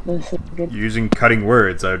scream at it? This is good. You're using cutting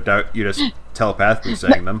words. I doubt you just telepathically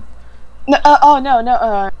saying them. No, no,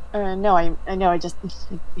 I know, I just...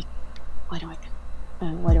 Why do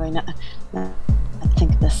I not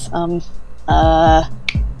think of this?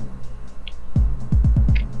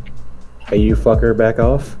 Hey, you fucker, back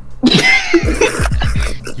off.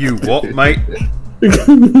 You what, mate? Are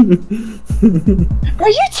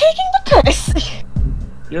you taking the piss?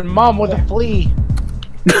 Your mom was a flea.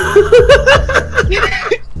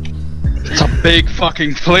 It's a big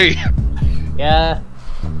fucking flea. Yeah.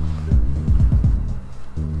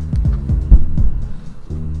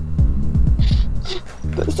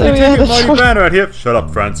 So Hey, we take had a a mighty short- banner out here. Shut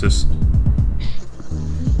up, Francis.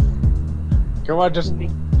 Come on, just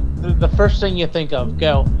the first thing you think of.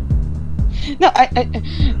 Go. No,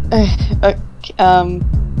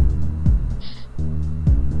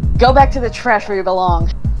 go back to the trash where you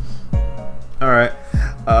belong. Alright.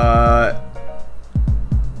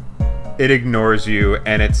 It ignores you,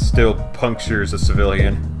 and it still punctures a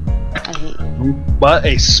civilian. I hate you. But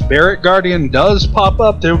a spirit guardian does pop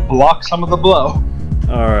up to block some of the blow.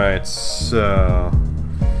 Alright, so...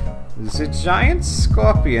 The giant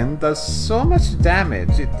scorpion does so much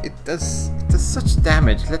damage. It does such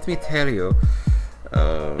damage, let me tell you.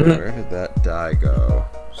 Where did that die go?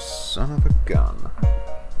 Son of a gun.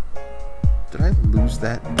 Did I lose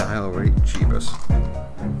that die already? Jeebus.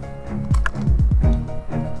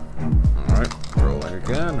 Alright, rolling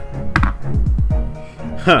again.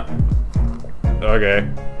 Huh. Okay.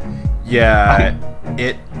 Yeah,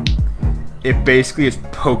 it basically just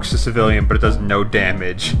pokes a civilian, but it does no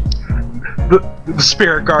damage. The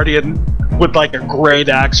spirit guardian with like a great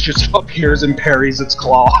axe just appears and parries its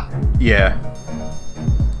claw. Yeah.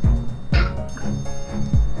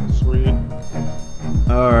 Sweet.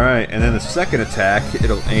 Alright, and then the second attack,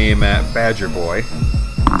 it'll aim at Badger Boy.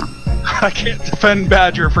 I can't defend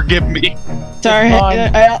Badger, forgive me. Sorry,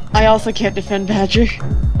 Fine. I also can't defend Badger.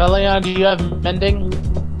 Feliana, do you have mending?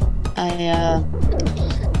 I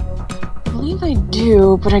believe I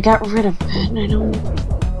do, but I got rid of it, and I don't...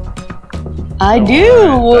 I do!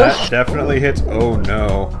 Alright, that definitely hits. Oh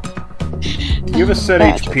no. Do you have a set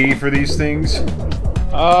Badger. HP for these things?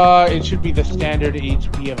 It should be the standard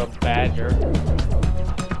HP of a badger.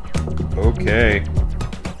 Okay.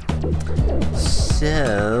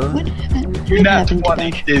 So... You're not happened to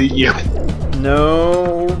 20, Badger? did you?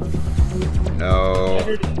 No. No.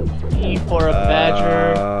 Standard HP for a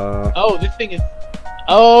badger. Oh, this thing is.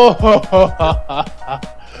 Oh.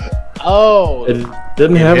 Oh. It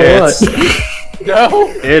didn't have hits. a lot. No.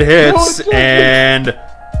 It hits, No, it doesn't. and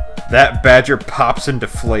that badger pops and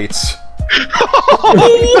deflates.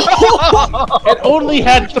 It only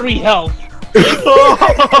had 3 health.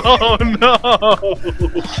 Oh no!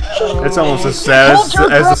 It's almost as sad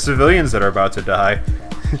as the civilians that are about to die.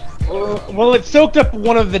 Well, it soaked up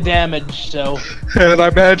one of the damage, so. And I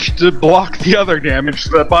managed to block the other damage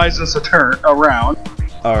that buys us a turn around.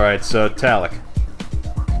 Alright, so Talic.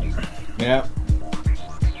 Yeah.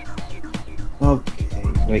 Okay,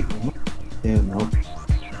 wait. There, no.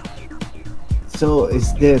 So,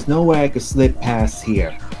 there's no way I could slip past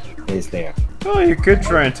here, is there? Well, you could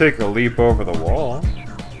try and take a leap over the wall.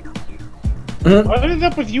 What ended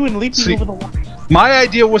up with you and leaping See- over the wall? My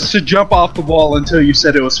idea was to jump off the wall until you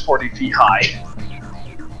said it was 40 feet high.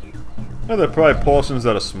 Well, there are probably portions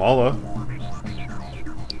that are smaller.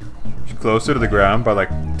 It's closer to the ground by like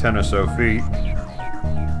 10 or so feet.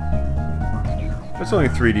 That's only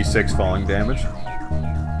 3d6 falling damage.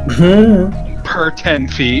 Per 10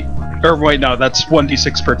 feet. Or wait, no, that's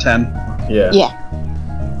 1d6 per 10. Yeah. Yeah.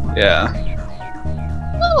 Yeah.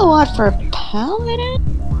 Not a lot for a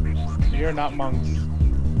paladin. You're not monks.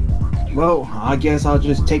 Well, I guess I'll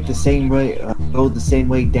just take the same way, go the same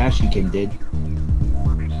way Dashegen did.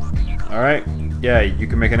 Alright. Yeah, you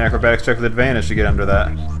can make an acrobatics check with advantage to get under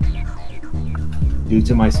that. Due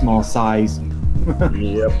to my small size.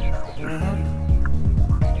 Yep.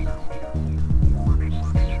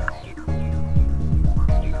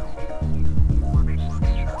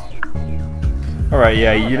 Alright,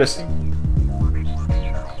 yeah, you just...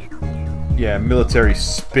 Yeah, military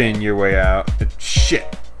spin your way out.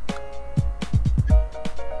 Shit!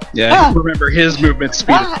 Yeah, remember his movement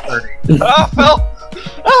speed is 30. Ah, Phil!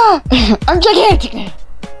 Ah! I'm gigantic now!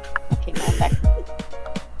 Okay, now back.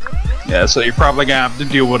 Yeah, so you're probably gonna have to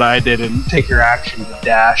do what I did and take your action to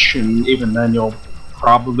dash, and even then you'll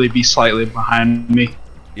probably be slightly behind me.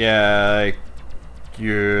 Yeah,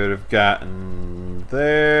 you'd have gotten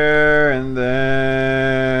there, and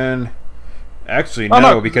then... Actually,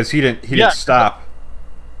 no, because he didn't stop.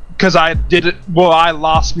 Because I did it... Well, I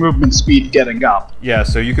lost movement speed getting up. Yeah,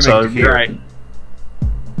 so you can make it here. Right.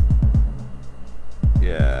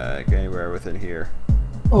 Yeah, like anywhere within here.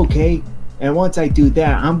 Okay, and once I do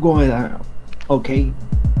that, I'm going to... Okay,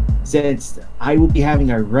 since I will be having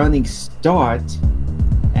a running start,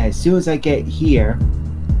 as soon as I get here,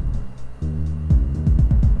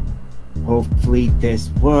 hopefully this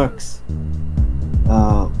works.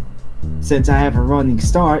 Since I have a running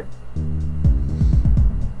start,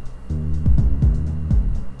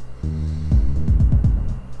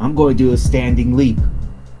 I'm going to do a standing leap.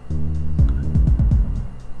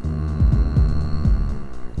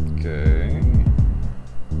 Okay.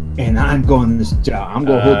 And I'm going to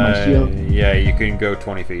hold my shield. Yeah, you can go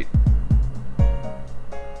 20 feet.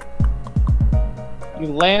 You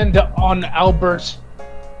land on Albert.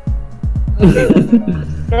 And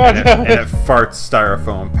it farts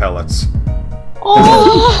styrofoam pellets.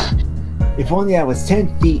 Oh! If only I was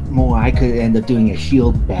 10 feet more, I could end up doing a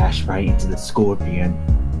shield bash right into the scorpion.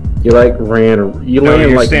 You like ran. You No, landed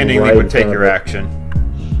your like standing right leap would in take front your of it. action.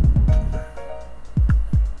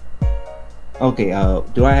 Okay,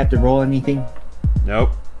 do I have to roll anything?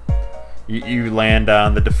 Nope. You land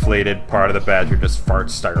on the deflated part of the badger, just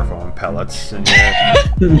farts styrofoam pellets, and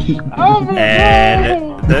Oh my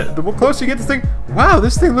and God. the closer you get to this thing, wow,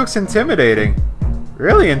 this thing looks intimidating.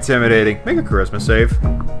 Really intimidating. Make a charisma save.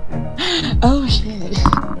 Oh shit.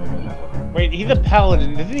 Wait, he's a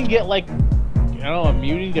paladin. Doesn't he get like, I don't know,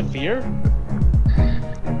 immunity to fear?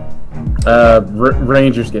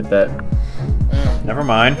 Rangers get that. Never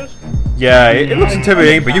mind. Yeah, it looks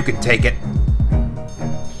intimidating, but you can take it.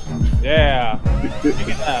 Yeah. Look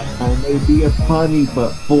at that. I may be a punny,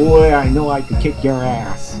 but boy, I know I could kick your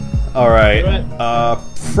ass. Alright,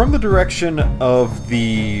 from the direction of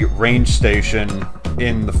the range station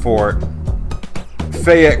in the fort,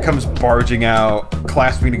 Fayette comes barging out,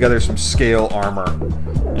 clasping together some scale armor,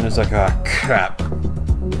 and it's like, ah, crap.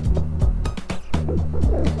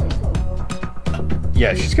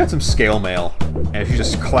 Yeah, she's got some scale mail, and she's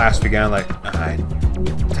just clasping on like, I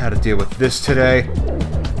had to deal with this today.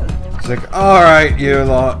 She's like, alright, you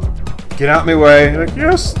lot, get out my way. Like,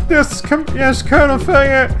 yes, Colonel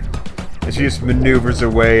Fayette. And she just maneuvers her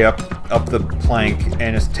way up the plank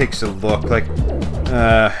and just takes a look like,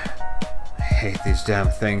 I hate these damn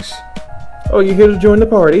things. Oh, you here to join the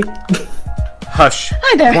party? Hush.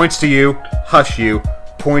 Hi there. Points to you. Hush you.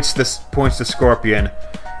 Points to Scorpion,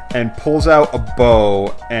 and pulls out a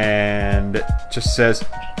bow and just says,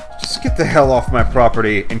 "Just get the hell off my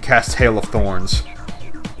property," and cast Hail of Thorns.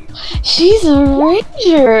 She's a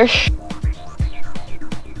ranger.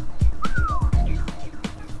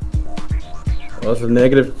 Well, it's a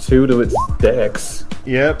 -2 to its dex.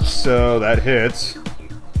 Yep. So that hits.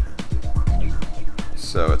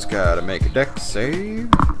 So it's got to make a dex save.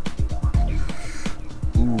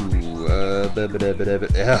 Ooh,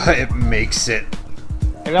 it makes it.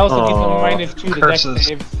 It also gives Aw, him -2 to dex curses.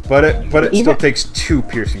 saves. But it still Even- takes 2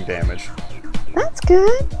 piercing damage. That's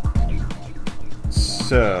good.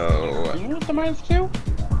 So Even with the -2?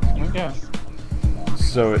 I guess.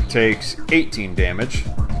 so it takes 18 damage.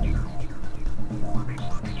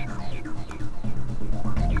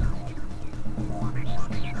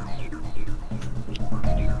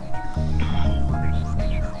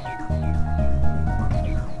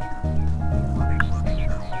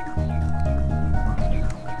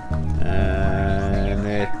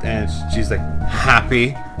 And she's like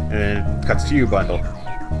happy, and then it cuts to you, Bundle.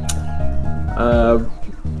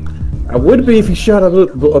 I would be if he shot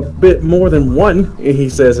a bit more than one, he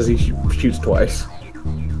says as he shoots twice.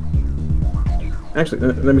 Actually,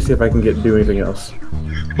 let me see if I can do anything else.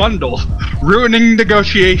 Bundle, ruining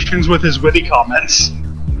negotiations with his witty comments.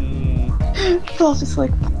 It's all just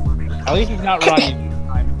like, At least he's not running this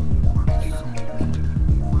time.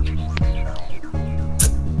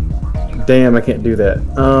 Damn, I can't do that.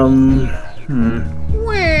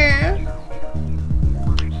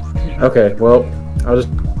 Okay, well,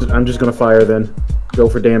 I'm just gonna fire then. Go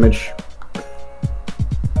for damage.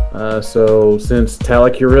 So since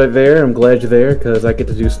Talic, you're right there, I'm glad you're there because I get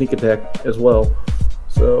to do sneak attack as well.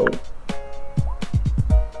 So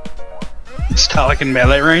Is Talic in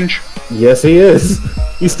melee range? yes, he is.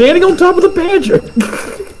 He's standing on top of the badger.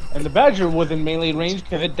 And the badger was in melee range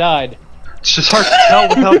because it died. It's just hard to tell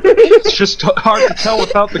without. It's just hard to tell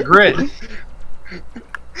without the grid. I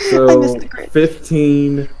So missed the grid.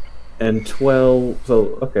 15 and 12.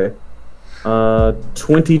 So okay,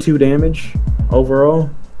 22 damage overall,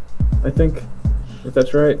 I think. If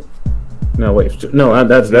that's right. No, wait. No,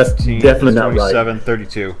 that's 15, definitely not right. 27,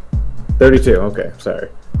 32. 32. Okay, sorry.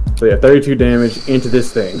 So yeah, 32 damage into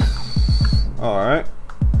this thing. Alright.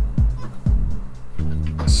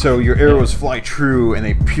 So your arrows fly true and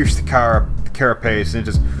they pierce the carapace and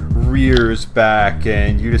it just rears back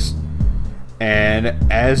and you just... And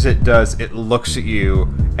as it does, it looks at you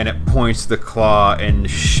and it points the claw and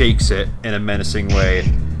shakes it in a menacing way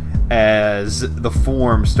as the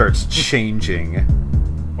form starts changing.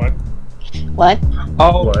 What? What?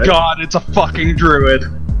 Oh What? god, it's a fucking druid.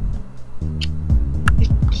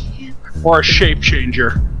 Or a shape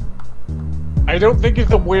changer. I don't think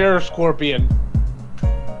it's a were scorpion.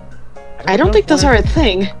 I don't think those are a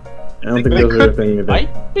thing. I don't think those are a thing either.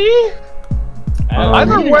 Might be?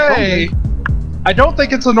 Either way, I don't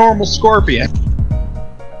think it's a normal scorpion.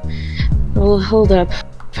 Well, hold up.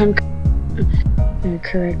 If I'm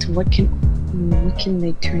correct, what can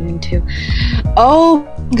they turn into? Oh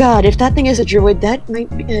god! If that thing is a druid, that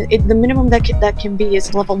might be, the minimum that can be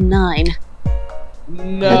is level 9.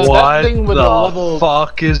 No, What that thing with the a level.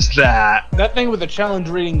 fuck is that? That thing with a challenge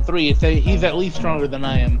rating 3. He's at least stronger than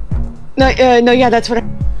I am. No, yeah, that's what.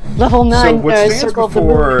 Level 9. So what stands circle of the moon.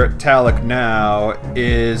 before Talic now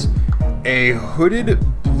is a hooded,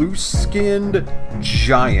 blue-skinned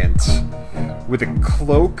giant with a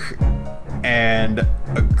cloak and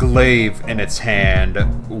a glaive in its hand.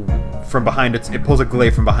 From behind it pulls a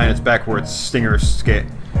glaive from behind its back where its stinger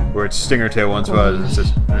tail once was. And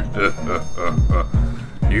says,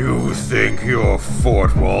 "You think your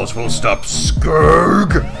fort walls will stop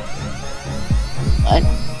Skurg?"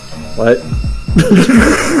 What? You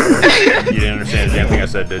didn't understand anything I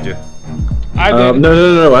said, did you? I did.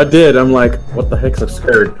 No, I did. I'm like, what the heck's a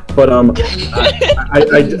skirt? But I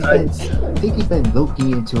think you've been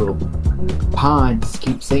looking into a pond. Just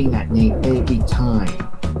keep saying that name every time.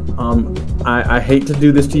 I hate to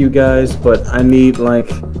do this to you guys, but I need like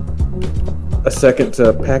a second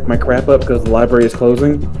to pack my crap up because the library is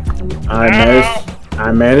closing.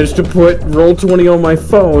 I managed to put Roll20 on my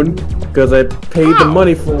phone because I paid the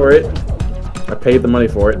money for it.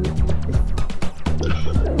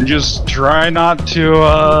 Just try not to,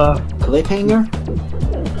 Cliffhanger?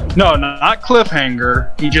 No, not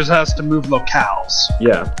cliffhanger. He just has to move locales.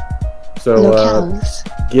 Yeah. So, Locales.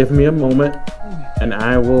 give me a moment, and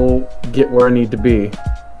I will get where I need to be.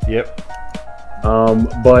 Yep.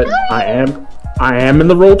 But I am in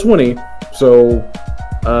the Roll20, so,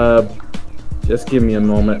 just give me a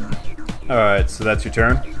moment. Alright, so that's your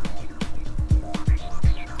turn?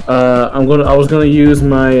 I was gonna use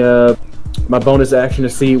my, my bonus action to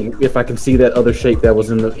see if I can see that other shape that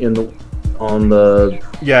was on the.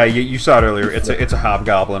 Yeah, you saw it earlier. It's a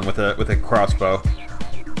hobgoblin with a crossbow.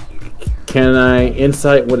 Can I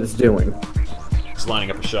insight what it's doing? It's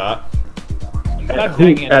lining up a shot. At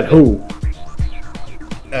who?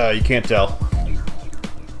 You can't tell.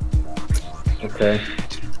 Okay.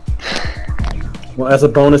 Well, as a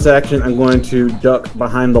bonus action, I'm going to duck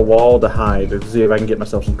behind the wall to hide to see if I can get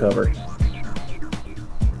myself some cover.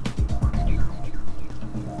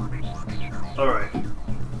 Alright.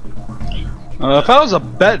 If I was a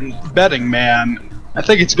betting man, I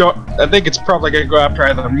think it's probably gonna go after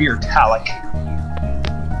either me or Talic.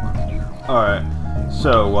 Alright.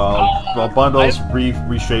 So, while Bundle's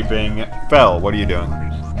reshaping, Fel, what are you doing?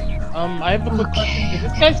 I have a quick question. Does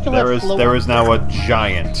this guy still have flow? There is now a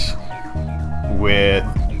giant with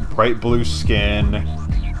bright blue skin,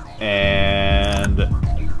 and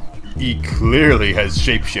he clearly has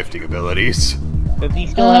shape-shifting abilities. Does he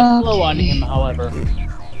still have flow on him, however?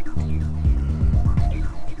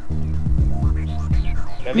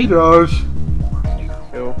 He does.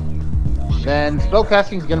 Cool. Then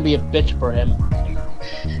spellcasting is gonna be a bitch for him.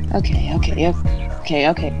 Okay.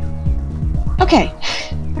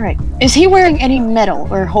 Alright. Is he wearing any metal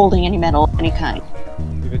or holding any metal of any kind?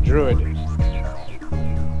 He's a druid.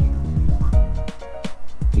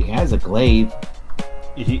 He has a glaive.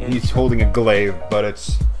 He's holding a glaive, but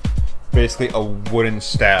it's basically a wooden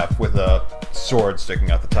staff with a sword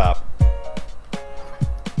sticking out the top.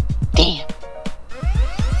 Damn.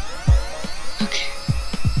 Okay.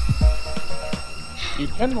 You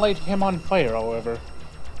can light him on fire, however.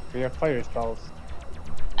 We have fire spells.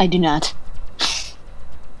 I do not.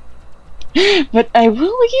 But I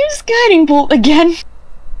will use Guiding Bolt again.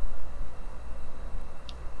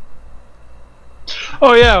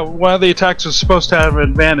 Oh yeah, one of the attacks was supposed to have an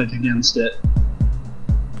advantage against it.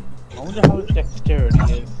 I wonder how his dexterity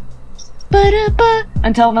is. Ba-da-ba.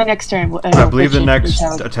 Until my next turn. I believe the which next is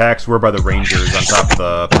how- attacks were by the rangers on top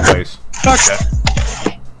of the place. Okay.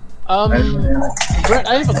 Brett,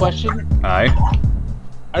 I have a question. Aye.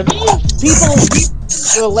 Are these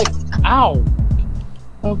people like? Ow.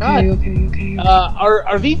 Okay.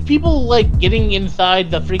 Are these people like getting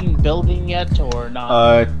inside the freaking building yet, or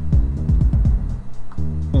not?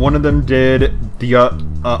 One of them did.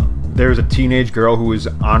 There's a teenage girl who was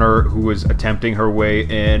attempting her way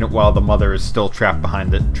in, while the mother is still trapped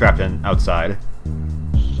in outside.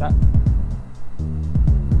 Shut.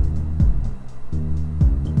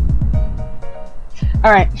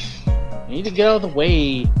 All right. You need to get out of the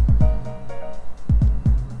way.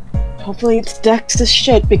 Hopefully it's Dex's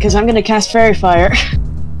shit, because I'm gonna cast Fairy Fire.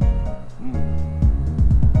 And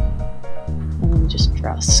then just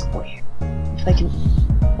draw a square. If I can...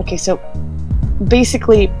 Okay, so...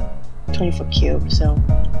 Basically, 20-foot cube, so...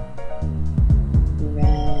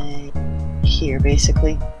 Right... here,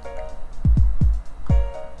 basically.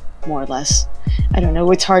 More or less. I don't know,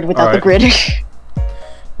 it's hard without the grid.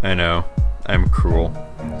 I know. I'm cruel.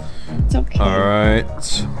 It's okay. Alright.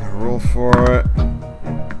 Roll for it.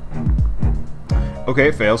 Okay,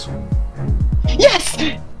 it fails. Yes!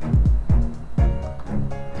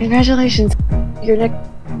 Congratulations. You're next.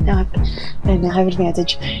 I now have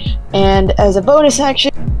advantage. And as a bonus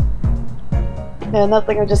action,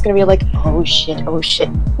 nothing. I'm just gonna be like, oh shit.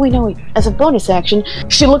 Wait, no, wait. As a bonus action,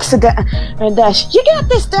 she looks to Dash. You got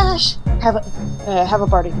this, Dash. Have a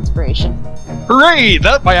bardic inspiration. Hooray!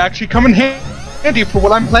 That might actually come in handy for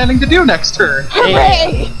what I'm planning to do next turn.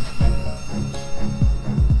 Hooray!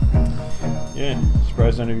 Yeah,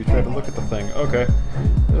 surprised none of you tried to look at the thing. Okay.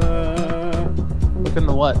 Look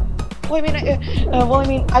into what? Well, I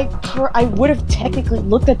mean, I would have technically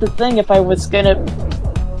looked at the thing if I was gonna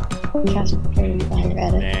cast Fairy Fire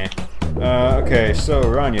at it. Nah. Okay, so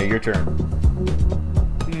Ranya, your turn.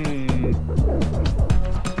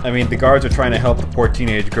 I mean, the guards are trying to help the poor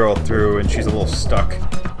teenage girl through, and she's a little stuck.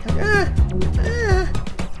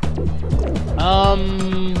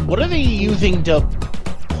 What are they using to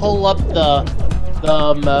pull up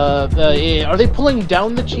are they pulling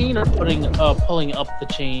down the chain or pulling up the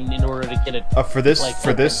chain in order to get it? For this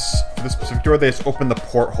specific door, they just open the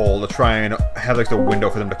porthole to try and have like the window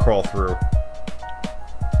for them to crawl through.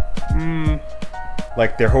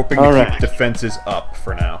 Like they're hoping to keep defenses up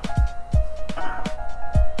for now.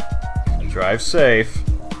 Drive safe.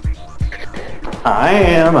 I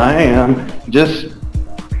am. Just,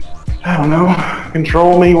 I don't know,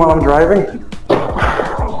 control me while I'm driving.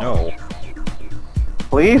 No.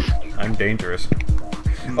 Please? I'm dangerous.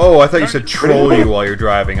 Oh, I thought you said troll you while you're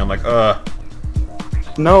driving. I'm like,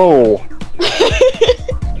 No.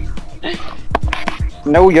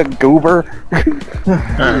 No, you goober.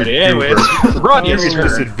 Alright, anyways, Ranya's turn.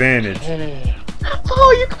 Disadvantage.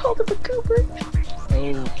 Oh, you called him a goober.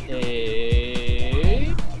 Okay.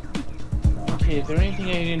 Okay, is there anything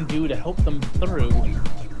I can do to help them through?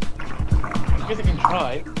 I guess I can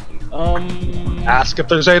try. Ask if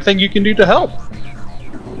there's anything you can do to help.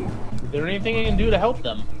 Is there anything I can do to help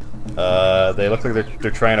them? They look like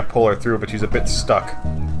they're trying to pull her through, but she's a bit stuck.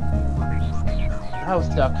 How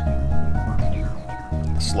stuck?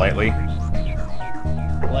 Slightly.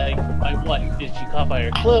 Like, by what? Did she caught by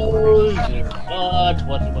her clothes? Or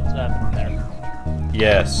what? What's happening there?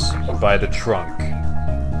 Yes, by the trunk.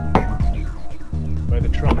 By the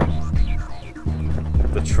trunk.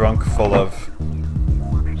 The trunk full of...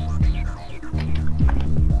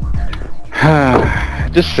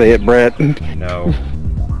 Just say it, Brett. No.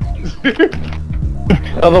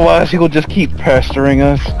 Otherwise, he will just keep pestering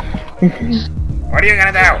us. What are you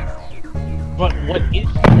gonna do? But what is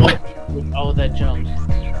with all that junk?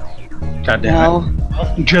 God damn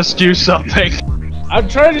it. Just do something. I'm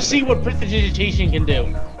trying to see what prestidigitation can do.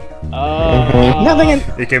 Nothing.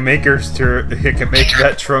 It can make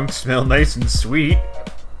that trunk smell nice and sweet.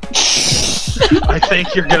 I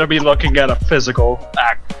think you're gonna be looking at a physical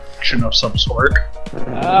action of some sort.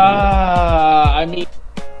 I mean,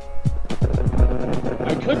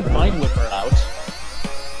 I could Vine Whip her out.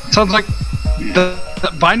 Sounds like the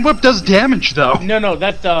Vine Whip does damage, though. No,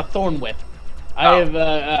 that's Thorn Whip. I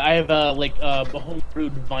have like a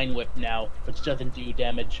homebrewed Vine Whip now, which doesn't do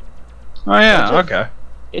damage. Oh yeah, okay.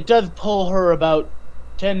 It does pull her about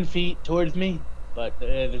 10 feet towards me, but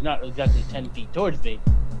there's not exactly 10 feet towards me.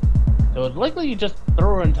 So it's likely you just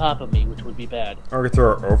throw her on top of me, which would be bad. Or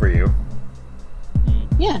throw her over you.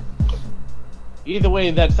 Yeah. Either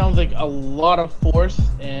way, that sounds like a lot of force,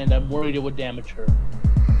 and I'm worried it would damage her.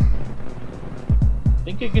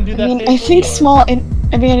 Think you can do that? I think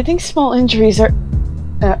small injuries are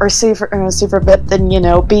safer a bit than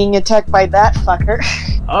being attacked by that fucker.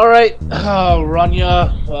 All right,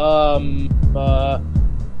 Ranya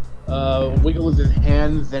wiggles his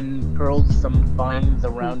hands and curls some vines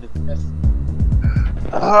around his fist.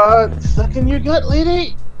 Suck in your gut,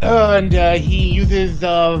 lady. And he uses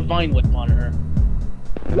Vine Whip on her.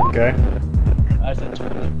 Okay. As a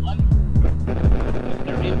 21.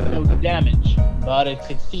 There is no damage, but it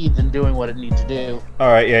succeeds in doing what it needs to do.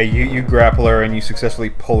 Alright, yeah, you grapple her and you successfully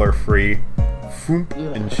pull her free. Foomp,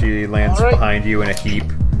 and she lands behind you in a heap.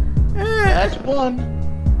 That's one.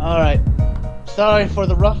 Alright. Sorry for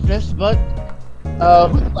the roughness, but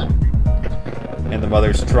who's left? And the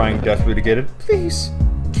mother's trying desperately to get it. Please,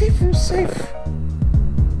 keep him safe.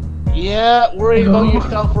 Yeah, worry about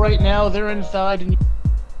yourself right now. They're inside, and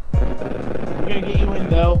we're gonna get you in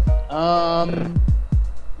though.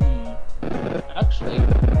 Actually,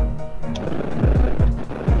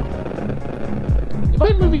 am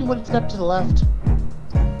I moving one step to the left?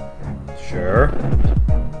 Sure.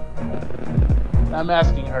 I'm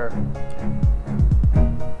asking her.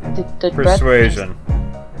 The Persuasion.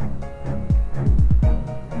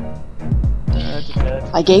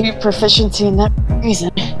 I gave you proficiency in that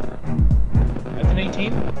reason. That's an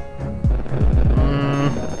 18.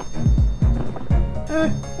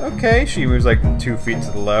 Okay, she moves like 2 feet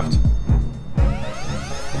to the left.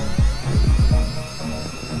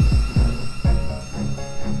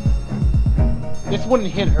 This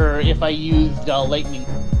wouldn't hit her if I used lightning.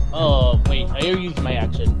 Oh wait, I used my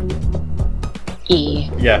action. E.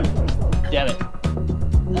 Yeah. Damn it.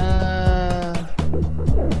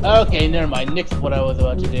 Okay, never mind. Nix what I was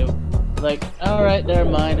about to do. Like, alright, never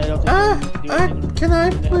mind. I don't think I can do anything. Can I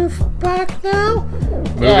move back now?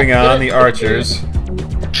 Moving on, the archers.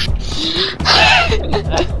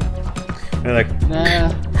 They're like,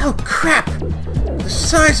 Nah. oh crap! The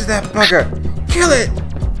size of that bugger! Kill it!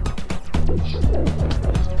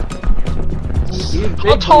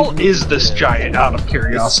 How tall is this giant, out of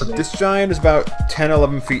curiosity? This giant is about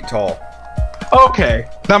 10-11 feet tall. Okay,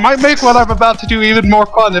 that might make what I'm about to do even more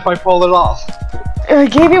fun if I pull it off. I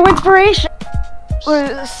gave you inspiration.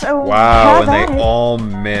 So Wow, and they all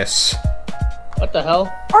miss. What the hell?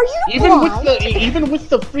 Are you Even with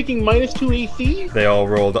the freaking -2 AC? They all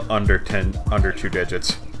rolled under 2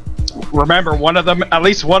 digits. Remember, at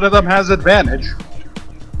least one of them has advantage.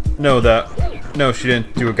 No, she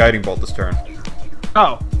didn't do a guiding bolt this turn.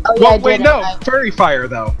 Oh. Oh, yeah, Well, I wait, did. no. Fairy fire,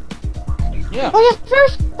 though. Yeah. Oh yeah, Fairy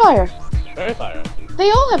Fire. Fairy fire. They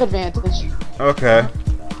all have advantage. Okay.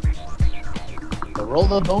 So roll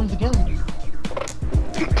the bones again.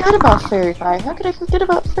 Forgot about Fairy Fire. How could I forget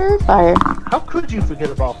about Fairy Fire? How could you forget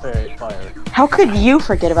about fairy fire? How could you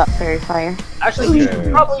forget about Fairy Fire? Actually, you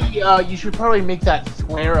should probably make that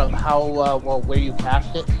square of how where you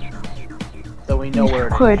cast it, so we know where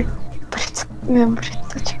it is. Could, but it's such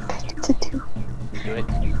a bitch to do. Do it.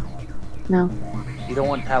 No. You don't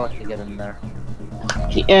want Talic to get in there.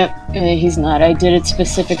 He's not. I did it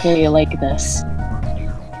specifically like this.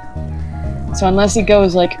 So unless he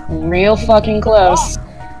goes like real fucking close.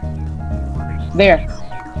 There.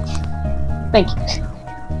 Thank you.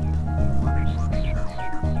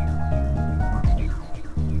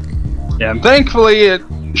 Yeah, and thankfully it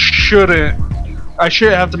shouldn't. I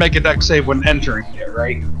shouldn't have to make a dex save when entering it,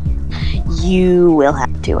 right? You will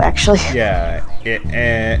have to, actually. Yeah,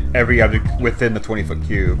 every object within the 20-foot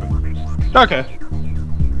cube. Okay.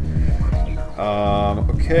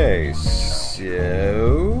 Okay,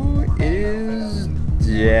 so is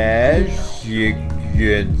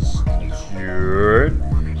Dashegen's turn.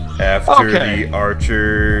 After the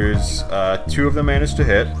archers, 2 of them managed to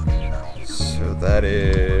hit. So that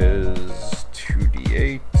is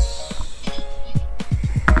 2d8.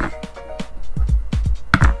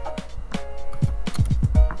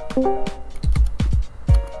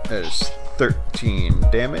 That is 13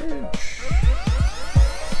 damage.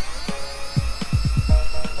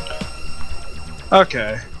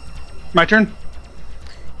 Okay. My turn?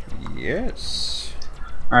 Yes.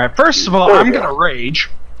 Alright, first of all, I'm gonna rage.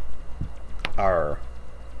 R.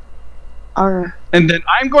 And then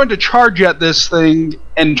I'm going to charge at this thing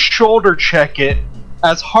and shoulder check it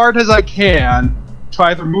as hard as I can to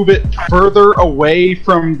either move it further away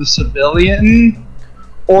from the civilian,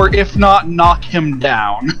 or if not, knock him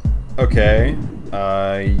down. Okay.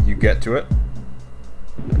 You get to it.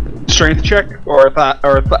 Strength check or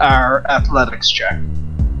our athletics check.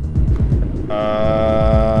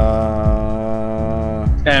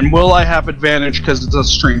 And will I have advantage because it's a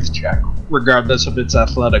strength check, regardless if it's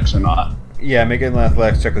athletics or not? Yeah, make it an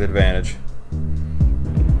athletics check with advantage.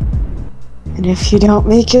 And if you don't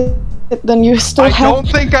make it, then you still have... I don't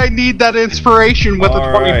think I need that inspiration with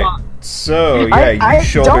a 21. So, yeah, you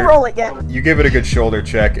shoulder... Don't roll it yet. You give it a good shoulder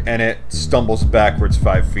check, and it stumbles backwards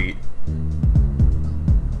 5 feet.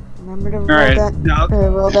 Remember to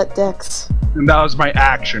roll, roll that dex. And that was my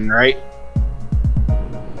action, right?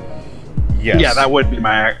 Yes. Yeah, that would be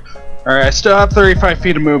my. Alright, I still have 35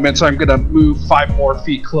 feet of movement, so I'm gonna move 5 more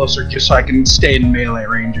feet closer just so I can stay in melee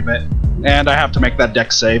range of it. And I have to make that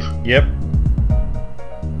dex save. Yep.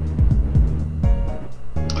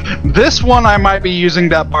 This one I might be using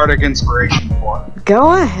that Bardic Inspiration for.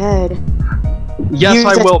 Go ahead. Yes, Use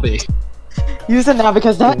I it. will be. Use it now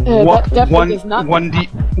because that definitely does not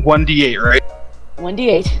 1d8, right?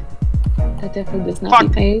 1d8. That definitely does not Fuck.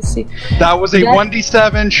 beat my AC. That was a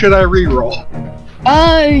 1d7. Should I reroll?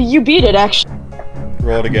 You beat it actually.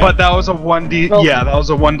 Roll it again. But that was a 1d. Roll. Yeah, that was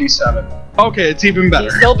a 1d7. Okay, it's even You better.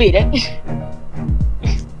 still beat it.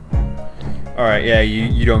 Alright, yeah,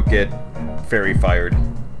 you don't get fairy fired.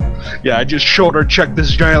 Yeah, I just shoulder checked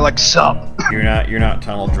this giant like sup. You're not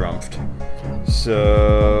tunnel drumped.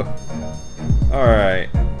 So, alright.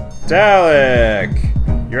 Talic!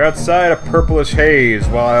 You're outside a purplish haze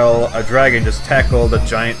while a dragon just tackled a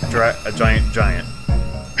giant. A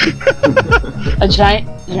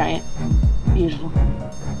giant. Beautiful.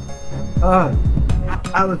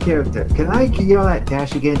 Out of character. Can I yell at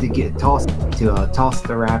Dashegen to toss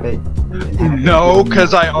the rabbit? No,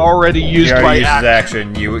 because I already He used already my used his action.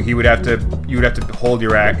 action. You would have to hold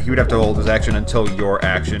your act. He would have to hold his action until your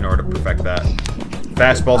action in order to perfect that.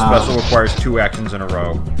 Fastball special requires 2 actions in a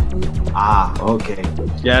row. Okay.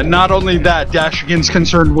 Yeah, not only that, Dashigen's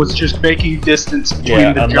concern was just making distance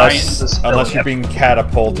between the giants. Unless you're being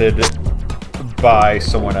catapulted by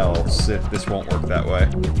someone else, this won't work that way.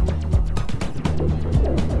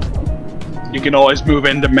 You can always move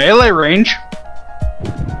into melee range.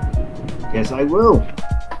 Yes, I will.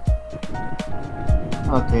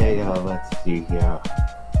 Okay, let's see here.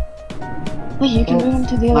 Wait, you can move him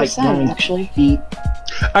to the other Like side 9 actually. feet.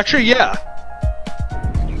 Actually, yeah.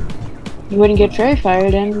 You wouldn't get fairy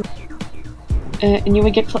fired and you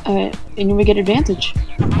would get advantage.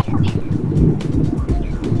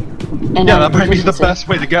 And Yeah, that might be the best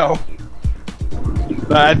way to go.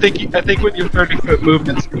 I think with your 30-foot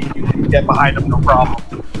movement speed, you can get behind him, no problem.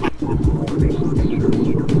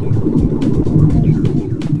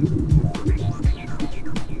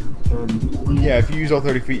 Yeah, if you use all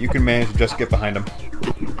 30 feet, you can manage to just get behind him.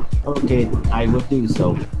 Okay, I will do so.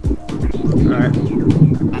 Alright.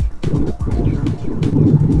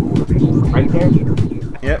 Right there?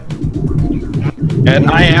 Yep. And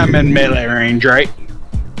I am in melee range, right?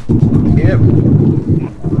 Yep.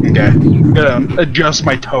 Okay. I'm gonna adjust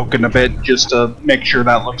my token a bit just to make sure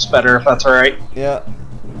that looks better, if that's alright. Yeah.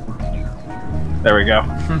 There we go.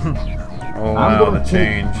 Oh wow, the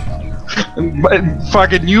change. But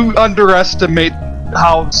fucking, you underestimate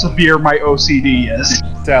how severe my OCD is.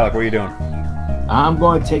 Talic, what are you doing? I'm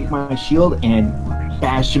going to take my shield and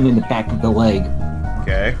bash him in the back of the leg.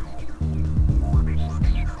 Okay.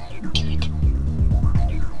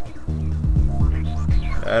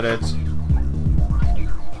 That it.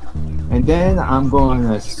 And then I'm going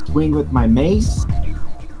to swing with my mace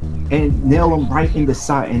and nail him right in the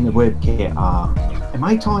side, in the rib cage. Am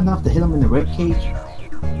I tall enough to hit him in the rib cage?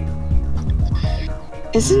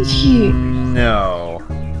 Isn't he? No.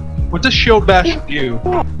 What does shield bash do?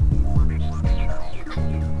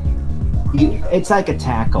 It's like a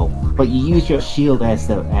tackle, but you use your shield as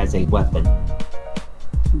a weapon.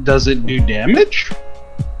 Does it do damage?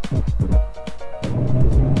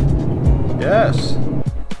 Yes.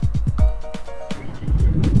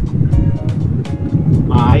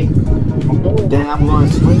 Then I'm going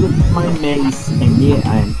to swing with my mace and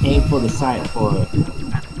aim for the side for it.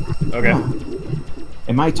 Okay.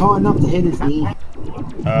 Am I tall enough to hit his knee?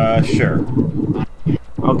 Sure.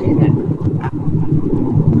 Okay then.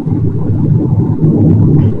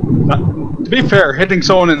 To be fair, hitting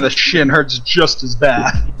someone in the shin hurts just as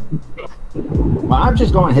bad. Well, I'm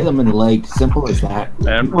just going to hit him in the leg. Simple as that.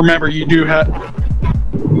 And remember, you have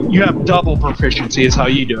double proficiency is how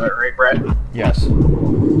you do it, right, Brett? Yes.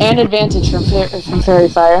 And advantage from fairy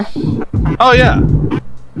fire. Oh yeah.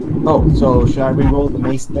 Oh, so should I re-roll the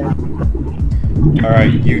mace then?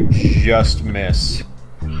 Alright, you just miss.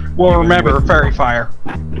 Well, remember, fairy fire.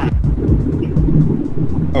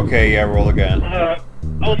 Okay, yeah, roll again.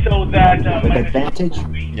 Also that, With advantage?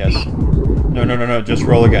 Yes. No, just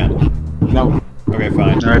roll again. No. Okay,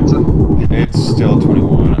 fine. Alright, so It's still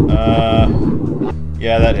 21.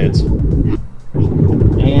 Yeah, that hits.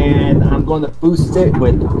 And I'm going to boost it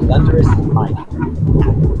with Thunderous Might.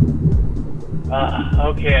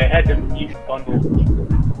 Okay, I had to use bundle.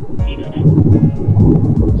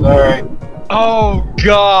 Alright. oh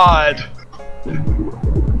god!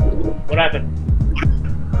 What happened?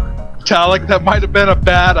 Talic, that might have been a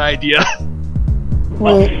bad idea.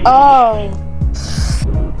 Wait. Oh.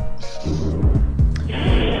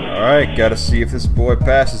 Alright, gotta see if this boy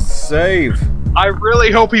passes the save. I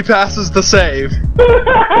really hope he passes the save.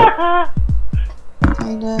 I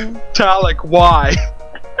know. Talic, why?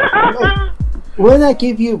 Wouldn't that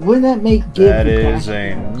give you? Wouldn't that make? That is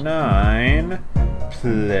a 9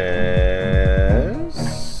 plus.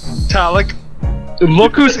 Talic,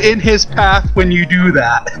 look who's in his path when you do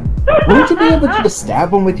that. Wouldn't you be able to just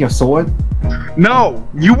stab him with your sword? No,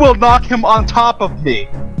 you will knock him on top of me.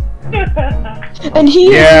 And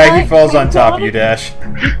he Yeah, he falls on top of you, Dash.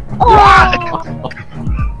 What?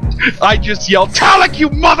 I just yelled, Talic, you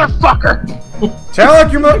motherfucker!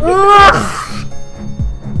 Talic, you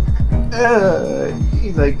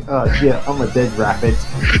He's like, oh yeah, I'm a dead rabbit.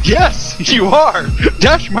 Yes, you are.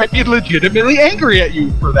 Dash might be legitimately angry at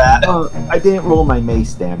you for that. I didn't roll my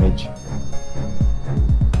mace damage.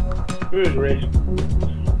 Good gracious.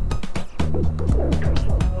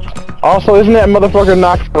 Also, isn't that motherfucker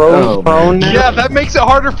knocked prone now? Yeah, that makes it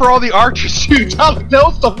harder for all the archers to shoot. Talic, that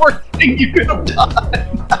was the worst thing you could have done.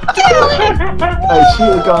 I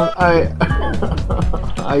should have gone.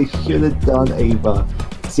 I should have done a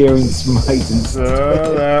searing smite instead.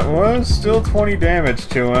 So that was still 20 damage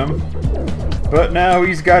to him. But now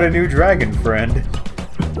he's got a new dragon friend.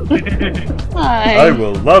 Hi. I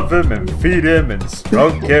will love him and feed him and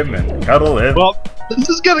stroke him and cuddle him. Well, this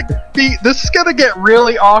is gonna get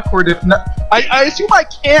really awkward if not. I assume I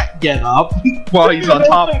can't get up while he's on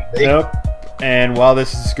top of me. Nope. And while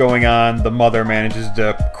this is going on, the mother manages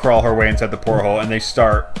to crawl her way inside the porthole, and they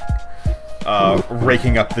start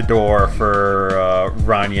raking up the door for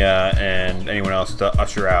Ranya and anyone else to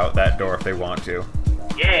usher out that door if they want to.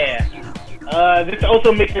 Yeah. This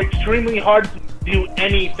also makes it extremely hard to do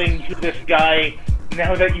anything to this guy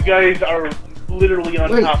now that you guys are literally on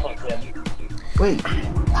top of him. Wait,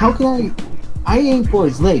 how can I aim for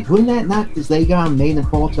his leg. Wouldn't that knock his leg out and made him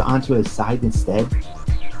fall onto his side instead?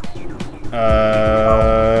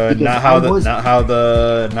 Not how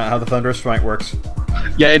the thunderous smite works.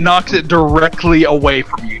 Yeah, it knocks it directly away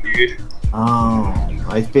from you, dude. Oh,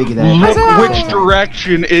 I figured that. Look which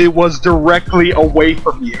direction it was directly away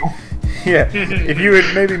from you. Yeah, if you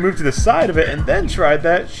had maybe moved to the side of it and then tried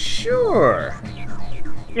that, sure.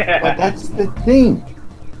 Yeah. But that's the thing.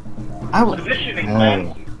 I was Positioning,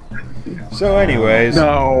 man. So, anyways,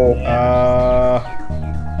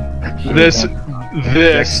 This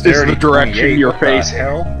is the direction your face.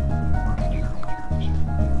 Hell.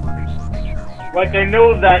 Like, I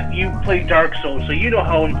know that you play Dark Souls, so you know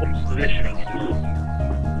how important positioning is.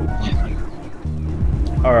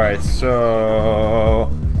 Alright,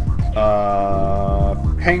 so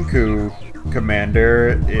Penku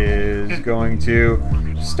Commander is going to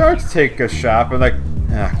start to take a shot, but like,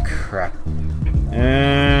 ah, crap.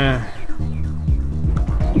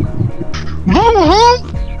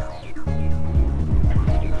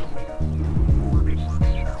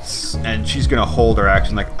 And she's gonna hold her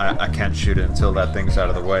action like, I can't shoot it until that thing's out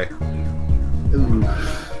of the way. Ooh.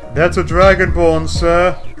 That's a Dragonborn,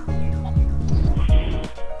 sir.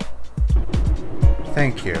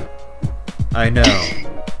 Thank you. I know.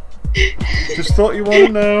 Just thought you want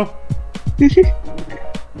to know.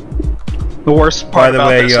 The worst part about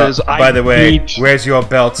this is by the way, where's your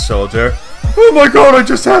belt, soldier? Oh my god, I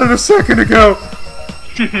just had it a second ago!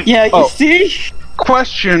 Yeah, you see?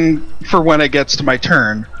 Question for when it gets to my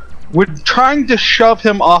turn. Would trying to shove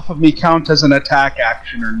him off of me count as an attack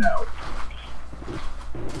action or no?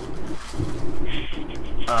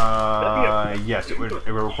 Yes, it would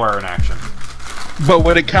require an action. But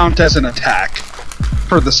would it count as an attack?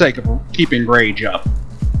 For the sake of keeping rage up.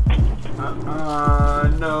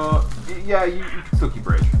 No. Yeah, you can still keep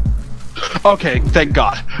rage. Okay, thank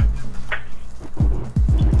God.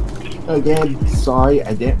 Again, sorry,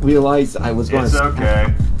 I didn't realize I was going to... It's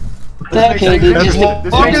okay. Okay, dude. As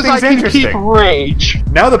long as I can keep rage.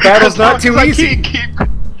 Now the battle's not too easy.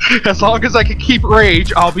 As long as I can keep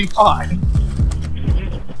rage, I'll be fine.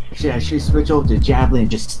 Shit, I should switch over to Javelin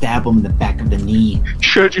and just stab him in the back of the knee.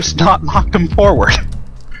 Should've just not knocked him forward.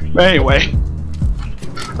 Anyway.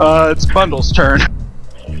 It's Bundle's turn.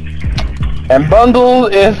 And Bundle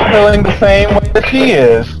is feeling the same way that she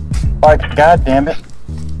is. Like, god damn it.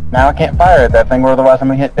 Now I can't fire at that thing, or otherwise I'm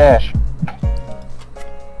gonna hit dash.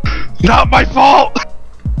 Not my fault!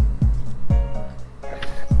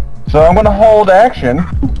 So I'm gonna hold action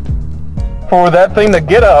for that thing to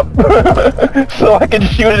get up so I can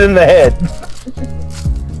shoot it in the head.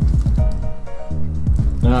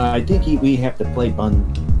 I think we have to play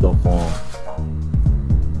Bundle for him.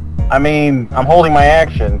 I mean, I'm holding my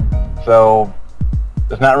action, so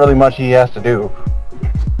there's not really much he has to do.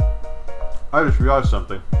 I just realized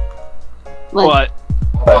something. What?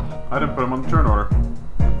 I didn't put him on the turn order.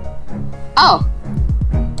 Oh.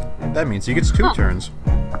 That means he gets 2 turns.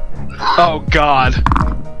 Oh God.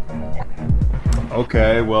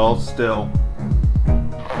 Okay, well, still.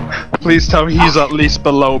 Please tell me he's at least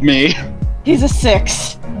below me. He's a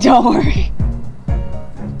 6. Don't worry.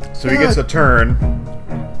 So he gets a turn.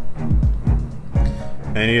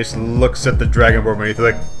 And he just looks at the Dragonborn beneath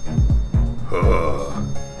like...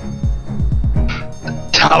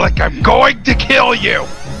 Talic, I'm going to kill you!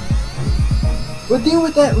 We'll deal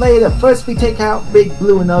with that later. First we take out Big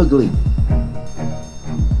Blue and Ugly.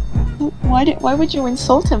 Why would you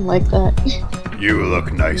insult him like that? You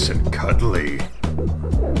look nice and cuddly.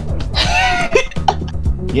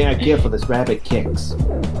 Yeah, careful, this rabbit kicks.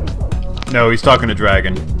 No, he's talking to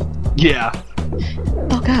Dragon. Yeah.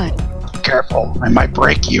 Oh God. Careful, I might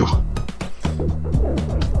break you.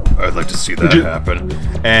 I'd like to see that happen.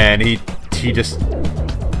 And he just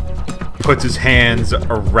puts his hands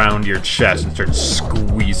around your chest and starts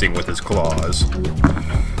squeezing with his claws.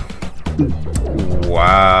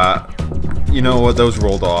 Wow. You know what? Those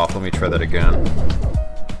rolled off. Let me try that again.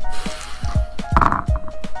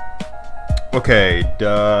 Okay,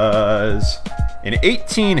 does an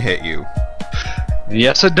 18 hit you?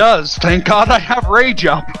 Yes, it does. Thank God I have rage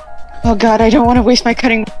up. Oh God, I don't want to waste my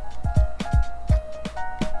cutting.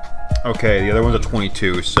 Okay, the other one's a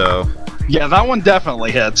 22, so... Yeah, that one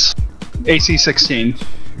definitely hits. AC 16.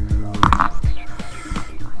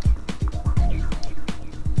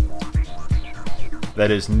 That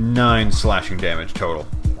is 9 slashing damage total.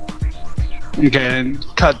 Okay, and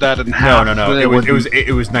cut that in half. No.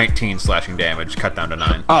 It was 19 slashing damage, cut down to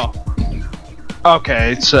 9. Oh.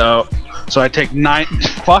 Okay, so I take 9.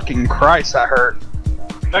 Fucking Christ, that hurt.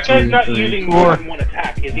 That guy's not using more than 1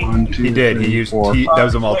 attack, is he? 1, 2, He did. 3, He used. 4, That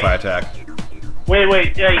was a multi-attack.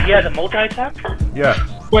 Wait, he has a multi-attack? Yeah.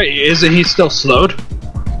 Wait, isn't he still slowed?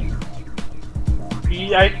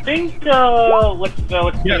 I think, let's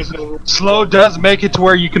Yes. see. Slow does make it to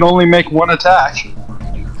where you can only make 1 attack.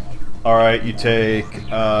 Alright, you take,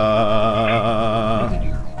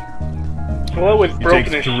 Slow is you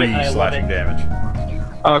broken take as 3 shit. I love slashing it. damage.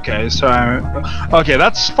 Okay, so okay,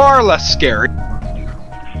 that's far less scary.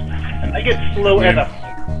 I get slow as a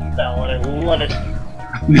spell, and I love it.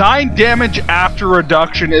 9 damage after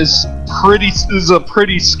reduction is a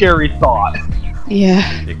pretty scary thought. Yeah.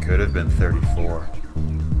 It could have been 34.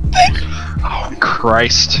 Oh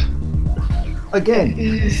Christ.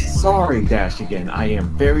 Again, sorry, Dashegen. I am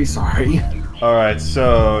very sorry. Alright,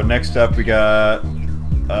 so next up we got,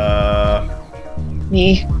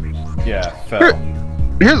 Me. yeah, Fel.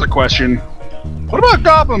 Here's a question. What about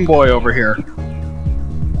Goblin Boy over here?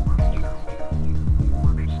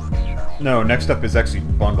 No, next up is actually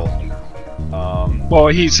Bundle. Well,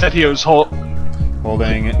 he said he was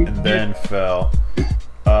Holding and then Fel.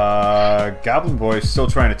 Goblin Boy's still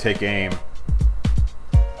trying to take aim.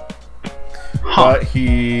 But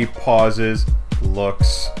he pauses,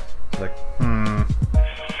 looks, like,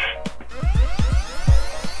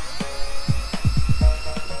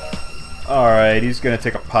 Alright, he's gonna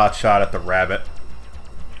take a pot shot at the rabbit.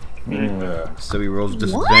 So he rolls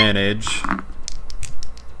disadvantage.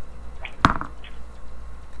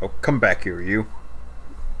 Oh, come back here, you.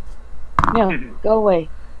 No, go away.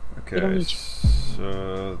 Okay,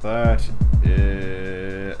 so that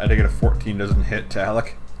is... I think a 14 doesn't hit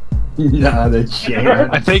Talic. Not a chance.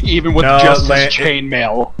 I think even with No, just his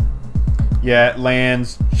chainmail. Yeah, it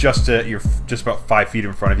lands just at just about 5 feet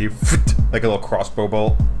in front of you, like a little crossbow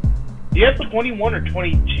bolt. Do you have the 21 or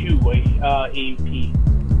 22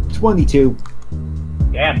 AP? 22.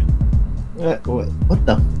 Damn. What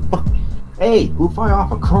the fuck? Hey, who fired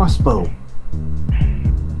off a crossbow?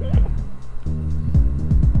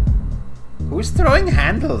 Who's throwing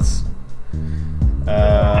handles?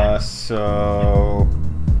 So...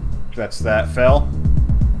 That's that, Fel.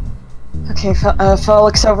 Okay, Fel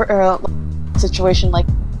looks over situation like,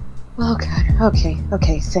 oh God,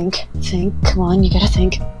 okay, think, come on, you gotta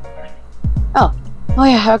think. Oh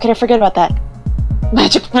yeah, how could I forget about that?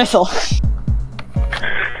 Magic missile.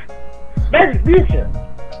 Magic missile.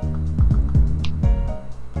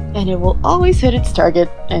 And it will always hit its target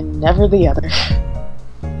and never the other.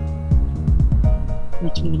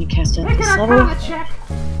 Which I'm gonna cast at this level.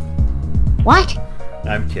 What?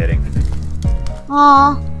 I'm kidding.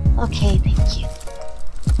 Aw, okay, thank you.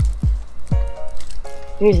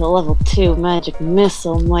 Here's a level 2 magic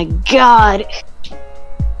missile, my god!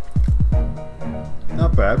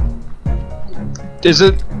 Not bad. Is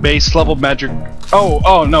it base level magic?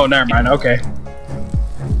 Oh no, never mind. Okay.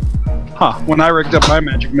 Huh? When I rigged up my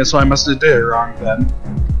magic missile, I must have did it wrong then.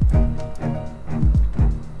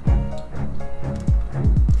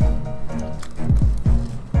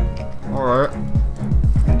 Alright.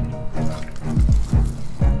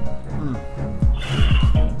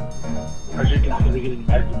 to be getting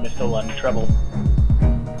magic missile in trouble.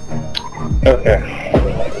 Okay.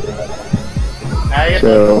 Hi.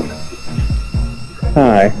 So,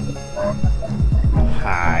 hi.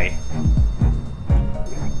 Hi.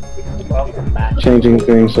 Welcome back. Changing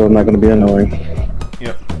things so I'm not going to be annoying.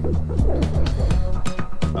 Yep.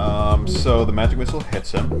 So the magic missile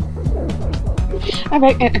hits him.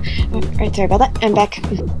 Alright, right, sorry about that. I'm back.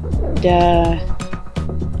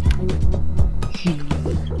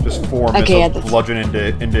 Just 4 Okay, missiles bludgeon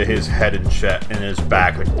into his head and chest and his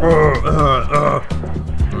back. Like,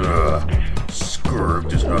 Scourge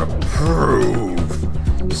does not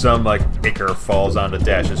approve. Some like ichor falls onto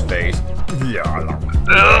Dash's face.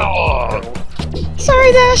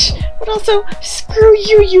 Sorry, Dash, but also, screw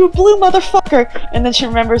you, you blue motherfucker! And then she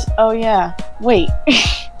remembers, oh yeah, wait.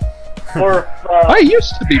 For, I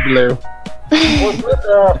used to be blue.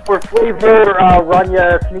 for flavor,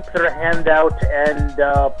 Ranya sneaks her hand out and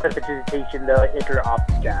prestidigitation the ichor off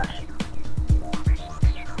Dash.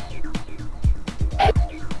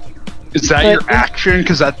 Is that your action?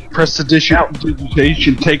 Because that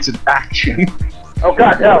prestidigitation takes an action. Oh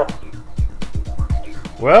god, no!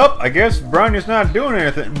 Well, I guess Branya's not doing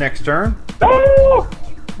anything next turn. No!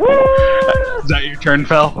 Is that your turn,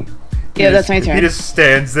 Fel? Yeah, that's my turn. He just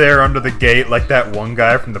stands there under the gate like that one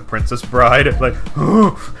guy from The Princess Bride. Like,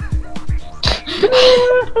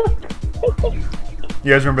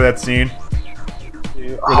 you guys remember that scene?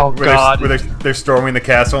 Oh god. Where they're storming the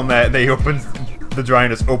castle and that they open the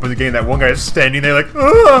giant just opens the gate and that one guy is standing there like,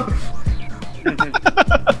 ah!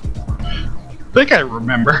 I think I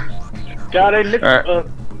remember. God, I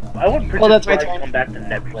want Princess that's my Bride to turn. come back to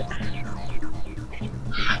Netflix.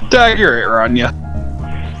 Dagger it, Ranya.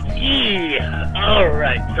 Yeah,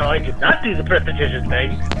 alright, so I did not do the prestidigitation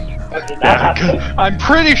thing. That did not happen. I'm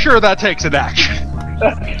pretty sure that takes an action.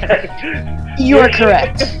 You are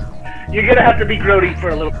correct. You're gonna have to be gloating for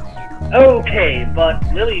a little. Okay, but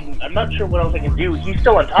really, I'm not sure what else I can do. He's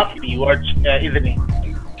still on top of you, isn't he?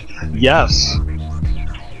 Yes.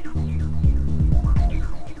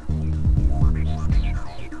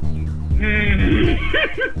 And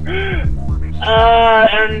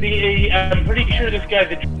I'm pretty sure this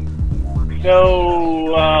guy's a.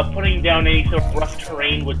 So, putting down any sort of rough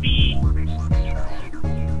terrain would be.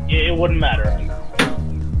 It wouldn't matter.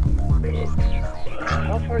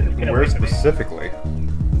 How far is this gonna Where away from me? specifically?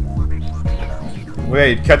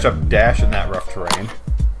 Wait, you'd catch up Dash in that rough terrain.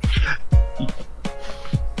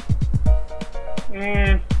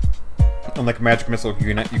 Unlike magic missile,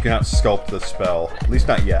 you cannot sculpt the spell. At least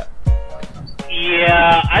not yet.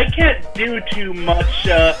 Yeah, I can't do too much.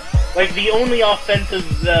 Like the only offensive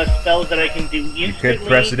spells that I can do instantly. You could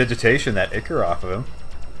prestidigitation that ichor off of him.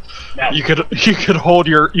 No. You could hold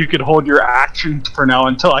your action for now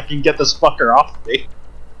until I can get this fucker off of me.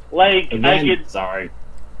 Like Again, I could. sorry.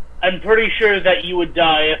 I'm pretty sure that you would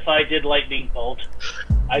die if I did lightning bolt.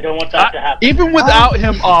 I don't want that to happen. Even without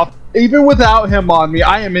him on me,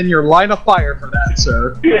 I am in your line of fire for that,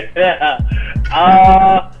 sir.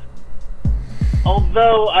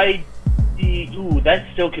 Although that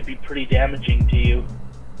still could be pretty damaging to you.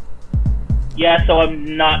 Yeah, so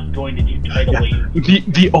I'm not going to do tidal wave.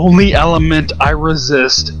 The only element I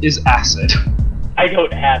resist is acid. I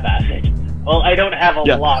don't have acid. Well, I don't have a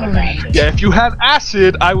lot of acid. Yeah, if you had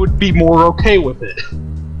acid, I would be more okay with it.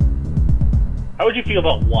 How would you feel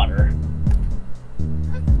about water?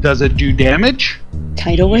 Does it do damage?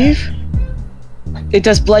 Tidal wave? It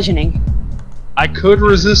does bludgeoning. I could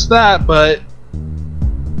resist that, but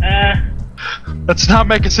let's not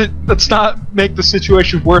make the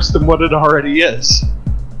situation worse than what it already is.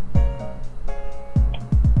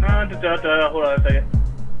 Hold on a second.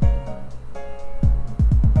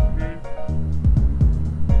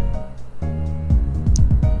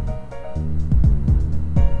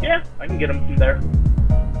 Yeah, I can get him from there.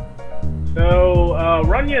 So,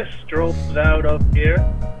 Ranya strolls out of here.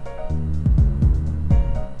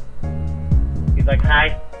 He's like,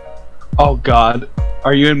 hi. Oh god.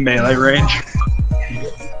 Are you in melee range?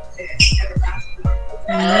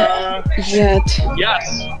 Yet.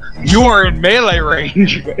 Yes! You are in melee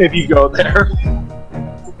range if you go there.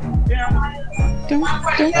 Yeah. Don't.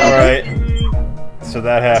 Alright. So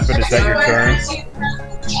that happened. Is that your turn?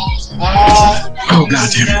 Oh god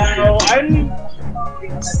damn it.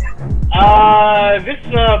 No, this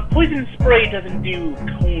poison spray doesn't do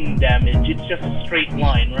cone damage, it's just a straight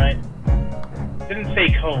line, right? It didn't say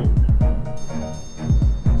cone.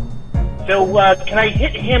 So, can I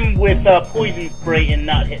hit him with poison spray and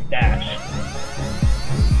not hit Dash?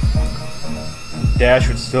 Dash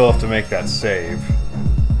would still have to make that save.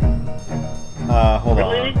 Hold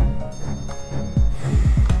Really? on.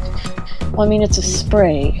 Well, I mean, it's a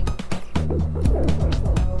spray.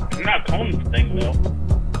 I'm not calling the thing, though.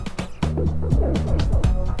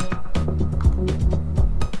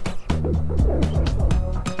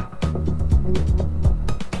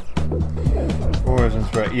 Poison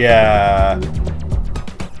spray. Yeah.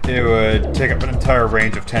 It would take up an entire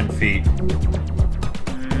range of 10 feet.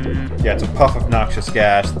 Yeah, it's a puff of noxious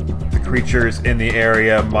gas. The creatures in the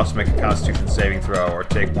area must make a Constitution saving throw or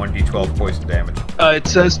take 1d12 poison damage. It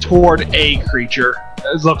says toward a creature.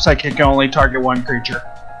 It looks like it can only target one creature.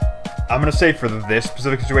 I'm gonna say for this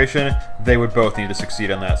specific situation, they would both need to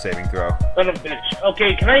succeed on that saving throw. Son of a bitch.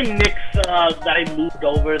 Okay, can I nix that I moved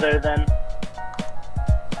over there then?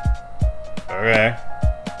 Okay.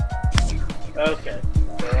 Okay.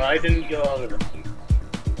 So I didn't go over there.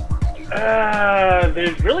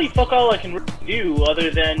 There's really fuck all I can do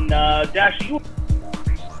other than dash you.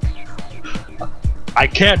 I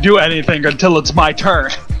can't do anything until it's my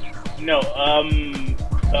turn. No,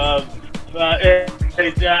 I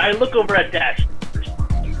look over at Dash.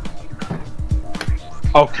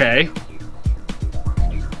 Okay.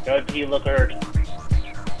 Does he look hurt?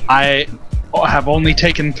 I have only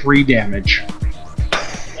taken 3 damage.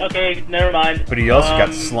 Okay, never mind. But he also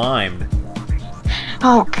got slimed.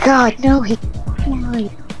 Oh God, no! He. Why?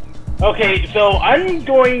 Okay, so I'm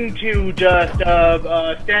going to just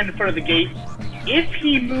stand in front of the gate. If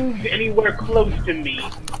he moves anywhere close to me,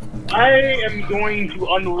 I am going to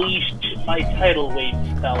unleash my tidal wave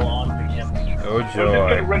spell onto him. Oh So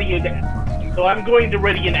I'm, joy. going to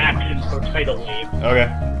ready an action for tidal wave. Okay.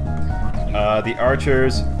 The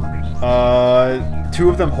archers, 2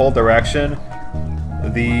 of them hold their action.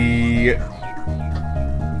 The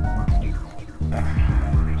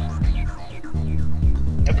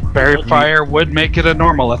Fairy Fire would make it a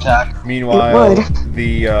normal attack. meanwhile, It would.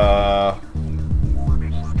 the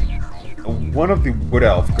one of the wood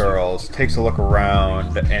elf girls takes a look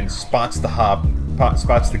around and spots the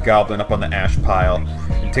goblin up on the ash pile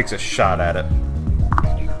and takes a shot at it.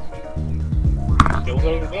 Go,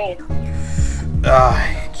 go, go.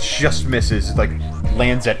 It just misses. It like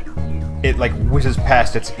lands at it, like whizzes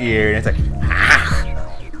past its ear, and it's like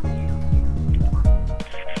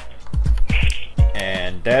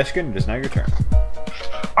And Dashegen, it is now your turn.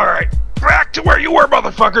 Alright, back to where you were,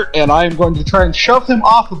 motherfucker! And I am going to try and shove him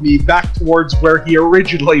off of me back towards where he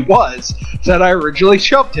originally was, that I originally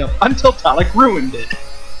shoved him, until Talic ruined it.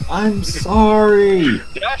 I'm sorry.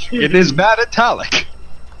 It is mad at Talic.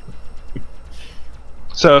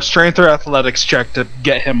 So, strength or athletics check to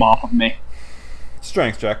get him off of me.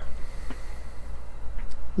 Strength check.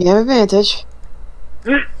 You have advantage.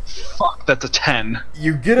 Fuck, that's a 10.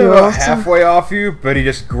 You get him You're about awesome. halfway off you, but he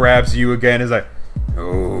just grabs you again. Is like,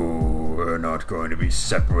 "Oh, we're not going to be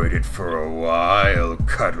separated for a while,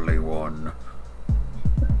 cuddly one."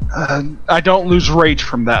 I don't lose rage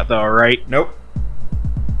from that, though, right? Nope.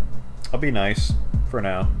 I'll be nice for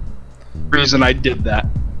now. Reason I did that.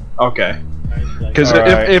 Okay. Because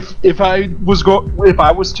Alright. if I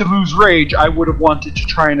was to lose rage, I would have wanted to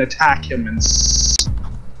try and attack him and.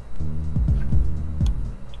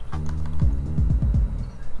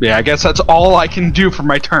 Yeah, I guess that's all I can do for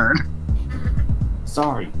my turn.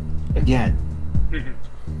 Sorry. Again.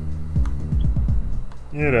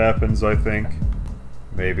 It happens, I think.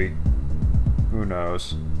 Maybe. Who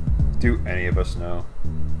knows? Do any of us know?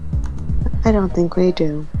 I don't think we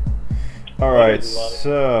do. Alright,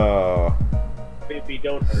 so... Baby,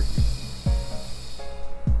 don't hurt.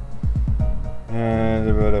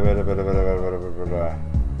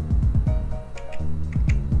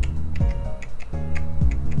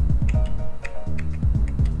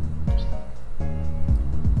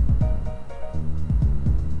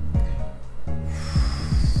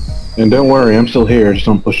 And don't worry, I'm still here. Just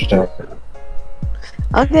don't push it out.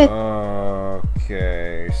 Okay.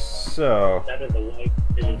 Okay, so... That is a light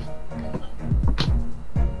decision.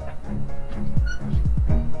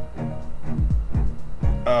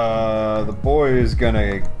 The boy is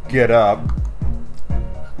gonna get up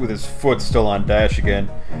with his foot still on Dashegen,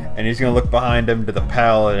 and he's gonna look behind him to the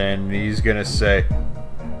paladin, and he's gonna say,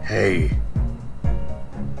 "Hey,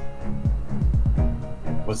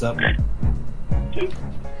 What's up?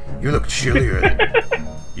 you look chillier.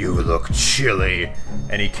 You look chilly."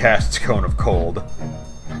 And he casts Cone of Cold.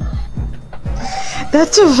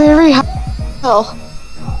 That's a very high spell.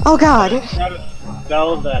 Oh God. It's not a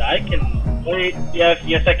spell that I can. Wait,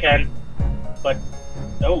 yes, I can. But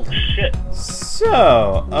oh shit!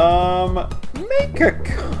 So, make a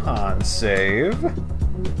con save.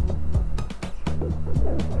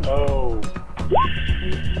 Oh,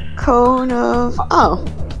 Cone of. Oh.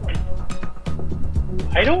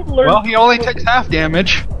 I don't learn. Well, he only takes half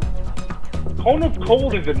damage. Cone of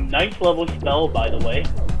Cold is a 9th level spell, by the way.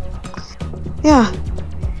 Yeah.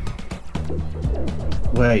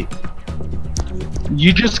 Wait.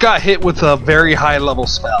 You just got hit with a very high level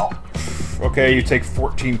spell. Okay, you take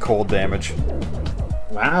 14 cold damage.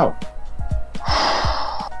 Wow.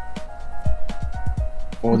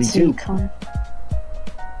 Let's see, 42. Connor.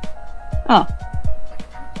 Oh.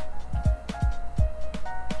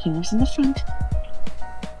 Healer's in the front.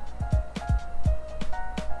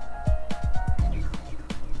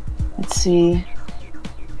 Let's see.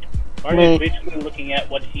 Ranya is basically looking at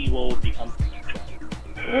what he will become.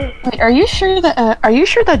 Wait, are you sure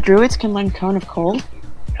that druids can learn Cone of Cold?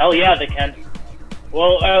 Hell yeah, they can.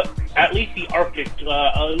 Well, at least the Arctic,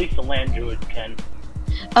 at least the land druid can.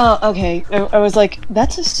 Oh, okay. I was like,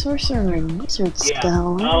 that's a sorcerer and wizard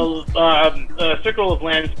spell. Circle of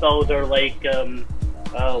Land spells are like the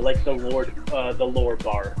lore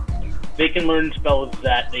bar. They can learn spells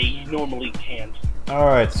that they normally can't.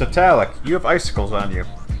 Alright, so Talic, you have icicles on you.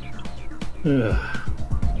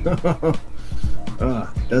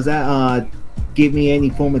 Does that give me any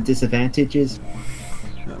form of disadvantages?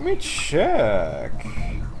 Let me check.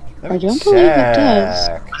 I don't believe it does.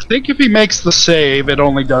 I think if he makes the save, it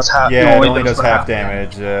only does half. Yeah, it only does half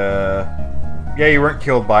damage. Yeah, you weren't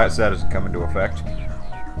killed by it, so that doesn't come into effect.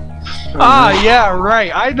 Ah, yeah,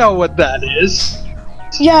 right. I know what that is.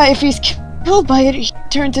 Yeah, if he's killed by it, he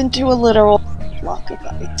turns into a literal block of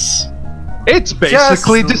ice. It's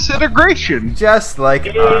basically disintegration. Just like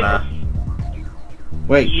Anna.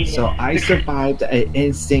 Wait, so I survived an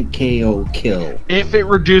instant KO kill. If it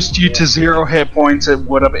reduced you to 0 hit points, it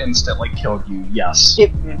would have instantly killed you. Yes.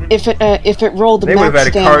 If it rolled They would have max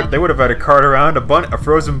had damage, They would have had a cart around a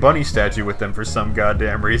frozen bunny statue with them for some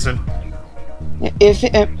goddamn reason. if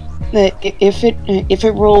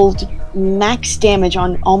it rolled max damage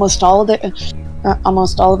on almost all of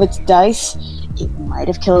its dice, it might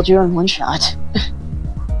have killed you in one shot.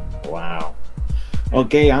 Wow.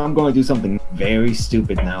 Okay, I'm going to do something very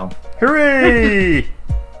stupid now. Hooray!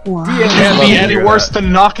 Wow. Can't Love be to any hear worse that.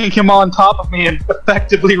 than knocking him on top of me and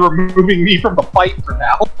effectively removing me from the fight for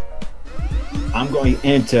now. I'm going to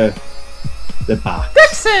enter the box.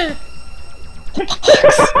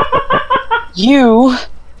 You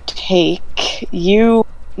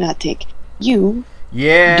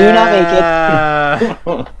Yeah. do not make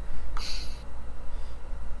it.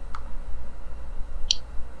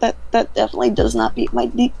 That definitely does not beat my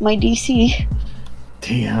DC.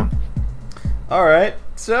 Damn. Alright,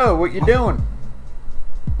 so what you doing?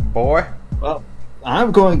 Boy? Well,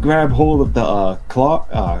 I'm going to grab hold of the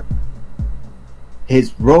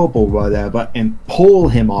his robe or whatever and pull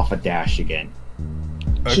him off a Dashegen.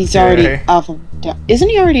 He's already off of isn't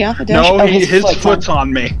he already off of dash? No, Oh, his foot's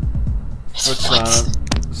on me. What's on it?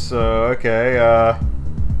 So, okay,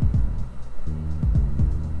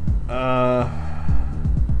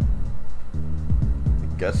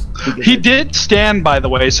 guess. He did stand, by the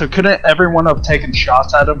way, so couldn't everyone have taken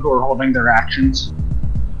shots at him who are holding their actions?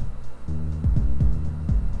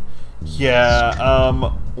 Yeah,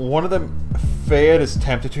 one of them, Fayed, is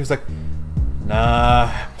tempted to. He's like,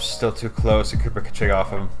 nah, I'm still too close. I could ricochet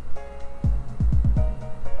off him.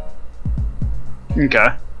 Okay.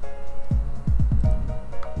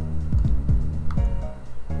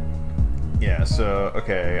 Yeah, so,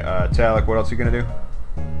 okay, Talic, what else are you gonna do?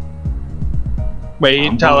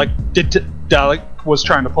 Wait, Talic was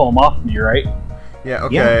trying to pull him off me, right? Yeah,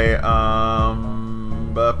 okay,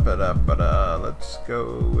 let's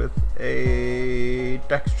go with a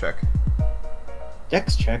dex check.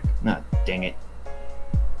 Dex check? Nah, dang it.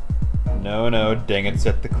 No, dang it's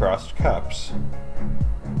at the crossed cups.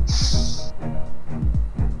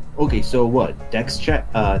 Okay, so what? Dex check?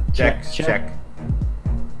 Dex check.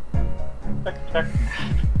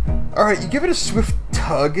 Alright, you give it a swift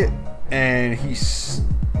tug, and he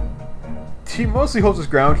mostly holds his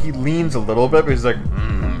ground. He leans a little bit, but he's like,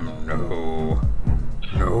 no.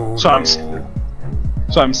 So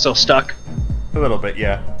I'm still stuck. A little bit,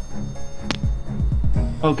 yeah.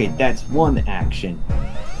 Okay, that's one action.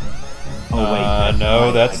 Oh wait.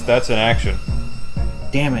 No, that's an action.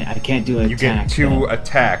 Damn it, I can't do an You attack. get 2 then.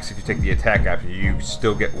 attacks if you take the attack action. You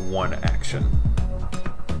still get 1 action.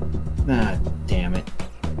 Ah, damn it.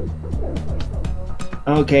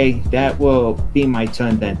 Okay, that will be my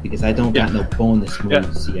turn then, because I don't got no bonus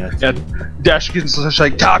moves yet. Yeah, Dashegen's just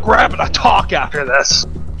like, Doc, we're having a talk after this.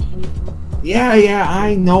 Yeah,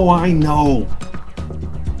 I know.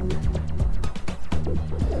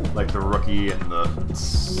 Like the rookie and the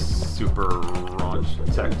super raunch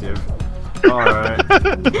detective. Alright.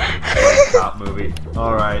 Cop movie.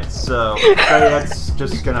 Alright, so Fayette's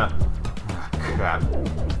just gonna... Oh, crap.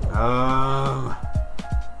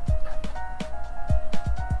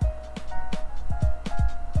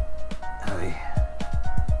 I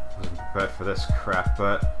wasn't prepared for this crap,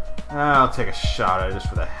 but I'll take a shot at it just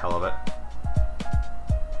for the hell of it.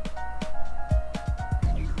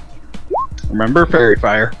 Remember fairy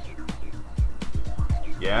fire.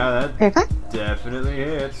 Yeah, that Fairy fire? definitely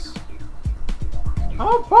hits.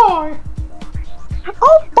 Oh boy!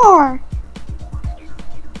 Oh, boy!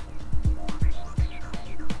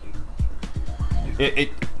 It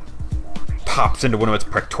pops into one of its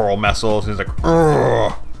pectoral muscles and it's like,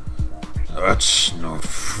 ugh, that's not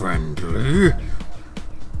friendly.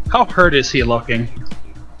 How hurt is he looking?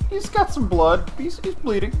 He's got some blood. He's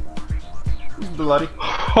bleeding. He's bloody.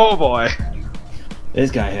 Oh boy. This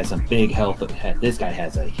guy has some big health. This guy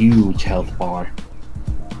has a huge health bar.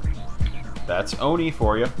 That's Oni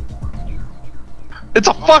for you. It's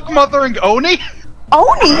a fuck-mothering Oni?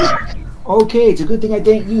 Oni? Okay, it's a good thing I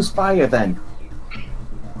didn't use fire then.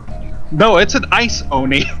 No, it's an ice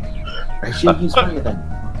Oni. I should use fire then.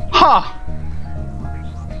 Huh.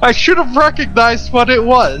 I should have recognized what it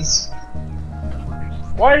was.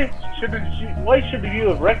 Why should you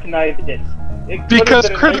have recognized it? It could have Because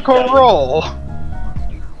been an critical ice giant. roll.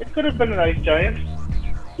 It could have been an ice giant.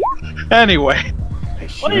 Anyway.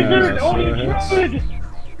 Why is there an Oni druid?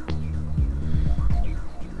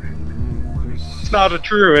 It's not a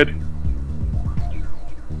druid.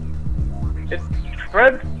 It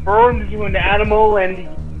transforms you into animal and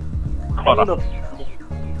Hold on.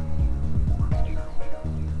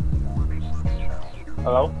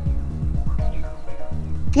 Hello?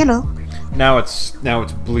 Hello. Now it's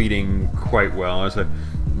bleeding quite well. It's like,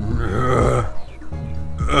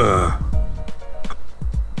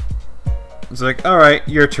 it's like, all right,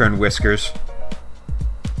 your turn, Whiskers.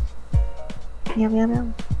 Yum, yum,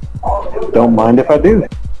 yum. Don't mind if I do.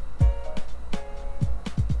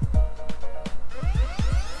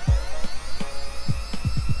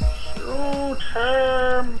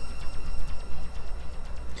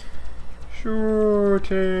 Shoot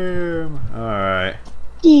him. All right.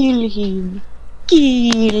 Kill him.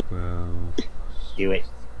 Kill. Well, Do it.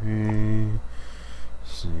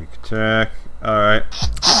 sneak attack. All right.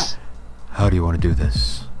 How do you want to do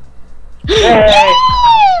this? Hey!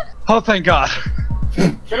 Oh, thank God.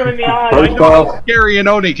 Get him in the eye! First off, Scary an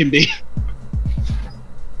Oni can be.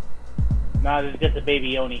 Nah, this is just a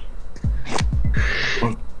baby Oni.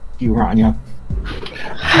 You, Ranya.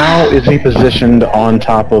 how is he positioned on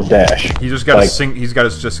top of Dash? He just got Like- he's got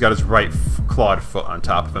his right clawed foot on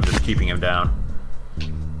top of him, just keeping him down.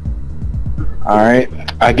 Alright,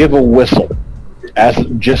 I give a whistle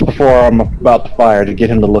just before I'm about to fire to get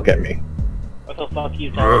him to look at me. What the fuck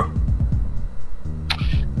you tell him?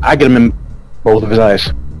 I get him in both of his eyes.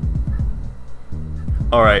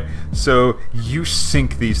 All right, so you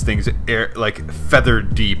sink these things like feather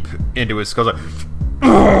deep into his skull, like,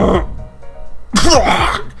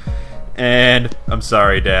 and I'm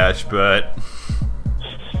sorry, Dash, but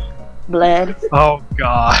Blood. Oh,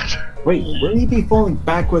 God. Wait, will he be falling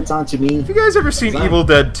backwards onto me? have you guys ever seen Evil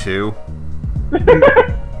Dead 2?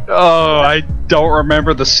 Oh, I don't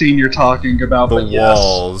remember the scene you're talking about, The but yes.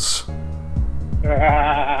 walls.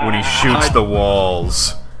 When he shoots the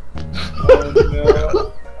walls.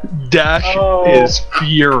 Oh, Dash Oh. is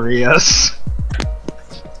furious. no.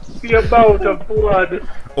 The amount of blood.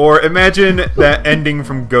 Or imagine that ending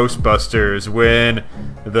from Ghostbusters when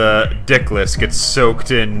the Dickless gets soaked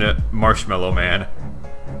in Marshmallow Man.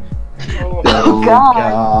 Oh, Oh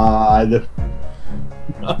God.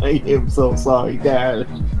 God. I am so sorry, Dad.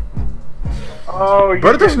 oh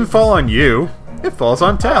But it doesn't fall on you. It falls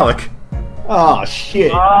on Talic. Oh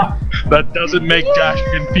shit. That doesn't make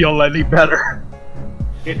Dashegen feel any better.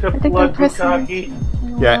 It's a think blood I'm pressing- bukkake.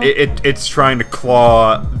 Yeah, it's trying to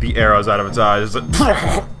claw the arrows out of its eyes. It's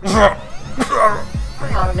like,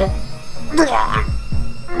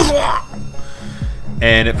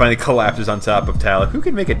 and it finally collapses on top of Talic, who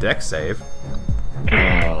can make a dex save.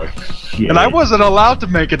 Oh shit. And I wasn't allowed to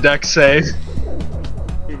make a dex save.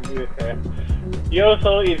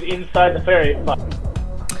 Yoso is inside the fairy. Fuck.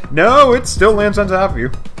 No, it still lands on top of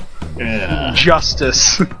you. Ugh.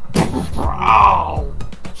 Justice. Ow.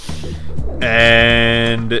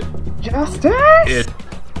 And Justice. it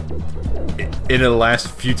in a last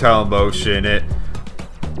futile motion, it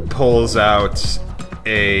pulls out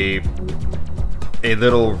a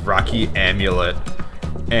little rocky amulet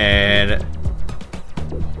and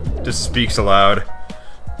just speaks aloud.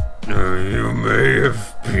 You may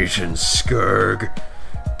have beaten Skurg,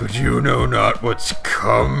 but you know not what's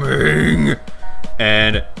coming.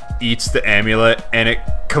 And eats the amulet, and it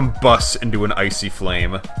combusts into an icy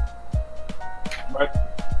flame.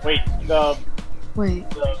 Wait, Wait.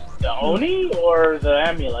 the Oni or the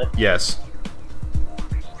amulet? Yes.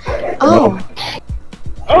 Oh!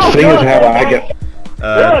 Oh, Seeing as God, how I okay. get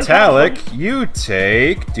Talic, you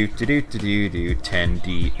take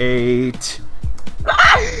 10d8.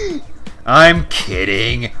 I'm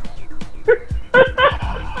kidding.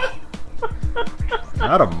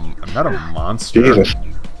 I'm not a monster. Jesus.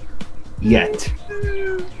 Yet.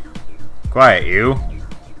 Quiet, you.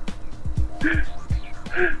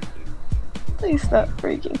 Please stop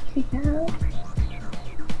freaking me out.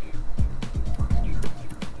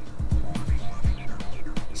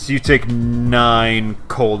 So you take 9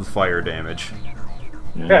 cold fire damage.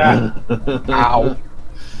 Ow.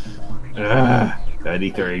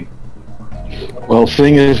 93. Well,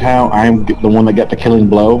 seeing as how I'm the one that got the killing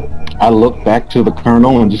blow, I look back to the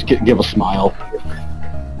colonel and just give a smile.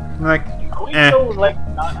 Like, Are we still, like,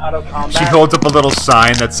 not out of combat? she holds up a little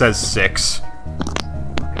sign that says 6.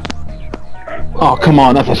 Oh, come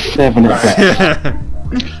on, that's a 7 at best.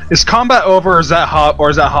 Is combat over, or is that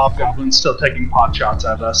hobgoblin still taking pot shots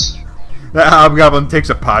at us? That hobgoblin takes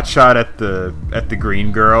a pot shot at the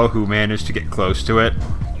green girl who managed to get close to it.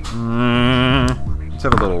 Let's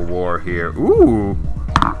have a little war here. Ooh.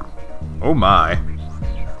 Oh my.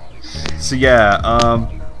 So yeah,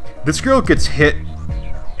 this girl gets hit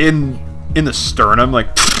in the sternum, like.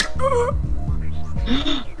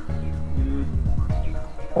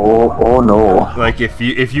 Oh no. Like if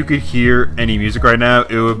you could hear any music right now,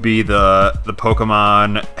 it would be the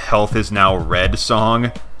Pokemon Health is Now Red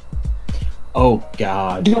song. Oh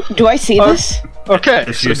God. Do I see this? Okay,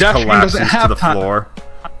 She so just Dashegen collapses doesn't to have the time. floor.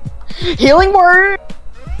 Healing word!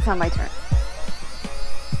 It's not my turn.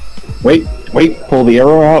 Wait, pull the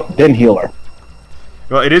arrow out, then heal her.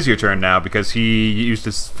 Well, it is your turn now because he used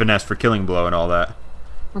his finesse for killing blow and all that.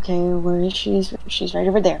 Okay, where is she? She's right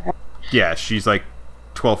over there. Right? Yeah, she's like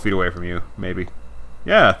 12 feet away from you, maybe.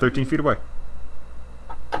 Yeah, 13 feet away.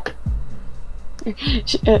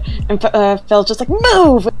 And Phil's just like,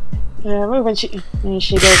 move! Move, and she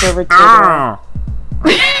goes over to the...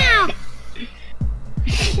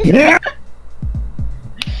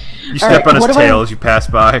 You step on his tail as you pass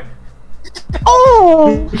by.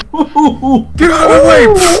 Oh! Get out of the way!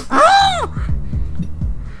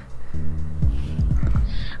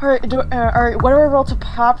 Alright, what do I roll to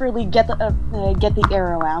properly get the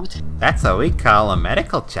arrow out? That's what we call a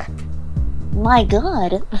medical check. My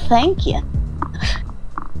god, thank you.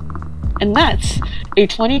 And that's a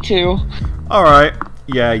 22. Alright,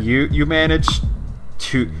 yeah, you manage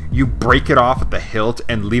to... You break it off at the hilt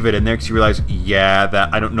and leave it in there because you realize, yeah,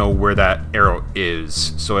 that I don't know where that arrow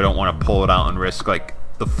is, so I don't want to pull it out and risk, like,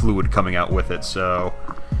 the fluid coming out with it, so...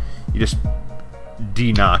 You just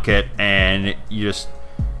de-knock it, and you just...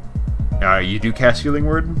 you do cast Healing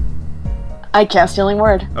Word? I cast Healing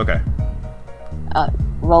Word. Okay.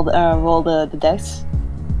 Roll the dice.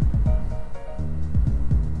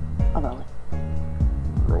 I'll roll it.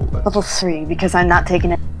 Roll it. Level 3, because I'm not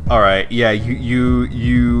taking it. Alright, yeah, you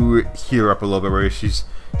heal her up a little bit where she's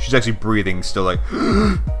actually breathing still, like...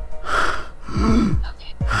 Okay.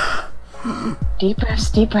 Deep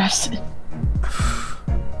breaths.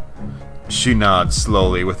 She nods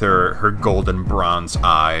slowly with her golden bronze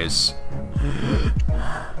eyes.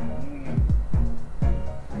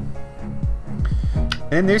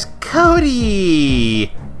 And there's Cody!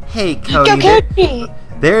 Hey, Cody. Go, Cody!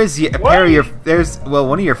 There's a pair of your...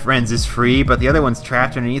 one of your friends is free, but the other one's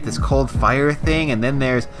trapped underneath this cold fire thing, and then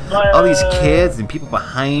there's all these kids and people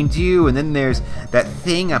behind you, and then there's that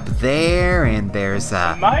thing up there, and there's,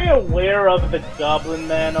 Am I aware of the goblin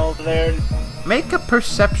man over there? Make a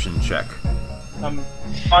perception check. I'm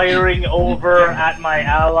firing over at my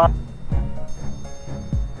ally.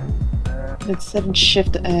 It's 7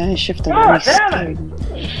 shift damn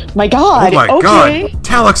it! My god! Oh my okay. god!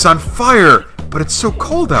 Talic's on fire! But it's so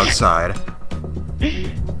cold outside.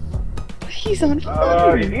 He's on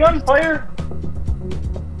fire. Is he on fire?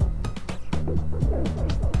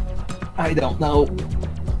 I don't know.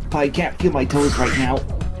 I can't feel my toes right now.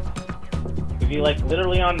 Is he like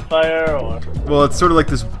literally on fire or? Well, it's sort of like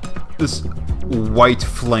this white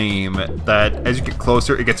flame that, as you get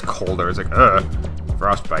closer, it gets colder. It's like,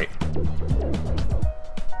 frostbite.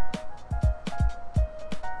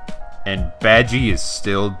 And Badgie is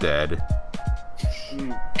still dead.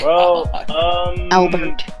 Well,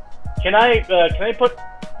 Albert. Can I put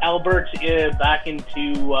Albert back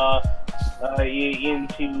into his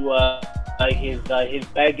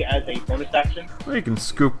bag as a bonus action? Well, you can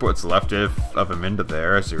scoop what's left of him into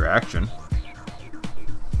there as your action.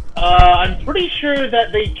 I'm pretty sure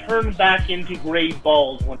that they turn back into gray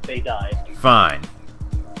balls once they die. Fine.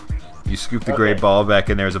 You scoop the gray ball back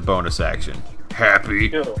in there as a bonus action. Happy?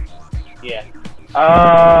 Cool. Yeah.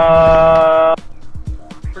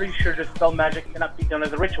 Pretty sure dispel magic cannot be done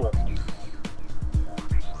as a ritual.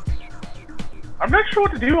 I'm not sure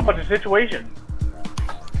what to do about the situation.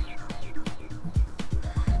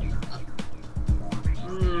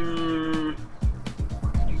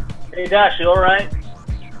 Hey Dash, you alright?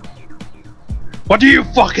 What do you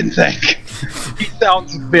fucking think? He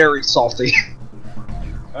sounds very salty.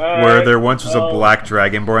 Where there once was a black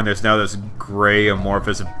dragonborn, there's now this gray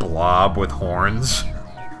amorphous blob with horns.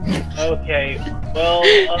 Okay, well,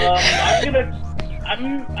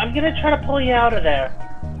 I'm gonna try to pull you out of there.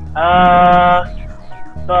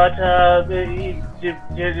 But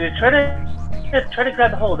try to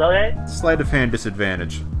grab the hold, okay? Sleight of hand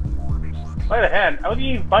disadvantage. By the hand, how do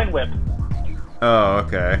you vine whip? Oh,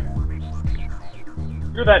 okay.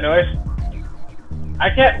 Do that noise. I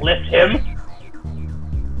can't lift him,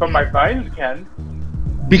 but my vines can.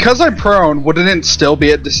 Because I'm prone, wouldn't it still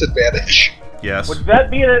be at disadvantage? Yes. Would that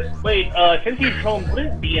be a wait? Since he's prone, would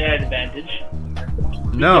it be an advantage?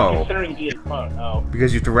 No. Considering he is prone. Oh.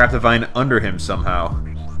 Because you have to wrap the vine under him somehow.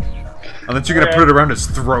 Unless you're gonna put it around his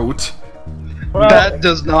throat. Well, That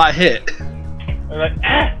does not hit. I'm like,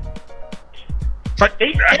 But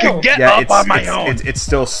I can get up on my own. It's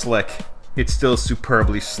still slick. It's still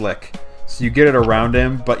superbly slick. So you get it around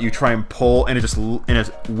him, but you try and pull, and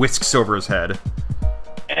it whisks over his head.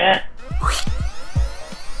 I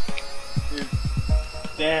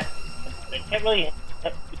can't really.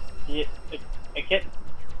 I can't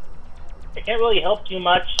really help too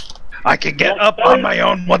much. I can get up on my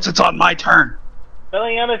own once it's on my turn.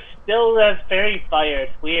 Feliana still has fairy fire.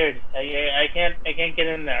 It's weird. I can't get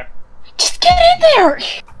in there. Just get in there!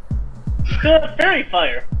 Still has fairy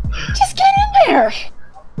fire. Just get in there!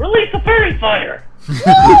 Release the fairy fire.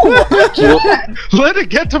 No! Let it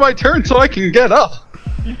get to my turn so I can get up.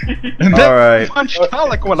 And then Alright. punch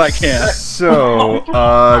Talic when I can. So,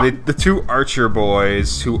 the two archer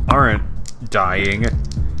boys who aren't dying,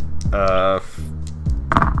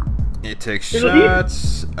 it takes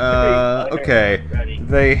shots. Okay.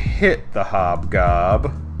 They hit the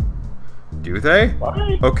hobgob. Do they?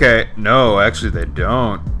 What? Okay. No, actually they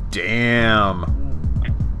don't. Damn.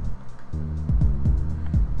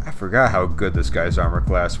 I forgot how good this guy's armor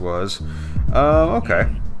class was. Okay.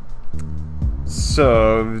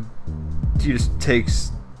 So, he just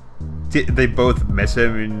takes... They both miss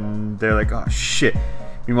him, and they're like, oh, shit.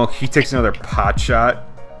 Meanwhile, he takes another pot shot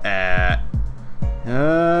at... he's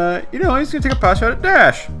gonna take a pot shot at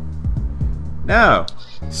Dash. Now,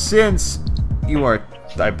 since you are,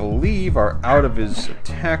 I believe, are out of his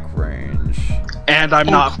attack range... And I'm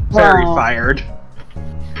not fairy fired.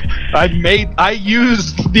 I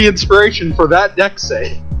used the inspiration for that deck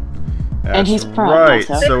save. That's And he's prone right,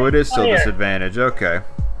 also. so it is still disadvantage, okay.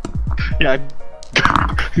 Yeah.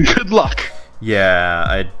 Good luck. Yeah,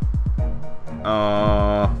 hang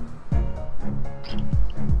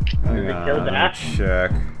it kill on, Dash?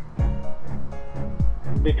 check.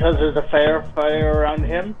 Because there's a fire around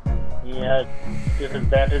him, he has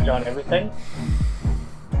disadvantage on everything.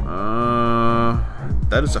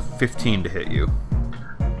 That is a 15 to hit you.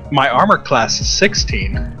 My armor class is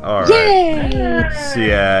 16. Alright. Yay! So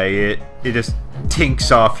yeah, it just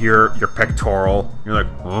tinks off your pectoral. You're like,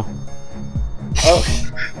 huh? Oh,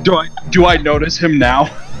 Do I notice him now?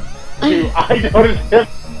 I noticed him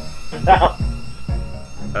now.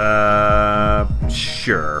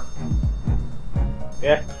 Sure.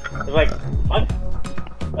 Yeah, it's like, what?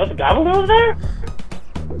 There's a goblin over there?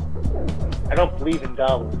 I don't believe in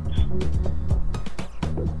goblins.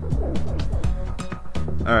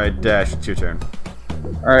 Alright, Dash, it's your turn.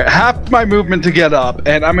 Alright, half my movement to get up,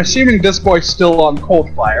 and I'm assuming this boy's still on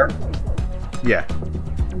cold fire. Yeah.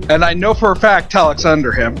 And I know for a fact Talic's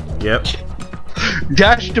under him. Yep.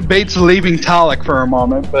 Dash debates leaving Talic for a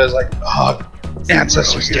moment, but is like, oh,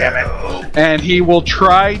 ancestors, damn it. And he will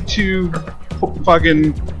try to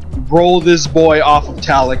fucking roll this boy off of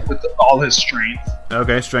Talic with all his strength.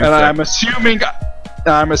 Okay, strength And check.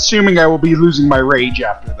 I'm assuming I will be losing my rage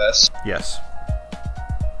after this. Yes.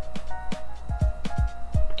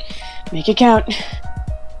 Make it count.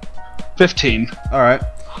 15. Alright.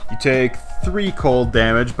 You take 3 cold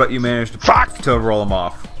damage, but you manage to roll him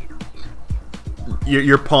off.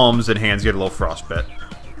 Your palms and hands get a little frostbite.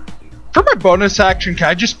 For my bonus action, can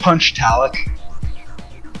I just punch Talic?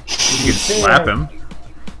 You can slap him.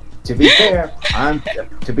 To be fair,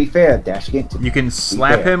 Dashegen. You can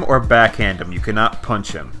slap him or backhand him. You cannot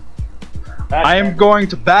punch him. I am going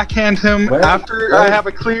to backhand him after I have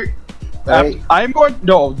a clear... I'm going...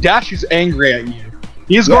 No, Dash is angry at you.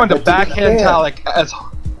 He's going to but to be backhand fair- Talic as...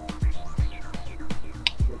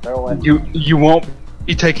 You won't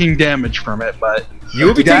be taking damage from it, but You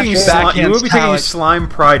will be taking Talic. slime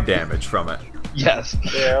pride damage from it. Yes.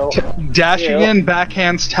 Ew. Dashegen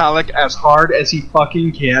backhands Talic as hard as he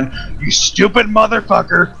fucking can. You stupid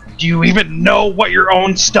motherfucker! Do you even know what your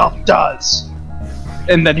own stuff does?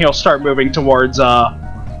 And then he'll start moving towards,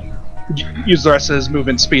 use the rest of his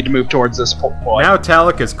movement speed to move towards this boy. Now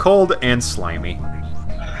Talic is cold and slimy.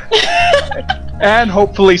 And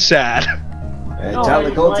hopefully sad. And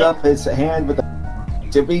Talic holds up his hand with a...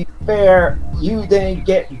 To be fair, you didn't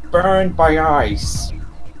get burned by ice.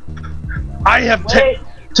 I have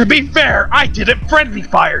to be fair, I didn't friendly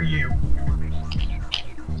fire you!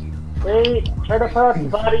 Wait, try to pass his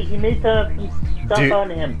body. You need to stuff on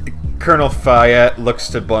him. Colonel Fayette looks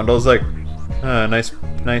to Bundles like, nice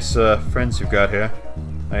friends you've got here.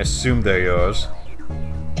 I assume they're yours.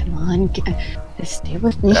 Come on, stay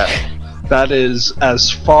with me. That is as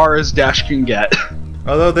far as Dash can get.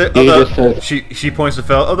 She points to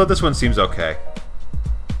Fel. Although this one seems okay.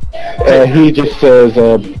 He just says,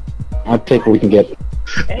 "I'll take what we can get."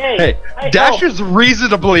 Hey, Dash is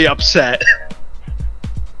reasonably upset.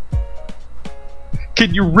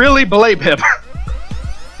 Can you really blame him?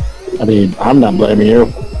 I mean, I'm not blaming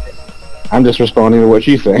you. I'm just responding to what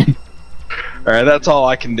she's saying. Alright, that's all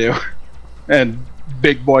I can do. And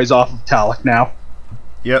big boy's off of Talic now.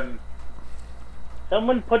 Yep.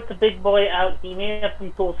 Someone put the big boy out. He may have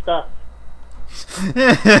some cool stuff.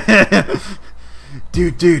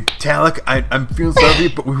 Dude, Talic, I'm feeling sorry,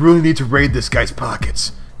 but we really need to raid this guy's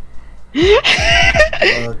pockets. Sorry,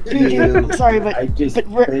 but I just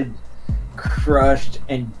been crushed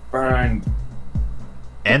and burned.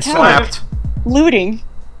 And slapped. Looting.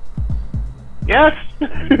 Yes!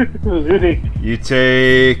 Looting. You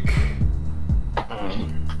take...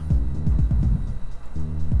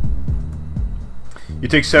 You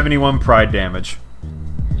take 71 pride damage.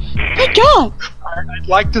 My God! I'd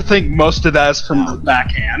like to think most of that is from the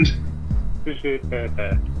backhand.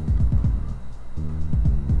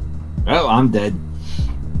 Oh, I'm dead.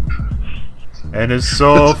 And his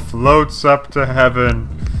soul floats up to heaven.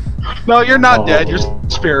 No, you're not dead. Your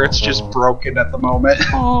spirit's just broken at the moment.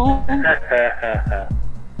 Oh.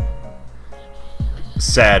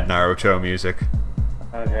 Sad Naruto music.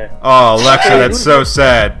 Okay. Oh, Alexa, that's so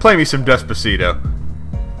sad. Play me some Despacito.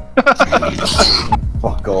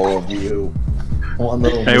 Fuck all of you. One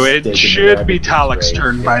little Anyway, it mistake should be Talic's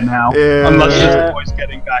turn by now. Yeah. Unless his boy's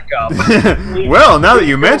getting back up. Well, now that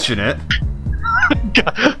you mention it.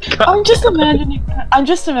 I'm just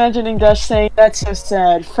imagining Dash saying, "That's so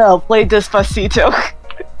sad. Fel, play Despacito."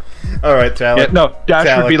 Alright, Talic. Yeah, no, Dash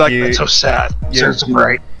would be Talic, like, that's so sad. Serves him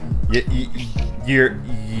right.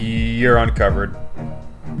 You're uncovered.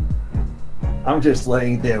 I'm just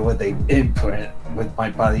laying there with a imprint with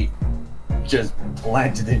my body just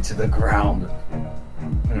planted into the ground.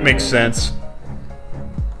 Makes sense.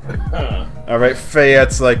 Alright,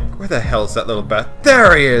 Fayette's like, where the hell's that little bat?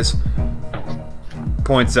 There he is!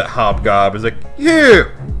 Points at Hobgob. Is like, you!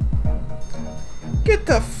 Get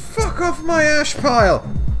the fuck off my ash pile!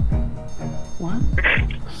 What?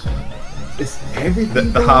 Is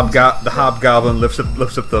everything The hobgoblin lifts up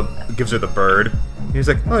gives her the bird. He's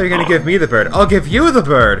like, oh, you're gonna give me the bird. I'll give you the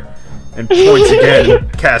bird! And points again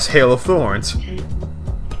and casts Hail of Thorns.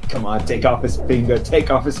 Come on, take off his finger,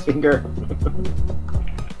 take off his finger.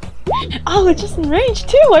 Oh, it's just in range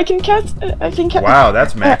too. I can cast. Wow,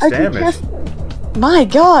 that's max damage. My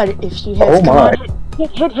God, if she hits, Oh my.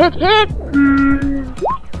 Hit.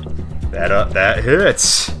 That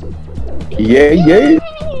hits. Yeah.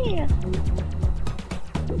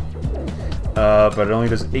 But it only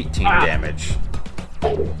does 18 damage.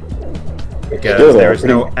 Because there is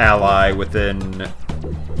no ally within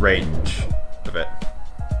range of it.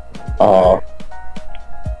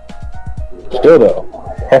 Still though,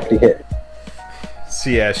 hefty hit. So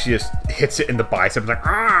yeah, she just hits it in the bicep, like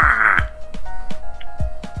ah!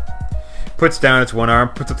 Puts down its one arm,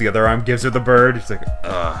 puts up the other arm, gives her the bird. She's like,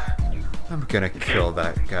 I'm gonna kill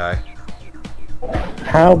that guy.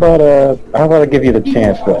 How about I give you the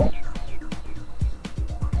chance though?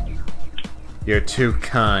 You're too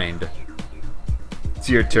kind. It's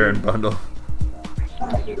your turn, Bundle.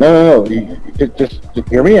 No. You just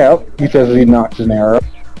hear me out. He says as he knocks an arrow.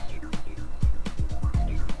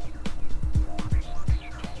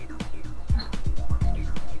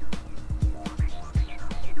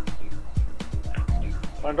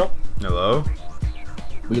 Bundle? Hello?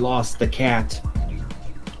 We lost the cat.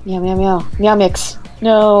 Meow. Dynamix.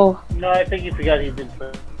 No. No, I think you forgot he did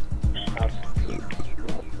first.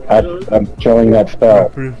 I'm killing that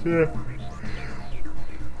spell.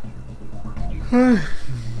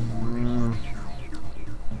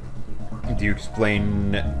 Do you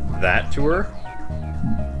explain that to her?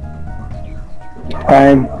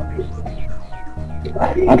 I'm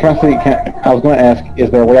trying to see. I was going to ask, is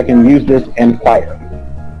there a way I can use this and fire?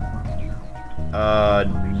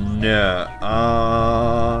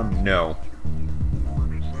 No.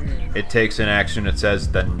 It takes an action that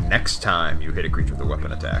says the next time you hit a creature with a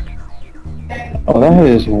weapon attack. Oh, that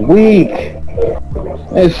is weak.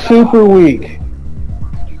 It's super weak.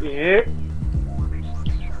 Yeah.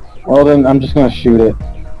 Well, then I'm just going to shoot it.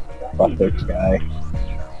 Fuck this guy.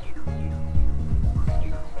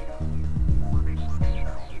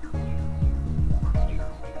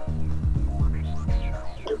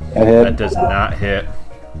 That does not hit.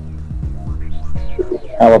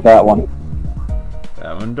 How about that one?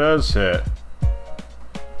 That one does hit.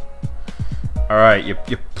 Alright, you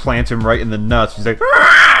plant him right in the nuts. He's like,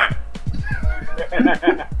 "Ah!"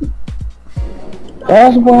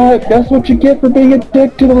 That's what you get for being a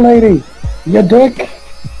dick to the lady. You dick.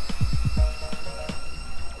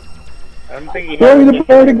 I'm thinking. Throw me the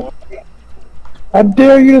bird. I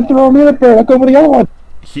dare you to throw me the bird. I'll go for the other one.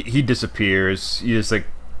 He disappears. He just like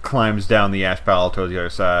climbs down the ash pile towards the other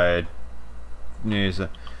side. And he's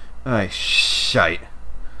like, "Oh shite!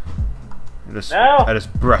 I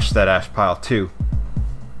just brushed that ash pile too."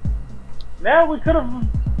 Now we could have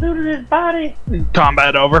looted his body.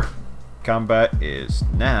 Combat over. Combat is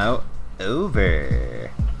now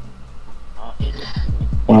over.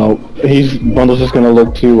 Well, Bundle's just gonna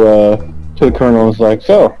look to the colonel and is like,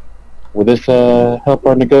 "So, will this help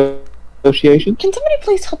our negotiations?" Can somebody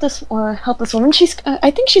please help this woman? She's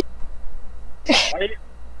I think she's.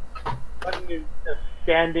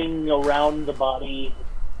 Standing around the body,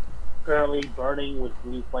 currently burning with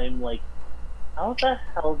blue flame. Like, how the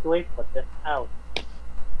hell do I put this out?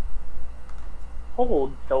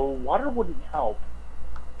 Cold, so water wouldn't help.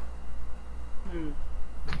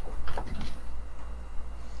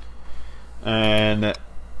 And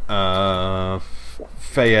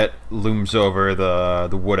Fayette looms over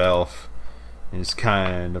the wood elf and is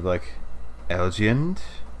kind of like, "Elgind,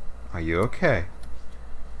 are you okay?"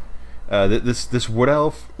 This wood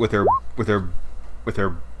elf with her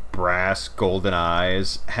brass golden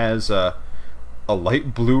eyes has a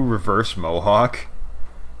light blue reverse mohawk.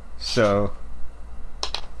 So.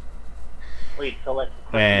 Wait, so like.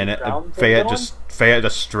 And Fayette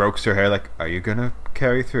just strokes her hair like, "Are you gonna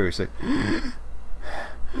carry through?" She's like,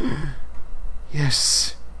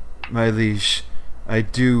 "Yes, my liege, I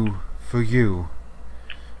do for you."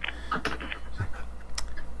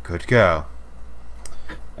 Good girl.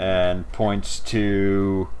 And points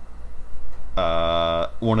to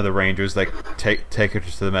one of the rangers, like, take her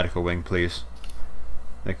to the medical wing, please.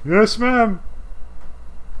 Like, "Yes, ma'am."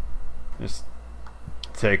 Just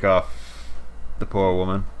take off the poor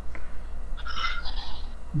woman.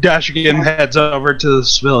 Dashegen heads over to the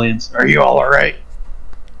civilians. "Are you all alright?"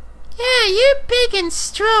 "Yeah, you're big and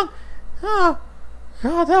strong. Oh,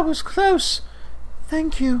 God, that was close.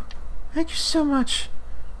 Thank you. Thank you so much."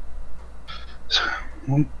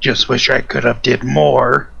 "Just wish I could have did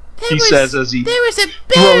more," he says as he There was a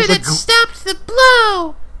bear that stopped the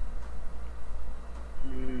blow.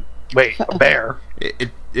 Wait, a bear?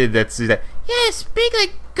 That's that. Yes, big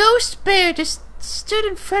like ghost bear just stood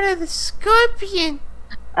in front of the scorpion.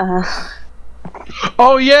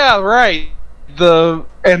 Oh yeah, right. The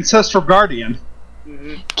ancestral guardian.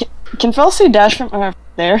 Can Felsi dash from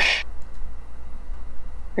there?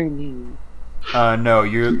 Or no? No,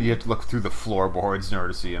 you have to look through the floorboards in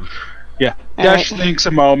order to see him. Yeah. Dash thinks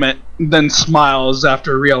a moment, then smiles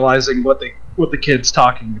after realizing what the kid's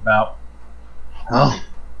talking about. "Oh,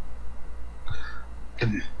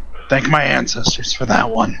 can thank my ancestors for that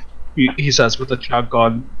one," he says with a chug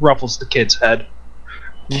on, ruffles the kid's head.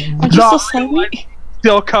 Aren't you so slimy?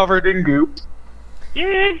 Still covered in goop.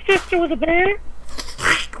 Your ancestor was a bear?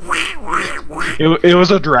 It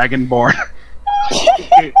was a dragonborn.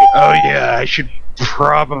 "Oh yeah, I should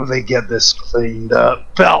probably get this cleaned up."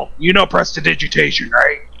 "Fel, you know prestidigitation,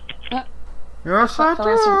 right?" Yes, I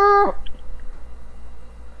do.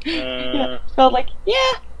 Yeah, felt like,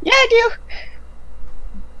 yeah, I do.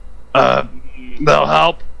 They'll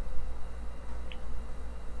help,"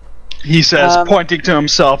 he says, pointing to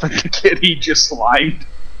himself and the kid he just slimed.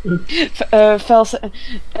 Fel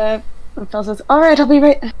says, "All right,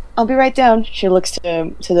 I'll be right down." She looks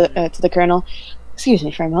to the colonel. "Excuse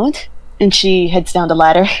me for a moment," and she heads down the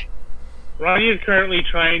ladder. Ranya is currently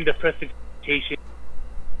trying to prestidigitation.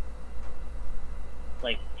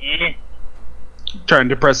 Like, Trying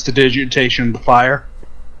to prestidigitation the fire.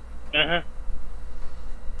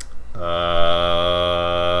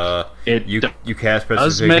 It You cast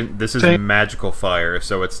does precipitation. This is make- magical fire,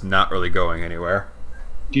 so it's not really going anywhere.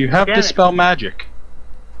 Do you have Damn it. Dispel Magic?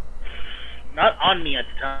 Not on me at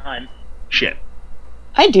the time. Shit.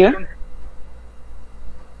 I do.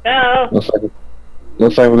 No.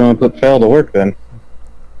 Looks like we're going to put Fel to work then.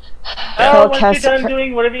 Oh, once cast you're done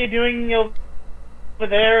doing whatever you're doing over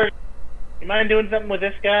there, you mind doing something with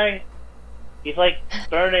this guy? He's like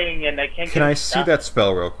burning, and I can't. Can get I him see stopped. that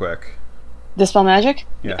spell real quick? Dispel magic?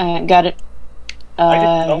 Yeah. Got it. I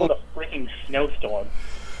just summoned a freaking snowstorm.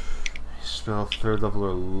 Spell 3rd level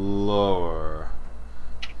or lower.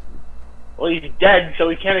 Well, he's dead, so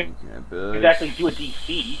he can't Yeah, but- exactly do a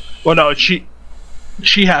DC. Well, no, she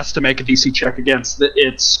has to make a DC check against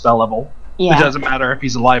its spell level. Yeah. It doesn't matter if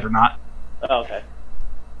he's alive or not. Oh, okay.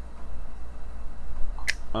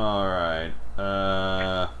 Alright.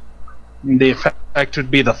 The effect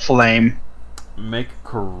would be the flame. Make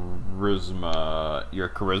charisma. Your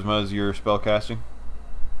charisma is your spell casting?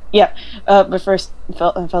 Yeah. But first,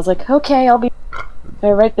 Fel's like, okay, I'll be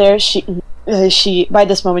right there. She by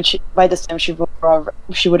this time she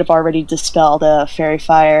would have already dispelled fairy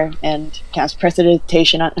fire and cast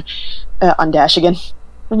precipitation on Dashegen,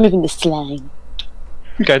 removing the slime.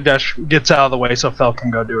 Okay, Dash gets out of the way so Fel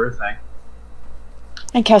can go do her thing.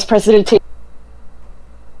 And cast precipitation.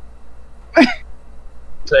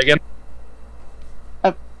 Say again?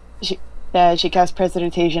 She cast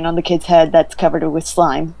precipitation on the kid's head that's covered with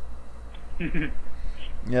slime.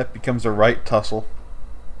 Yeah, it becomes a right tussle.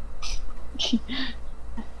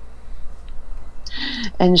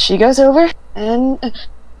 And she goes over and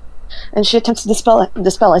she attempts to dispel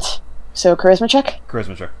it. So charisma check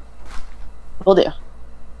Charisma check. will do.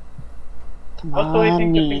 Come Also, I on,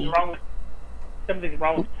 think me. something's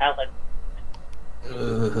wrong with Talic.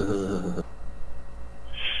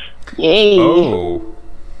 Yay! Oh,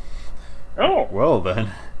 Oh, well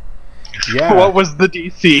then. Yeah. What was the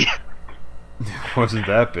DC? Wasn't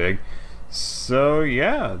that big. So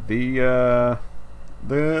yeah, the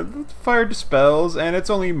fire dispels, and it's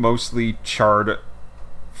only mostly charred,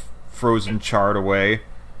 frozen charred away.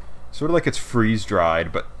 Sort of like it's freeze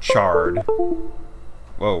dried, but charred.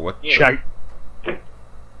 Whoa, what? yeah. Check.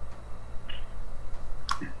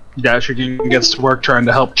 Dashegen gets to work trying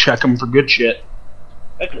to help check him for good shit.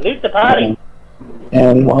 Let's loot the party.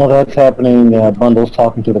 And while that's happening, Bundle's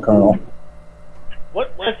talking to the Colonel.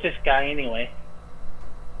 What was this guy anyway?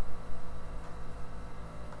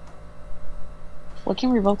 What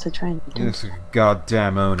can we roll to try and He do? looks like a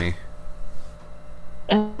goddamn Oni.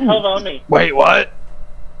 Hold on me. Wait, what?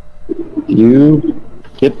 You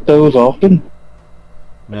get those often?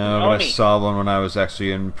 No, but I Oni. saw one when I was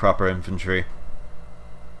actually in proper infantry.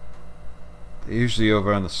 They're usually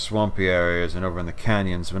over in the swampy areas and over in the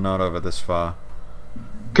canyons, but not over this far.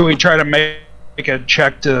 Can we try to make a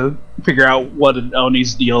check to figure out what an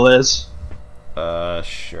Oni's deal is?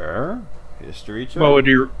 Sure. History check. What would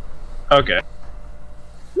you... Okay.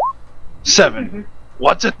 7.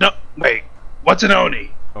 What's it? No, wait. What's an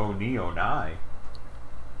Oni? Oni, Onai.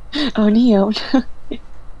 Oh, Neo.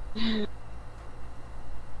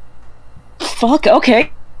 Fuck,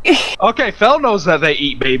 okay. Okay, Fel knows that they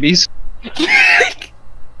eat babies. Why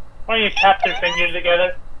don't you tap their fingers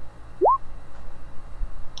together?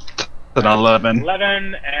 An 11.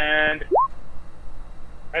 11 and...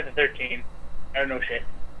 That's a 13. Oh, no shit.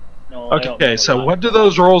 No, I don't Okay, know so that. what do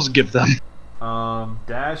those rolls give them?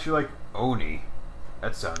 Dash, you're like, Oni.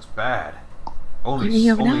 That sounds bad. Oni,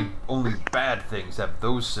 Ona? Only bad things have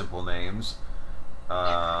those simple names.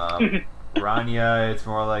 Ranya, it's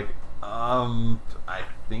more like, I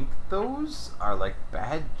think those are like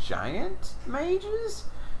bad giant mages?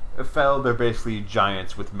 Fel, they're basically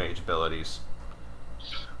giants with mage abilities.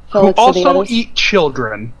 Who Felix to the also others. eat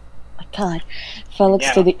children. God. Felix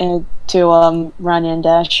Yeah. to the Ranya and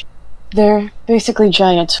Dash. They're basically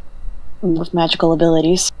giants with magical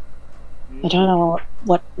abilities. I don't know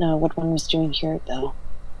what one was doing here though.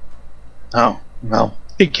 Oh, well.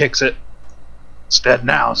 He kicks it. It's dead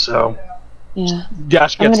now, so... Yeah,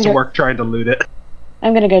 Dash I'm gets gonna to go- work trying to loot it.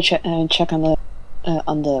 I'm gonna go check on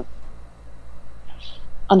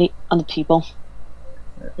the people.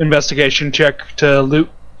 Investigation check to loot.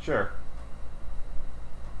 Sure.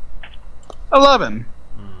 11.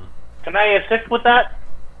 Can I assist with that?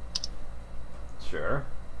 Sure.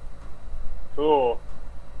 Cool.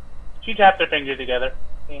 She tapped their fingers together.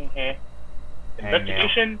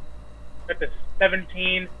 Investigation. That's a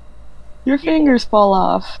 17. Your fingers fall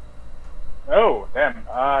off. Oh, damn.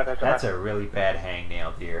 That's a really bad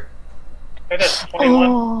hangnail, dear. That's a 21.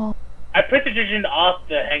 Oh, I precipitation off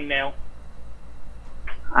the hangnail.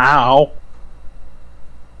 Ow.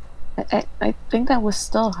 I think that was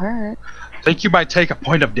still hurt. I think you might take a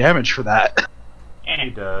point of damage for that. He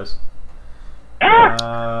does.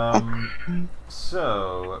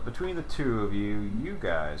 So, between the two of you, you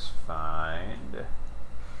guys find...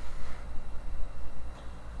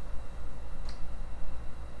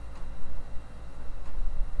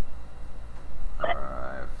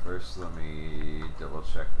 Alright, first let me double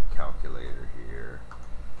check the calculator here.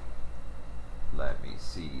 Let me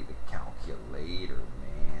see the calculator,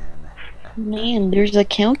 man. Man, there's a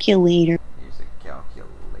calculator. Here's a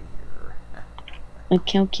calculator. A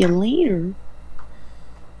calculator?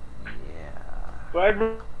 Yeah. But I'd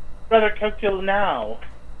rather calculate now.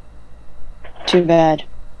 Too bad.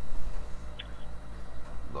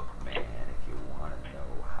 Look, man, if you want to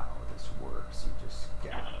know how this works, you just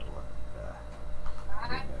gotta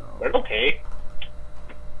But okay.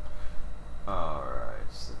 Alright,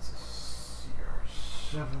 so that's a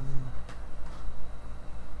CR7.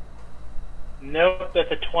 Nope,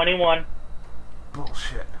 that's a 21.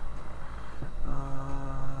 Bullshit.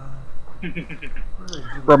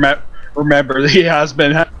 Remember, he has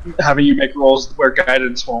been having you make rolls where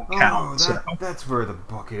guidance won't count. That's where the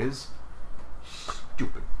book is.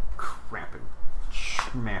 Stupid, crapping,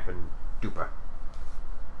 schmapping duper.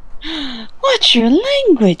 What's your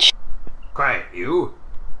language? Quiet, you.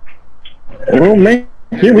 Oh, man,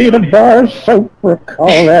 you eat a bar of soap,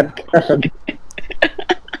 recall that cussing.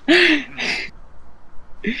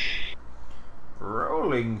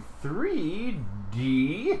 Rolling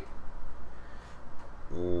 3D.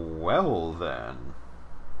 Well then.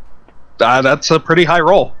 That's a pretty high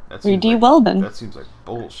roll. You do well then. That seems like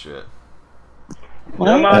bullshit.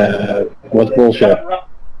 What? What's bullshit?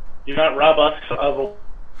 Do not rob us of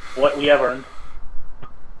what we have earned.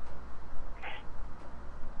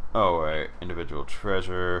 Oh wait, individual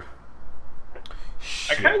treasure.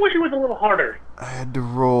 I kind of wish it was a little harder. I had to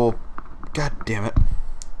roll. God damn it.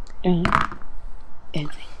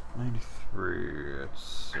 93.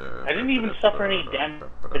 It's, I didn't even suffer any damage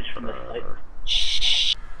from this fight.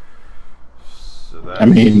 So that's... I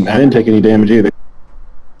mean, I didn't take any damage either.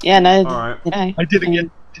 Yeah, no. Alright. I didn't get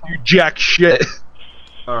to do jack shit.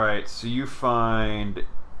 Alright, so you find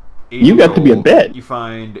 80 You got gold, to be a bit. You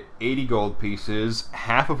find 80 gold pieces,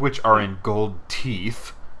 half of which are in gold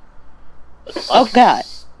teeth. Oh god.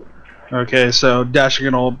 Okay, so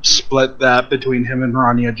Dashegen will split that between him and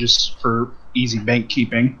Ranya just for easy bank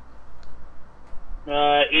keeping.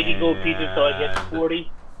 80 gold pieces, so I get 40.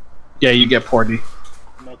 Yeah, you get 40.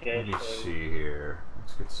 Okay. Let me see here.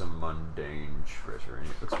 Let's get some mundane treasure in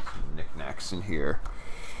here. Let's get some knickknacks in here.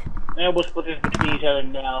 And we'll split this between each other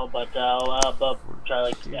now, but I'll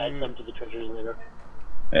try to add some to the treasures later.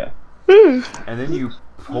 Yeah. And then you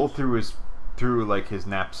pull through his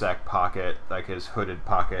knapsack pocket, like his hooded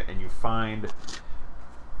pocket, and you find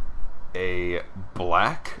a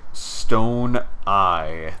black stone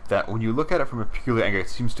eye that, when you look at it from a peculiar angle, it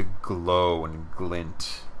seems to glow and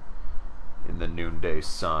glint in the noonday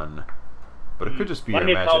sun. But it could just be your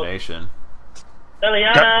imagination.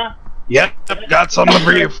 Feliana! Yep, got something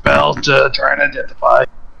for you, Bell, to try and identify.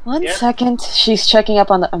 One second. She's checking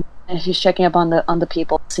up on the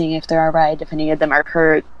people, seeing if they're alright, if any of them are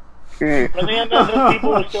hurt. Feliana, those people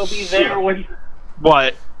will still be there when...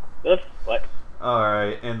 What? What?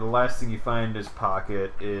 Alright, and the last thing you find in his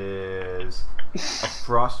pocket is a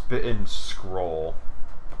frostbitten scroll.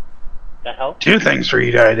 The hell? 2 things for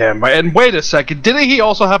you to identify. And wait a second, didn't he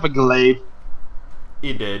also have a glaive?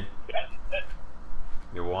 He did.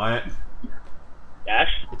 You want it? Dash?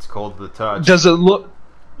 It's cold to the touch. Does it look...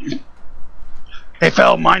 Hey,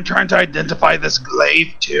 Fel, mind trying to identify this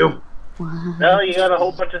glaive, too? Well, you got a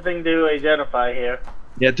whole bunch of things to identify here.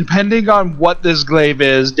 Yeah, depending on what this glaive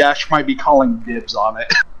is, Dash might be calling dibs on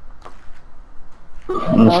it.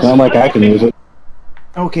 It's not like I can use it.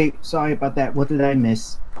 Okay, sorry about that. What did I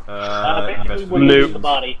miss? Basically, when you use the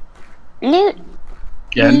body. Loot.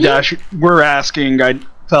 Yeah, and Dash, we're asking, I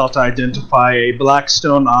felt to identify a black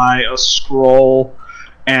stone eye, a scroll,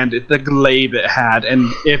 and the glaive it had.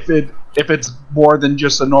 And if it's more than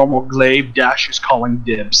just a normal glaive, Dash is calling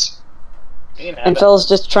dibs. And Phil's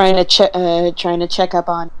just trying to check up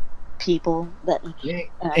on people that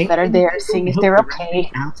are there, seeing if they're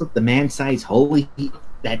okay. Out of the man-sized hole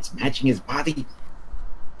that's matching his body.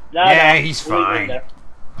 Yeah, he's fine.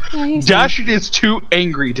 Dash is too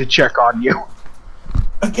angry to check on you.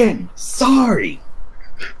 Again, sorry.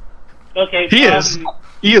 Okay.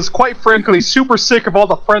 He is quite frankly super sick of all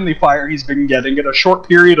the friendly fire he's been getting in a short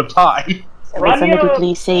period of time. Will somebody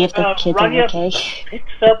please say if the kids are okay?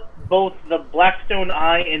 Picks up both the Blackstone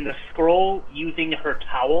Eye and the scroll using her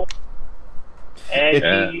towel.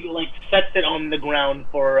 And he like sets it on the ground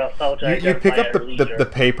for Fel to You pick up the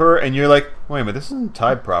paper and you're like, wait a minute, this isn't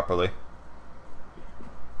tied properly.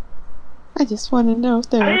 I just want to know if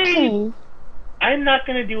they're okay. I'm not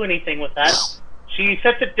going to do anything with that. She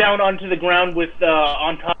sets it down onto the ground with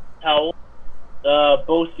on top of the towel,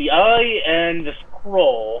 both the eye and the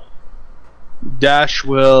scroll. Dash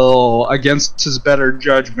will, against his better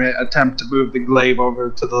judgment, attempt to move the glaive over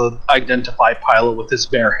to the identify pile with his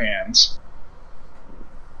bare hands.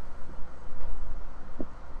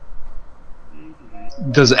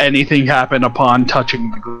 Does anything happen upon touching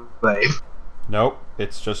the glaive? Nope,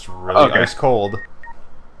 it's just really ice cold.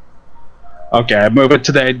 Okay, I move it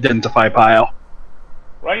to the identify pile.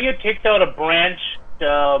 Ranya takes out a branch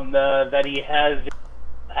that he has in his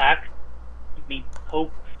pack. He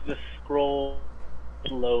pokes the scroll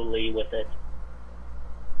slowly with it.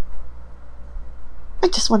 I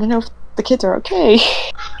just want to know if the kids are okay.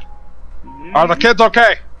 Are the kids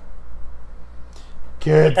okay?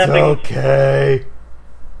 Kids okay.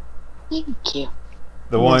 Thank you.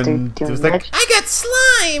 The one was like, I got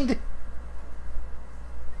slimed!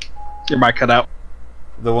 Your mic cut out.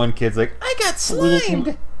 the one kid's like, I got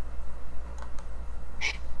slimed!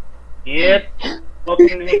 Yep. Welcome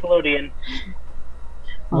to Nickelodeon.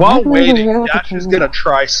 While waiting, Dash is gonna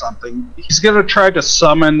try something. He's gonna try to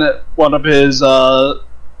summon one of his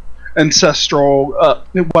ancestral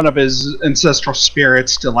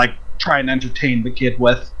spirits to like try and entertain the kid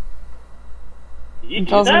with. You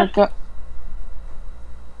do that?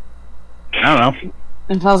 I don't know.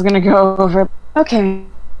 And Fel's gonna go over. Okay,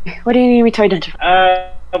 what do you need me to identify?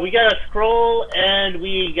 We got a scroll and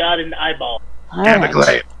we got an eyeball. And a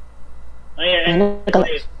glaive. Oh, yeah, and a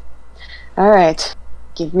glaive. Alright,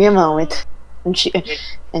 give me a moment. And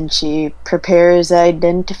she prepares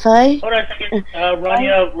identify. Hold on a second.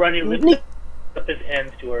 Ranya lifts up his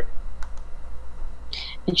hands to her.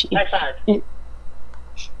 And she High five.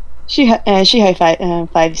 She high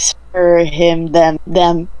fives for him,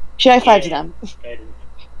 them. She high fives them.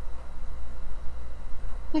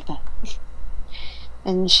 Like that.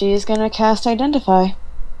 And she's gonna cast identify.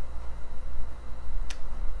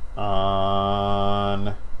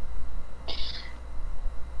 on...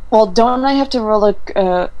 Well, don't I have to roll a?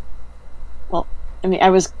 Well, I mean,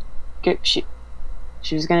 she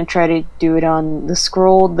was gonna try to do it on the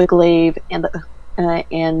scroll, the glaive, and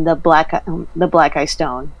the black eye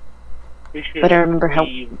stone. But I remember how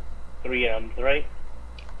 3 M's, right?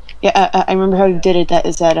 Yeah, I remember how you did it. That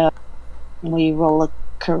is that we roll a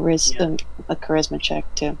charisma check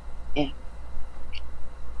too. Yeah.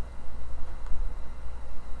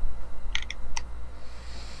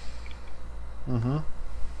 Mm-hmm.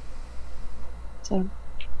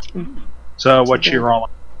 So what's you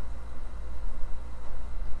rolling?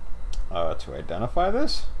 To identify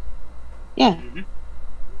this? Yeah.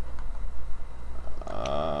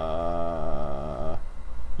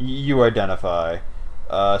 You identify.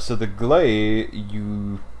 So the glaive,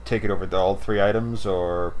 you take it over all 3 items,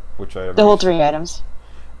 or which item? The whole 3 items.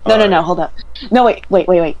 No, hold up. No,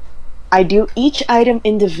 wait. I do each item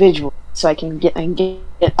individually, so I can get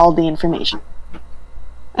all the information.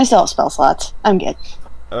 I still have spell slots. I'm good.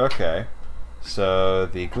 Okay. So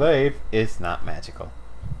the glaive is not magical.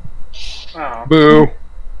 Oh. Boo.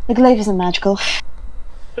 The glaive isn't magical.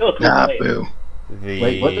 Nah, boo.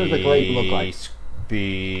 Wait, what does the glaive look like?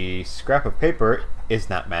 The scrap of paper is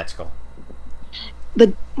not magical.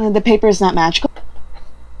 The paper is not magical?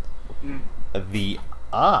 The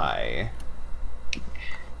eye...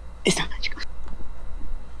 It's not magical.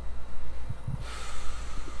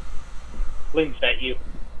 Blinks at you.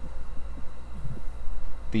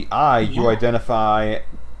 The eye you identify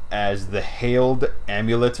as the hailed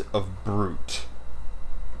amulet of Brute.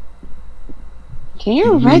 Can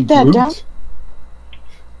you write that down?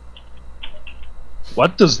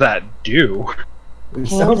 What does that do? It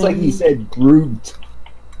sounds like he said Groot.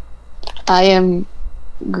 I am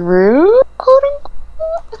Groot? Quote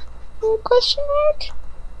unquote? Question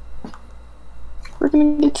mark? We're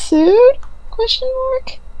gonna get sued? Question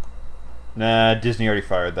mark? Nah, Disney already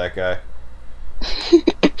fired that guy.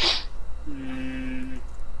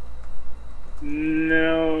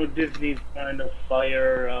 No, Disney's trying to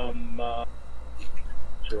fire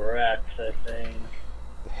Drax, I think.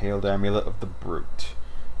 The hailed amulet of the Brute.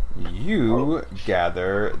 You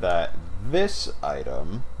gather that this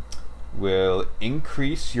item will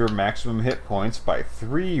increase your maximum hit points by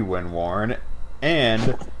 3 when worn,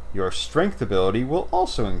 and your strength ability will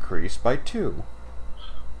also increase by 2.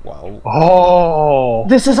 Wow. Oh!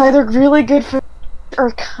 This is either really good for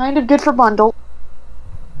or kind of good for bundle.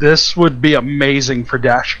 This would be amazing for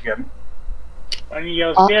Dashegen. And he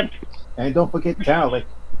yells, "Dip!" And don't forget Talic.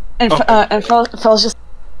 And Fel's just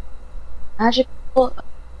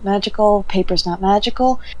magical. Paper's not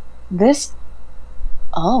magical. This.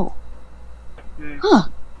 Oh. Huh.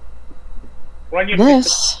 Ranya This- picks up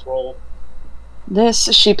the scroll. This.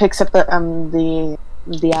 She picks up the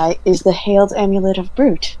eye is the hailed amulet of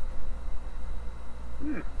Brute.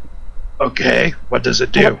 Okay, what does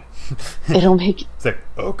it do? It'll make. It's like,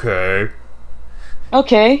 okay.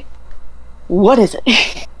 Okay. What is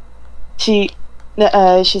it? She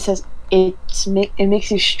says it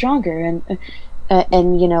makes you stronger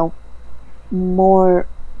and you know more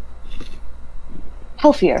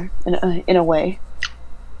healthier in a way.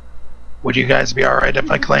 Would you guys be alright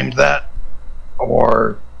if I claimed that?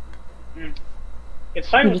 Or... It's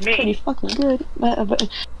fine with It's me. pretty fucking good,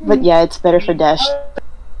 but yeah, it's better for Dash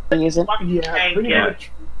to use it. Yeah, pretty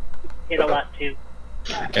much. Hit a lot too.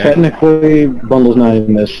 Technically, Bundle's not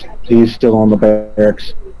in this. He's still on the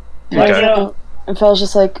barracks. Okay. And Fel's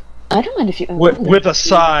just like, I don't mind if you. With a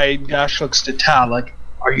sigh, Dash looks to Talic.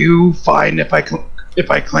 Are you fine if I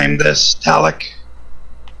claim this, Talic?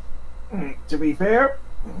 To be fair,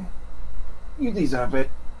 you deserve it.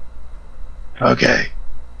 Okay.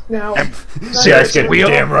 Now, Seriously,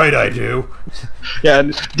 Damn right I do. Yeah,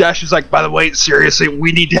 and Dash is like, by the way, seriously,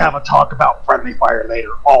 we need to have a talk about friendly fire later,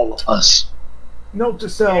 all of us. note to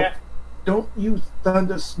self: Yeah. don't use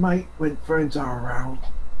Thunder Smite when friends are around,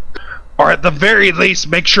 Or at the very least,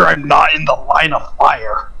 make sure I'm not in the line of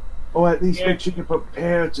fire. or at least Yeah. make sure you're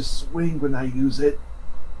prepared to swing when I use it.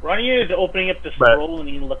 Ranya is opening up the Right. scroll and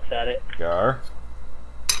he looks at it. Gar.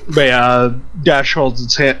 But yeah, Dash holds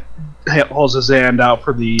his hand out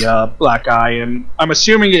for the black eye, and I'm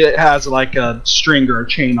assuming it has like a string or a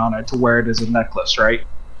chain on it to wear it as a necklace, right?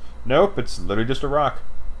 Nope, it's literally just a rock.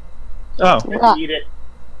 Oh, Yeah. Eat it.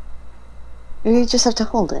 You just have to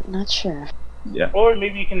hold it. Not sure. yeah. Or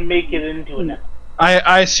maybe you can make it into a necklace.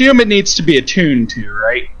 I assume it needs to be attuned to,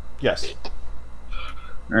 right? Yes.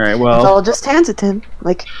 Alright, So well, I'll just hand it to him.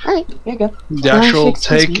 Like, all right, here you go. Dash will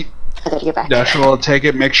Excuse me. take I gotta get back. Dash will take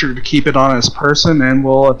it, make sure to keep it on his person, and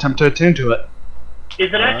we'll attempt to attune to it.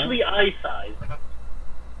 Is it actually eye size?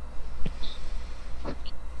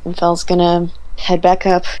 And Fel's gonna head back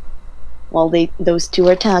up while those two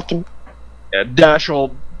are talking. Yeah, Dash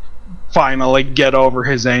will finally get over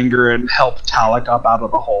his anger and help Talic up out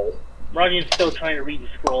of the hole. Ranya's still trying to read the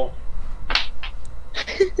scroll.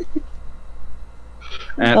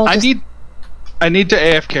 And I'll I just- need to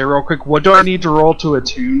AFK real quick. What do I need to roll to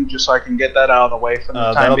attune, just so I can get that out of the way for the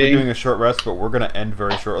time That'll be being? doing a short rest, but we're going to end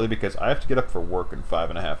very shortly because I have to get up for work in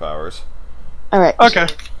 5.5 hours. All right. Okay.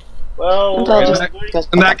 Well, And Fel in just that- goes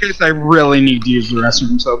In back. that case, I really need to use the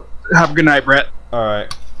restroom, so have a good night, Brett.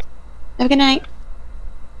 Alright. Have a good night.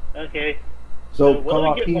 okay. So what do come I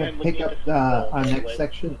up get here when and I'm pick looking up at the our scroll, by the next way?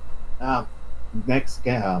 section, next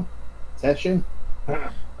session.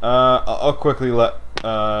 I'll quickly let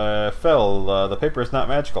Fel, the paper is not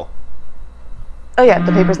magical. Oh yeah,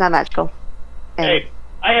 the paper's not magical. And Hey,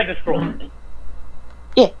 I have the scroll.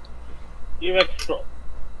 Yeah. You have the scroll.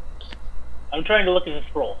 I'm trying to look at the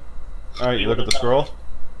scroll. Alright, you look at the scroll.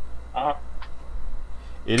 Uh-huh.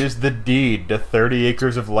 It is the deed to 30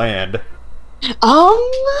 acres of land.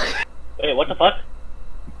 Wait, what the fuck?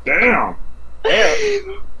 Damn, There.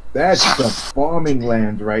 that's the farming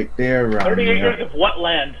land right there. 30 Ranya. acres of what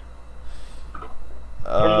land?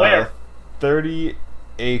 From where? 30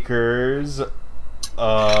 acres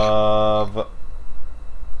of...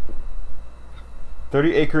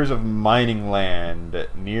 30 acres of mining land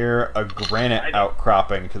near a granite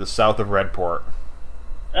outcropping to the south of Redport.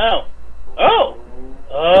 Oh. Oh!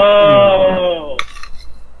 Oh!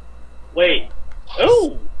 Wait.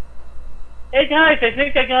 Oh! Hey guys, I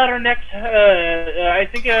think I got our next, I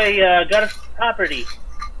think I got a property.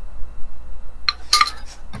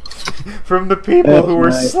 From the people who were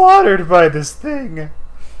nice. slaughtered by this thing.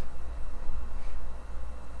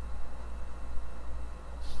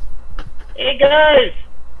 Hey guys!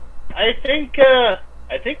 I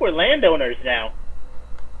think we're landowners now.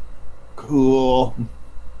 Cool.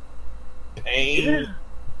 Pain.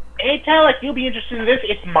 Hey Talic, you'll be interested in this.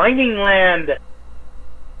 It's mining land.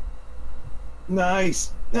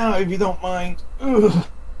 Nice. Now, if you don't mind, ugh,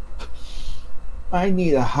 I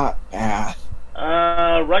need a hot bath.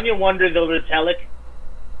 Ranya wanders over to Talic.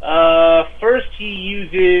 First he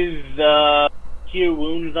uses, cure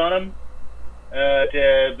wounds on him,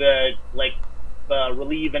 to,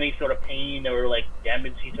 relieve any sort of pain or,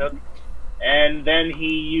 damage he took. And then he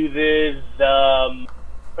uses,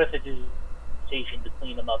 prestidigitation to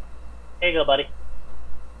clean him up. Here you go, buddy.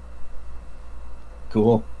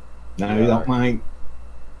 Cool. Now, if you don't mind,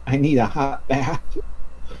 I need a hot bath.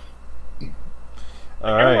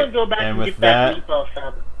 All I want right, to go back and and with get that that, meatball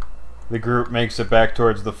sub. the group makes it back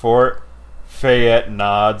towards the fort. Fayette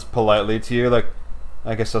nods politely to you, like,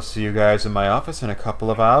 I guess I'll see you guys in my office in a couple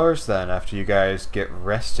of hours then, after you guys get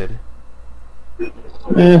rested.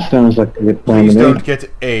 Sounds like a good plan Please to me. don't get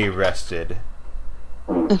arrested.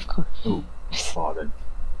 Of course. Ooh, pardon.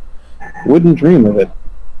 Wouldn't dream of it.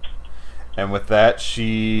 And with that,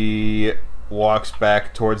 she walks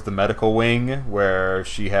back towards the medical wing where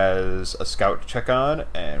she has a scout to check on,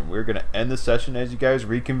 and we're going to end the session as you guys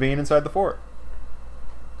reconvene inside the fort.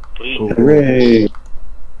 Sweet. Cool. Hooray!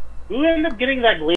 Who ended up getting that